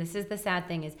this. And this is the sad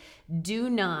thing is, do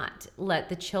not let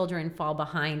the children fall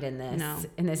behind in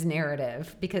this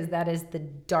narrative, because that is the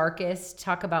darkest,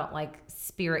 talk about like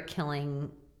spirit killing,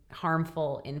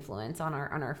 harmful influence on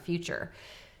our future.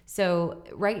 So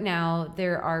right now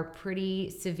there are pretty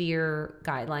severe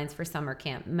guidelines for summer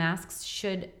camp. Masks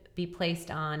should be placed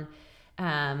on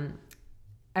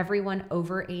everyone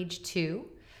over age 2.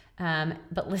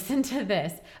 But listen to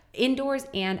this, indoors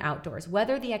and outdoors,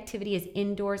 whether the activity is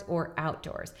indoors or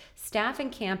outdoors. Staff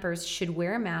and campers should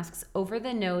wear masks over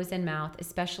the nose and mouth,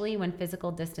 especially when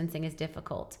physical distancing is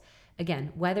difficult.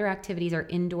 Again, whether activities are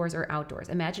indoors or outdoors.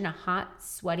 Imagine a hot,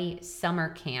 sweaty summer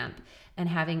camp and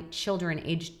having children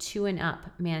aged 2 and up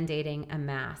mandating a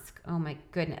mask. Oh my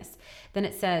goodness. Then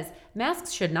it says,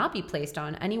 masks should not be placed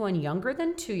on anyone younger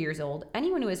than 2 years old,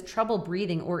 anyone who has trouble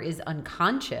breathing or is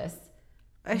unconscious.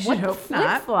 I should hope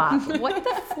not. What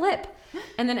the flip?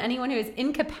 And then anyone who is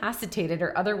incapacitated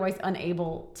or otherwise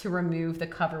unable to remove the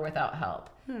cover without help.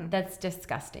 That's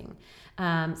disgusting.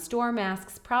 Store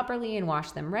masks properly and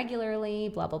wash them regularly,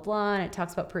 blah, blah, blah. And it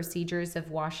talks about procedures of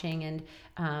washing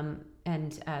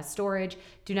and storage.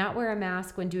 Do not wear a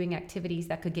mask when doing activities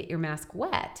that could get your mask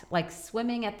wet, like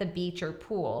swimming at the beach or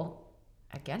pool.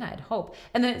 Again, I'd hope.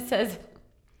 And then it says,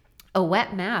 a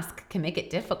wet mask can make it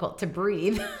difficult to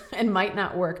breathe and might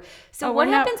not work. So what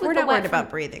happens with the wet? We're not worried about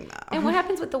breathing though. And what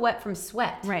happens with the wet from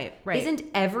sweat? Right. Isn't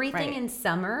everything in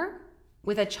summer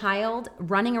with a child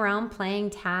running around playing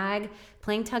tag,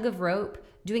 playing tug of rope,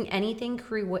 doing anything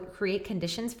create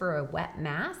conditions for a wet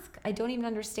mask? I don't even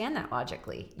understand that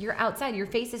logically. You're outside, your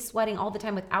face is sweating all the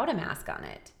time without a mask on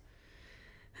it.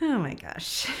 Oh my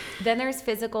gosh. Then there's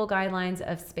physical guidelines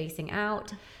of spacing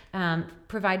out.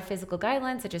 Provide physical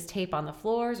guidelines such as tape on the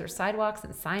floors or sidewalks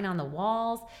and sign on the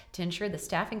walls to ensure the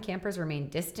staff and campers remain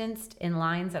distanced in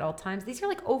lines at all times. These are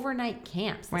like overnight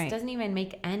camps. This doesn't even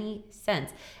make any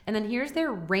sense. And then here's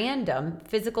their random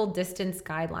physical distance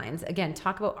guidelines. Again,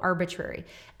 talk about arbitrary.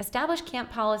 Establish camp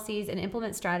policies and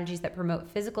implement strategies that promote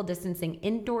physical distancing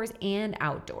indoors and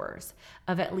outdoors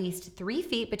of at least 3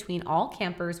 feet between all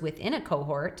campers within a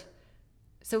cohort.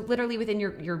 So literally within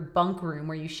your bunk room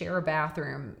where you share a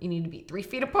bathroom, you need to be 3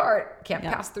 feet apart. Can't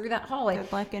pass through that hallway.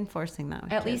 Good luck enforcing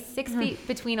that. At least 6 feet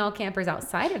between all campers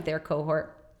outside of their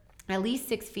cohort. At least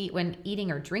 6 feet when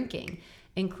eating or drinking,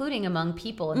 including among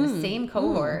people in the same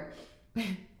cohort.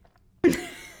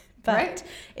 But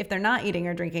if they're not eating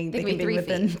or drinking, they can be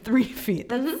within 3 feet.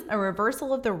 That's a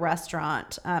reversal of the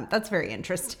restaurant. That's very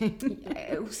interesting.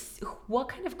 What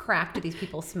kind of crack do these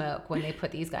people smoke when they put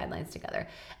these guidelines together?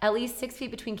 At least 6 feet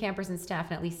between campers and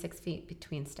staff, and at least 6 feet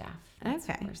between staff. That's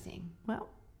what we're seeing. Well,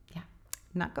 yeah.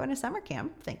 Not going to summer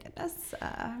camp, thank goodness.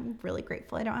 I'm really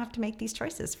grateful I don't have to make these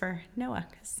choices for Noah,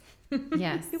 because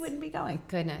yes, he wouldn't be going.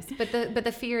 Goodness. But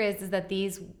the fear is that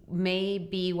these may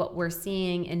be what we're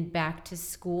seeing in back to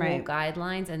school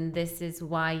guidelines, and this is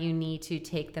why you need to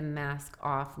take the mask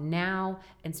off now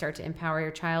and start to empower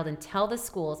your child and tell the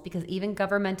schools, because even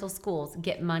governmental schools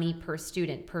get money per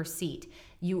student, per seat.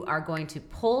 You are going to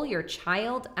pull your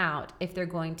child out if they're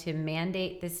going to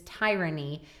mandate this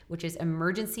tyranny, which is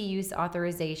emergency use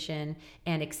authorization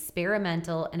and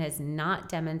experimental and has not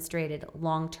demonstrated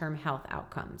long-term health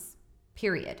outcomes.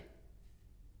 Period.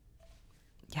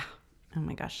 Yeah. Oh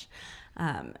my gosh.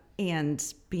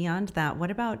 And beyond that,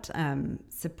 what about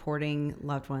supporting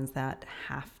loved ones that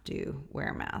have to wear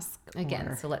a mask?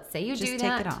 Again, so let's say you do that. Just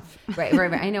take it off. Right.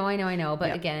 I know.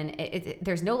 But again,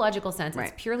 there's no logical sense.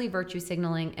 It's purely virtue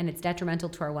signaling, and it's detrimental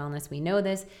to our wellness. We know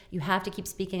this. You have to keep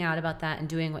speaking out about that and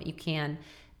doing what you can.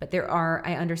 But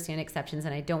I understand exceptions,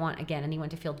 and I don't want, again, anyone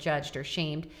to feel judged or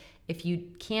shamed. If you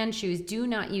can choose, do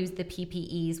not use the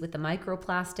PPEs with the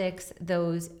microplastics.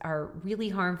 Those are really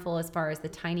harmful as far as the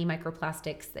tiny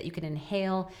microplastics that you can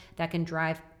inhale that can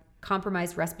drive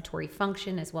compromised respiratory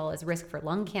function, as well as risk for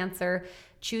lung cancer.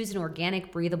 Choose an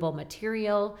organic, breathable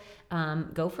material.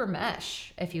 Go for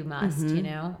mesh if you must,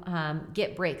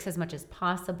 get breaks as much as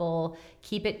possible.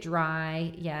 Keep it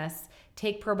dry. Yes.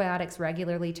 Take probiotics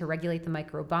regularly to regulate the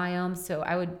microbiome. So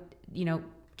I would,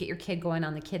 get your kid going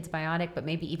on the Kids Biotic, but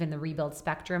maybe even the Rebuild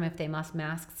Spectrum if they must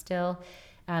mask still.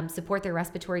 Support their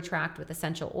respiratory tract with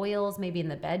essential oils, maybe in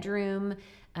the bedroom.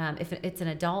 If it's an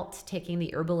adult, taking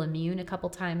the Herbal Immune a couple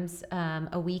times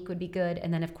a week would be good.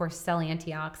 And then, of course, Cell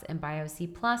Antiox and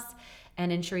BioC Plus,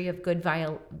 and ensure you have good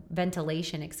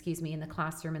ventilation, in the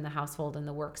classroom, in the household, in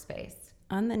the workspace.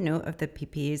 On the note of the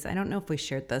PPEs, I don't know if we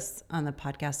shared this on the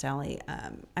podcast, Allie.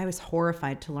 I was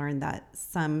horrified to learn that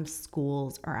some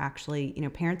schools are actually,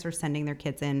 parents are sending their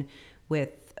kids in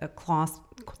with a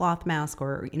cloth mask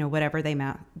or, whatever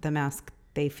the mask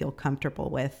they feel comfortable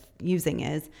with using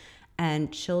is.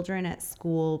 And children at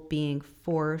school being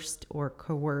forced or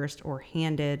coerced or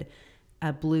handed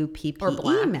a blue PPE or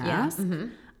black mask. Yeah. Mm-hmm.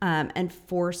 And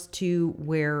forced to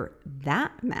wear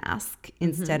that mask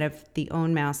instead of the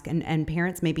own mask, and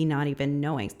parents maybe not even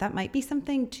knowing. So that might be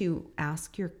something to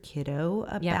ask your kiddo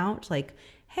about, like,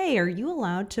 hey, are you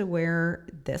allowed to wear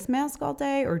this mask all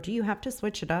day, or do you have to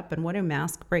switch it up? And what do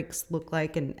mask breaks look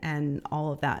like, and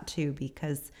all of that too,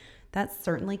 because that's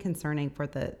certainly concerning for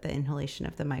the inhalation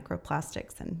of the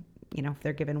microplastics. And, if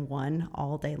they're given one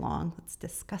all day long, that's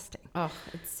disgusting. Oh,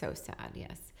 it's so sad.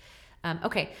 Yes.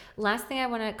 Okay. Last thing I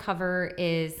want to cover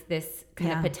is this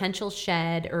kind of potential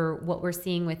shed, or what we're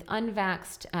seeing with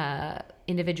unvaxxed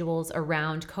individuals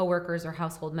around coworkers or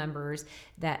household members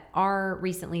that are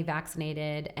recently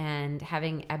vaccinated and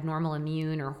having abnormal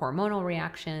immune or hormonal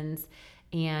reactions,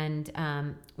 and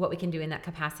what we can do in that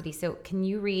capacity. So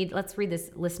let's read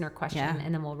this listener question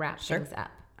and then we'll wrap things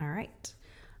up. All right.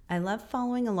 I love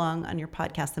following along on your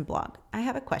podcast and blog. I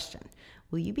have a question.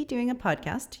 Will you be doing a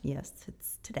podcast? Yes,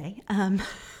 it's today. On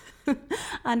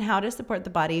how to support the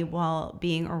body while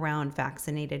being around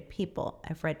vaccinated people.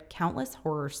 I've read countless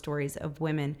horror stories of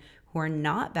women who are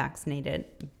not vaccinated,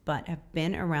 but have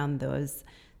been around those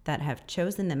that have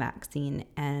chosen the vaccine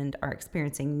and are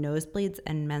experiencing nosebleeds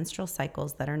and menstrual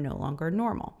cycles that are no longer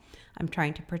normal. I'm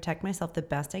trying to protect myself the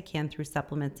best I can through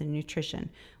supplements and nutrition,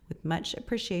 with much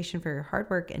appreciation for your hard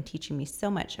work and teaching me so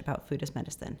much about food as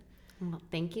medicine. Well,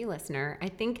 thank you, listener. I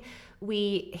think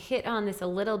we hit on this a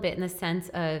little bit in the sense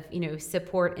of,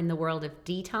 support in the world of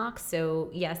detox. So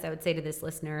yes, I would say to this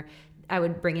listener, I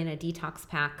would bring in a detox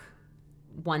pack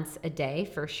once a day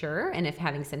for sure. And if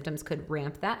having symptoms, could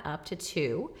ramp that up to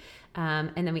 2.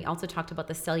 And then we also talked about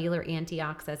the cellular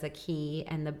antiox as a key,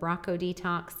 and the Braco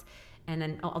detox. And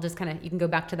then I'll just you can go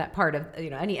back to that part of,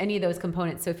 any of those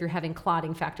components. So if you're having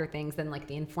clotting factor things, then like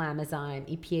the inflammasome,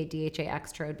 EPA, DHA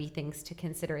extra would be things to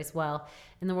consider as well.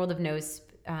 In the world of nose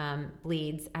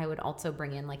bleeds, I would also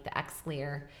bring in like the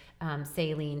Xlear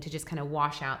saline to just kind of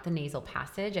wash out the nasal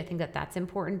passage. I think that's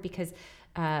important, because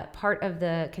part of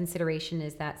the consideration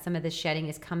is that some of the shedding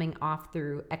is coming off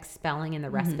through expelling in the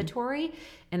respiratory.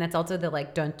 And that's also the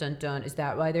dun, dun, dun. Is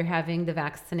that why they're having the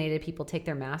vaccinated people take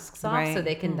their masks off? Right. So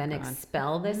they can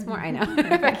expel this more? I know.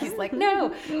 Becky's like,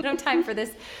 no, I don't have time for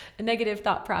this negative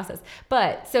thought process.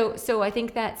 But so I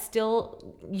think that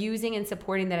still using and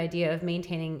supporting that idea of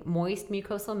maintaining moist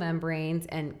mucosal membranes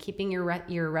and keeping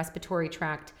your respiratory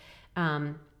tract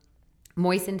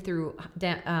moistened through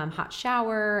hot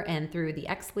shower and through the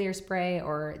Xlear spray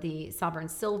or the Sovereign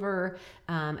Silver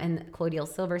and Colloidal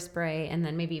Silver spray, and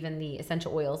then maybe even the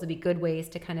essential oils would be good ways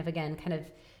to kind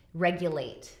of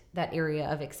regulate that area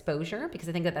of exposure, because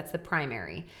I think that's the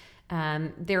primary.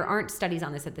 There aren't studies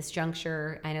on this at this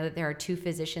juncture. I know that there are 2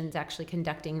 physicians actually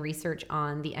conducting research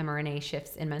on the mRNA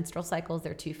shifts in menstrual cycles.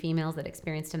 They're 2 females that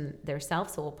experienced them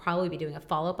themselves, so we'll probably be doing a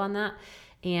follow-up on that.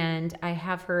 And I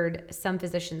have heard some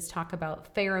physicians talk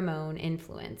about pheromone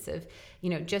influence of,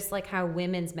 just like how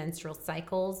women's menstrual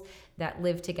cycles that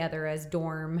live together as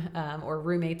dorm or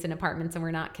roommates in apartments, and we're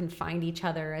not confined to each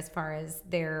other as far as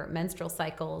their menstrual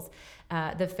cycles,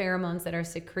 the pheromones that are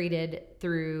secreted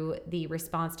through the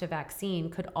response to vaccine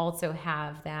could also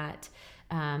have that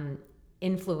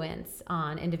influence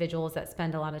on individuals that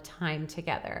spend a lot of time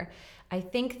together. I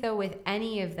think, though, with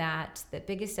any of that, the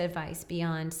biggest advice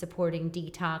beyond supporting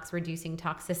detox, reducing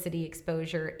toxicity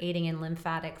exposure, aiding in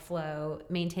lymphatic flow,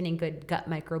 maintaining good gut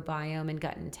microbiome and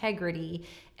gut integrity,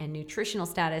 and nutritional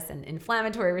status and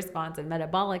inflammatory response and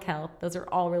metabolic health, those are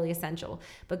all really essential.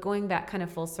 But going back kind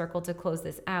of full circle to close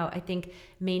this out, I think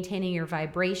maintaining your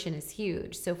vibration is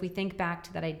huge. So if we think back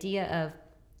to that idea of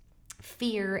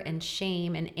fear and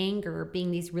shame and anger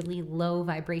being these really low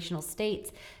vibrational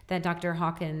states that Dr.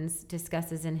 Hawkins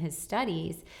discusses in his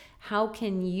studies, how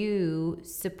can you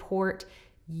support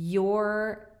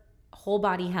your whole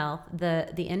body health,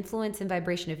 the influence and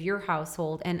vibration of your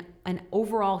household and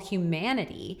overall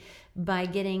humanity by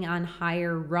getting on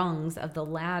higher rungs of the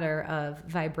ladder of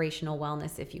vibrational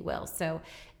wellness, if you will. So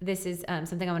this is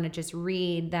something I want to just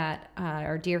read that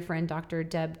our dear friend Dr.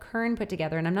 Deb Kern put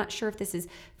together. And I'm not sure if this is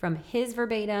from his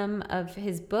verbatim of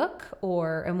his book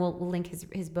and we'll link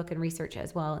his book and research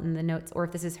as well in the notes, or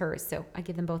if this is hers. So I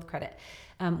give them both credit.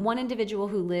 One individual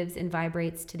who lives and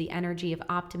vibrates to the energy of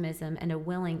optimism and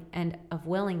of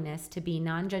willingness to be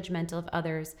non-judgmental of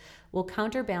others will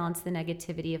counterbalance the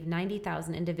negativity of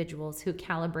 90,000 individuals who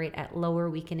calibrate at lower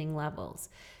weakening levels.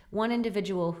 One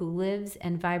individual who lives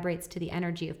and vibrates to the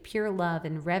energy of pure love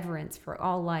and reverence for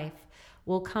all life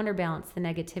will counterbalance the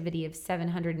negativity of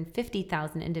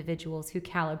 750,000 individuals who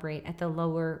calibrate at the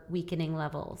lower weakening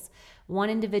levels. One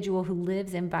individual who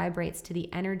lives and vibrates to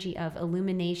the energy of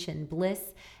illumination,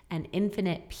 bliss, and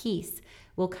infinite peace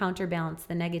will counterbalance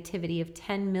the negativity of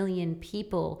 10 million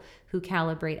people who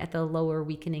calibrate at the lower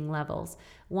weakening levels.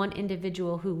 One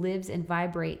individual who lives and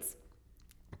vibrates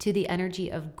to the energy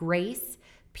of grace,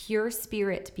 pure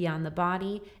spirit beyond the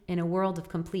body, in a world of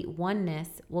complete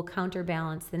oneness, will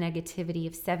counterbalance the negativity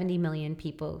of 70 million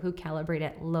people who calibrate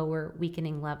at lower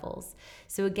weakening levels.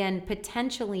 So again,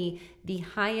 potentially the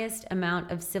highest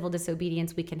amount of civil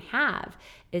disobedience we can have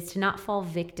is to not fall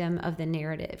victim of the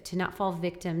narrative, to not fall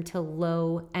victim to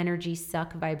low energy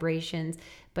suck vibrations,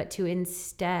 but to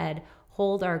instead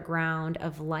hold our ground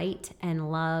of light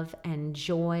and love and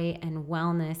joy and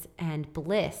wellness and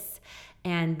bliss.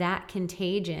 And that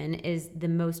contagion is the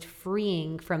most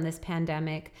freeing from this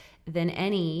pandemic than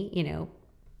any,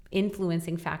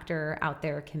 influencing factor out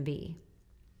there can be.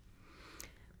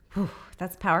 Whew,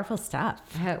 that's powerful stuff.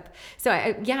 I hope.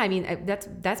 So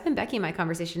that's been Becky in my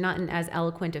conversation, not in as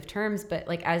eloquent of terms, but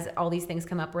like as all these things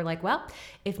come up, we're like, well,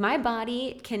 if my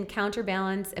body can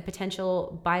counterbalance a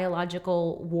potential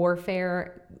biological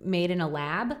warfare made in a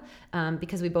lab,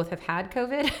 because we both have had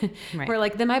COVID, right. We're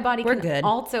like, then my body can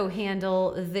also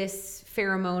handle this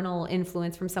pheromonal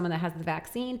influence from someone that has the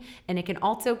vaccine, and it can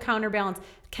also counterbalance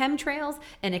chemtrails,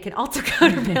 and it can also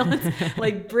counterbalance,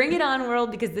 like, bring it on,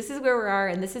 world, because this is where we are,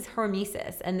 and this is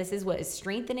hormesis, and this is what is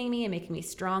strengthening me and making me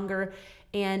stronger.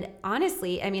 And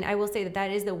honestly, I will say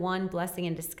that is the one blessing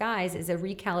in disguise, is a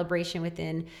recalibration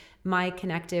within my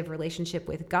connective relationship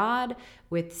with God,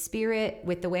 with spirit,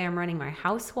 with the way I'm running my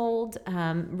household,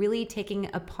 really taking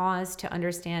a pause to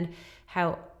understand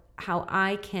how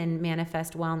I can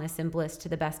manifest wellness and bliss to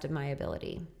the best of my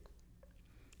ability.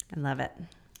 I love it.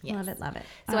 Yes. Love it.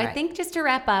 So I think just to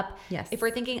wrap up, yes. If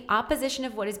we're thinking opposition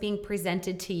of what is being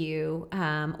presented to you,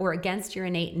 or against your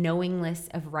innate knowingness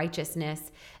of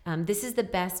righteousness, this is the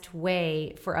best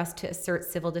way for us to assert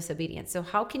civil disobedience. So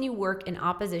how can you work in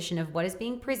opposition of what is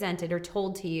being presented or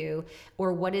told to you,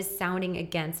 or what is sounding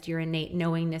against your innate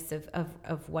knowingness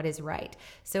of what is right?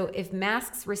 So if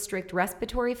masks restrict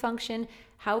respiratory function,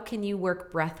 how can you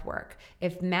work breath work?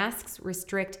 If masks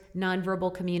restrict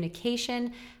nonverbal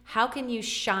communication, how can you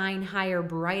shine higher,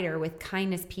 brighter with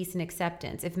kindness, peace, and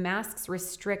acceptance? If masks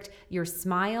restrict your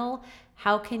smile,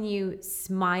 how can you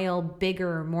smile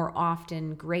bigger, more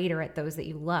often, greater at those that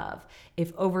you love?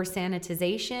 If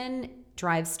over-sanitization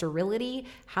drives sterility,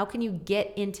 how can you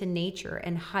get into nature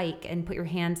and hike and put your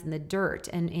hands in the dirt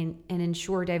and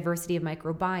ensure diversity of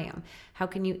microbiome? How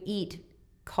can you eat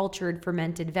cultured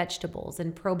fermented vegetables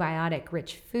and probiotic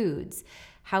rich foods?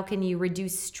 How can you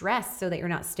reduce stress so that you're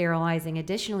not sterilizing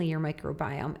additionally your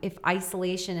microbiome? If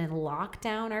isolation and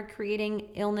lockdown are creating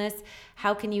illness,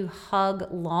 how can you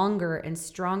hug longer and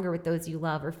stronger with those you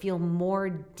love, or feel more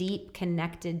deep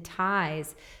connected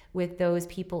ties with those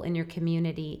people in your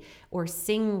community, or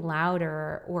sing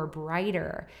louder or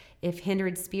brighter? If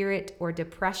hindered spirit or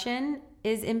depression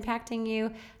is impacting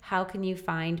you, how can you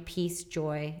find peace,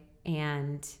 joy,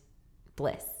 and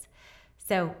bliss?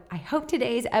 So I hope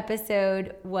today's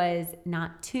episode was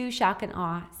not too shock and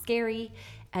awe scary.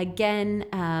 Again,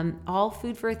 all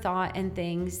food for thought and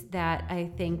things that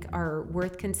I think are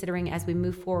worth considering as we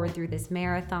move forward through this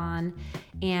marathon.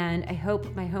 And I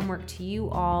hope my homework to you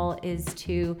all is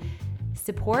to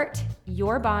support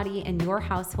your body and your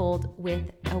household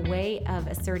with a way of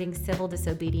asserting civil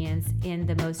disobedience in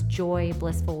the most joy,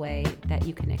 blissful way that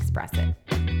you can express it.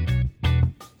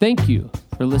 Thank you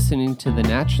for listening to the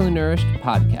Naturally Nourished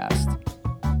podcast.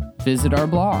 Visit our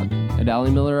blog at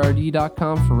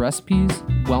AllieMillerRD.com for recipes,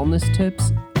 wellness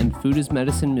tips, and food as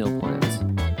medicine meal plans.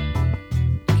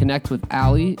 Connect with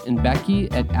Allie and Becky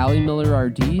at Allie Miller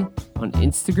RD on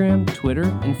Instagram, Twitter,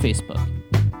 and Facebook.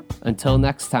 Until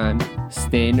next time,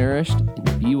 stay nourished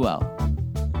and be well.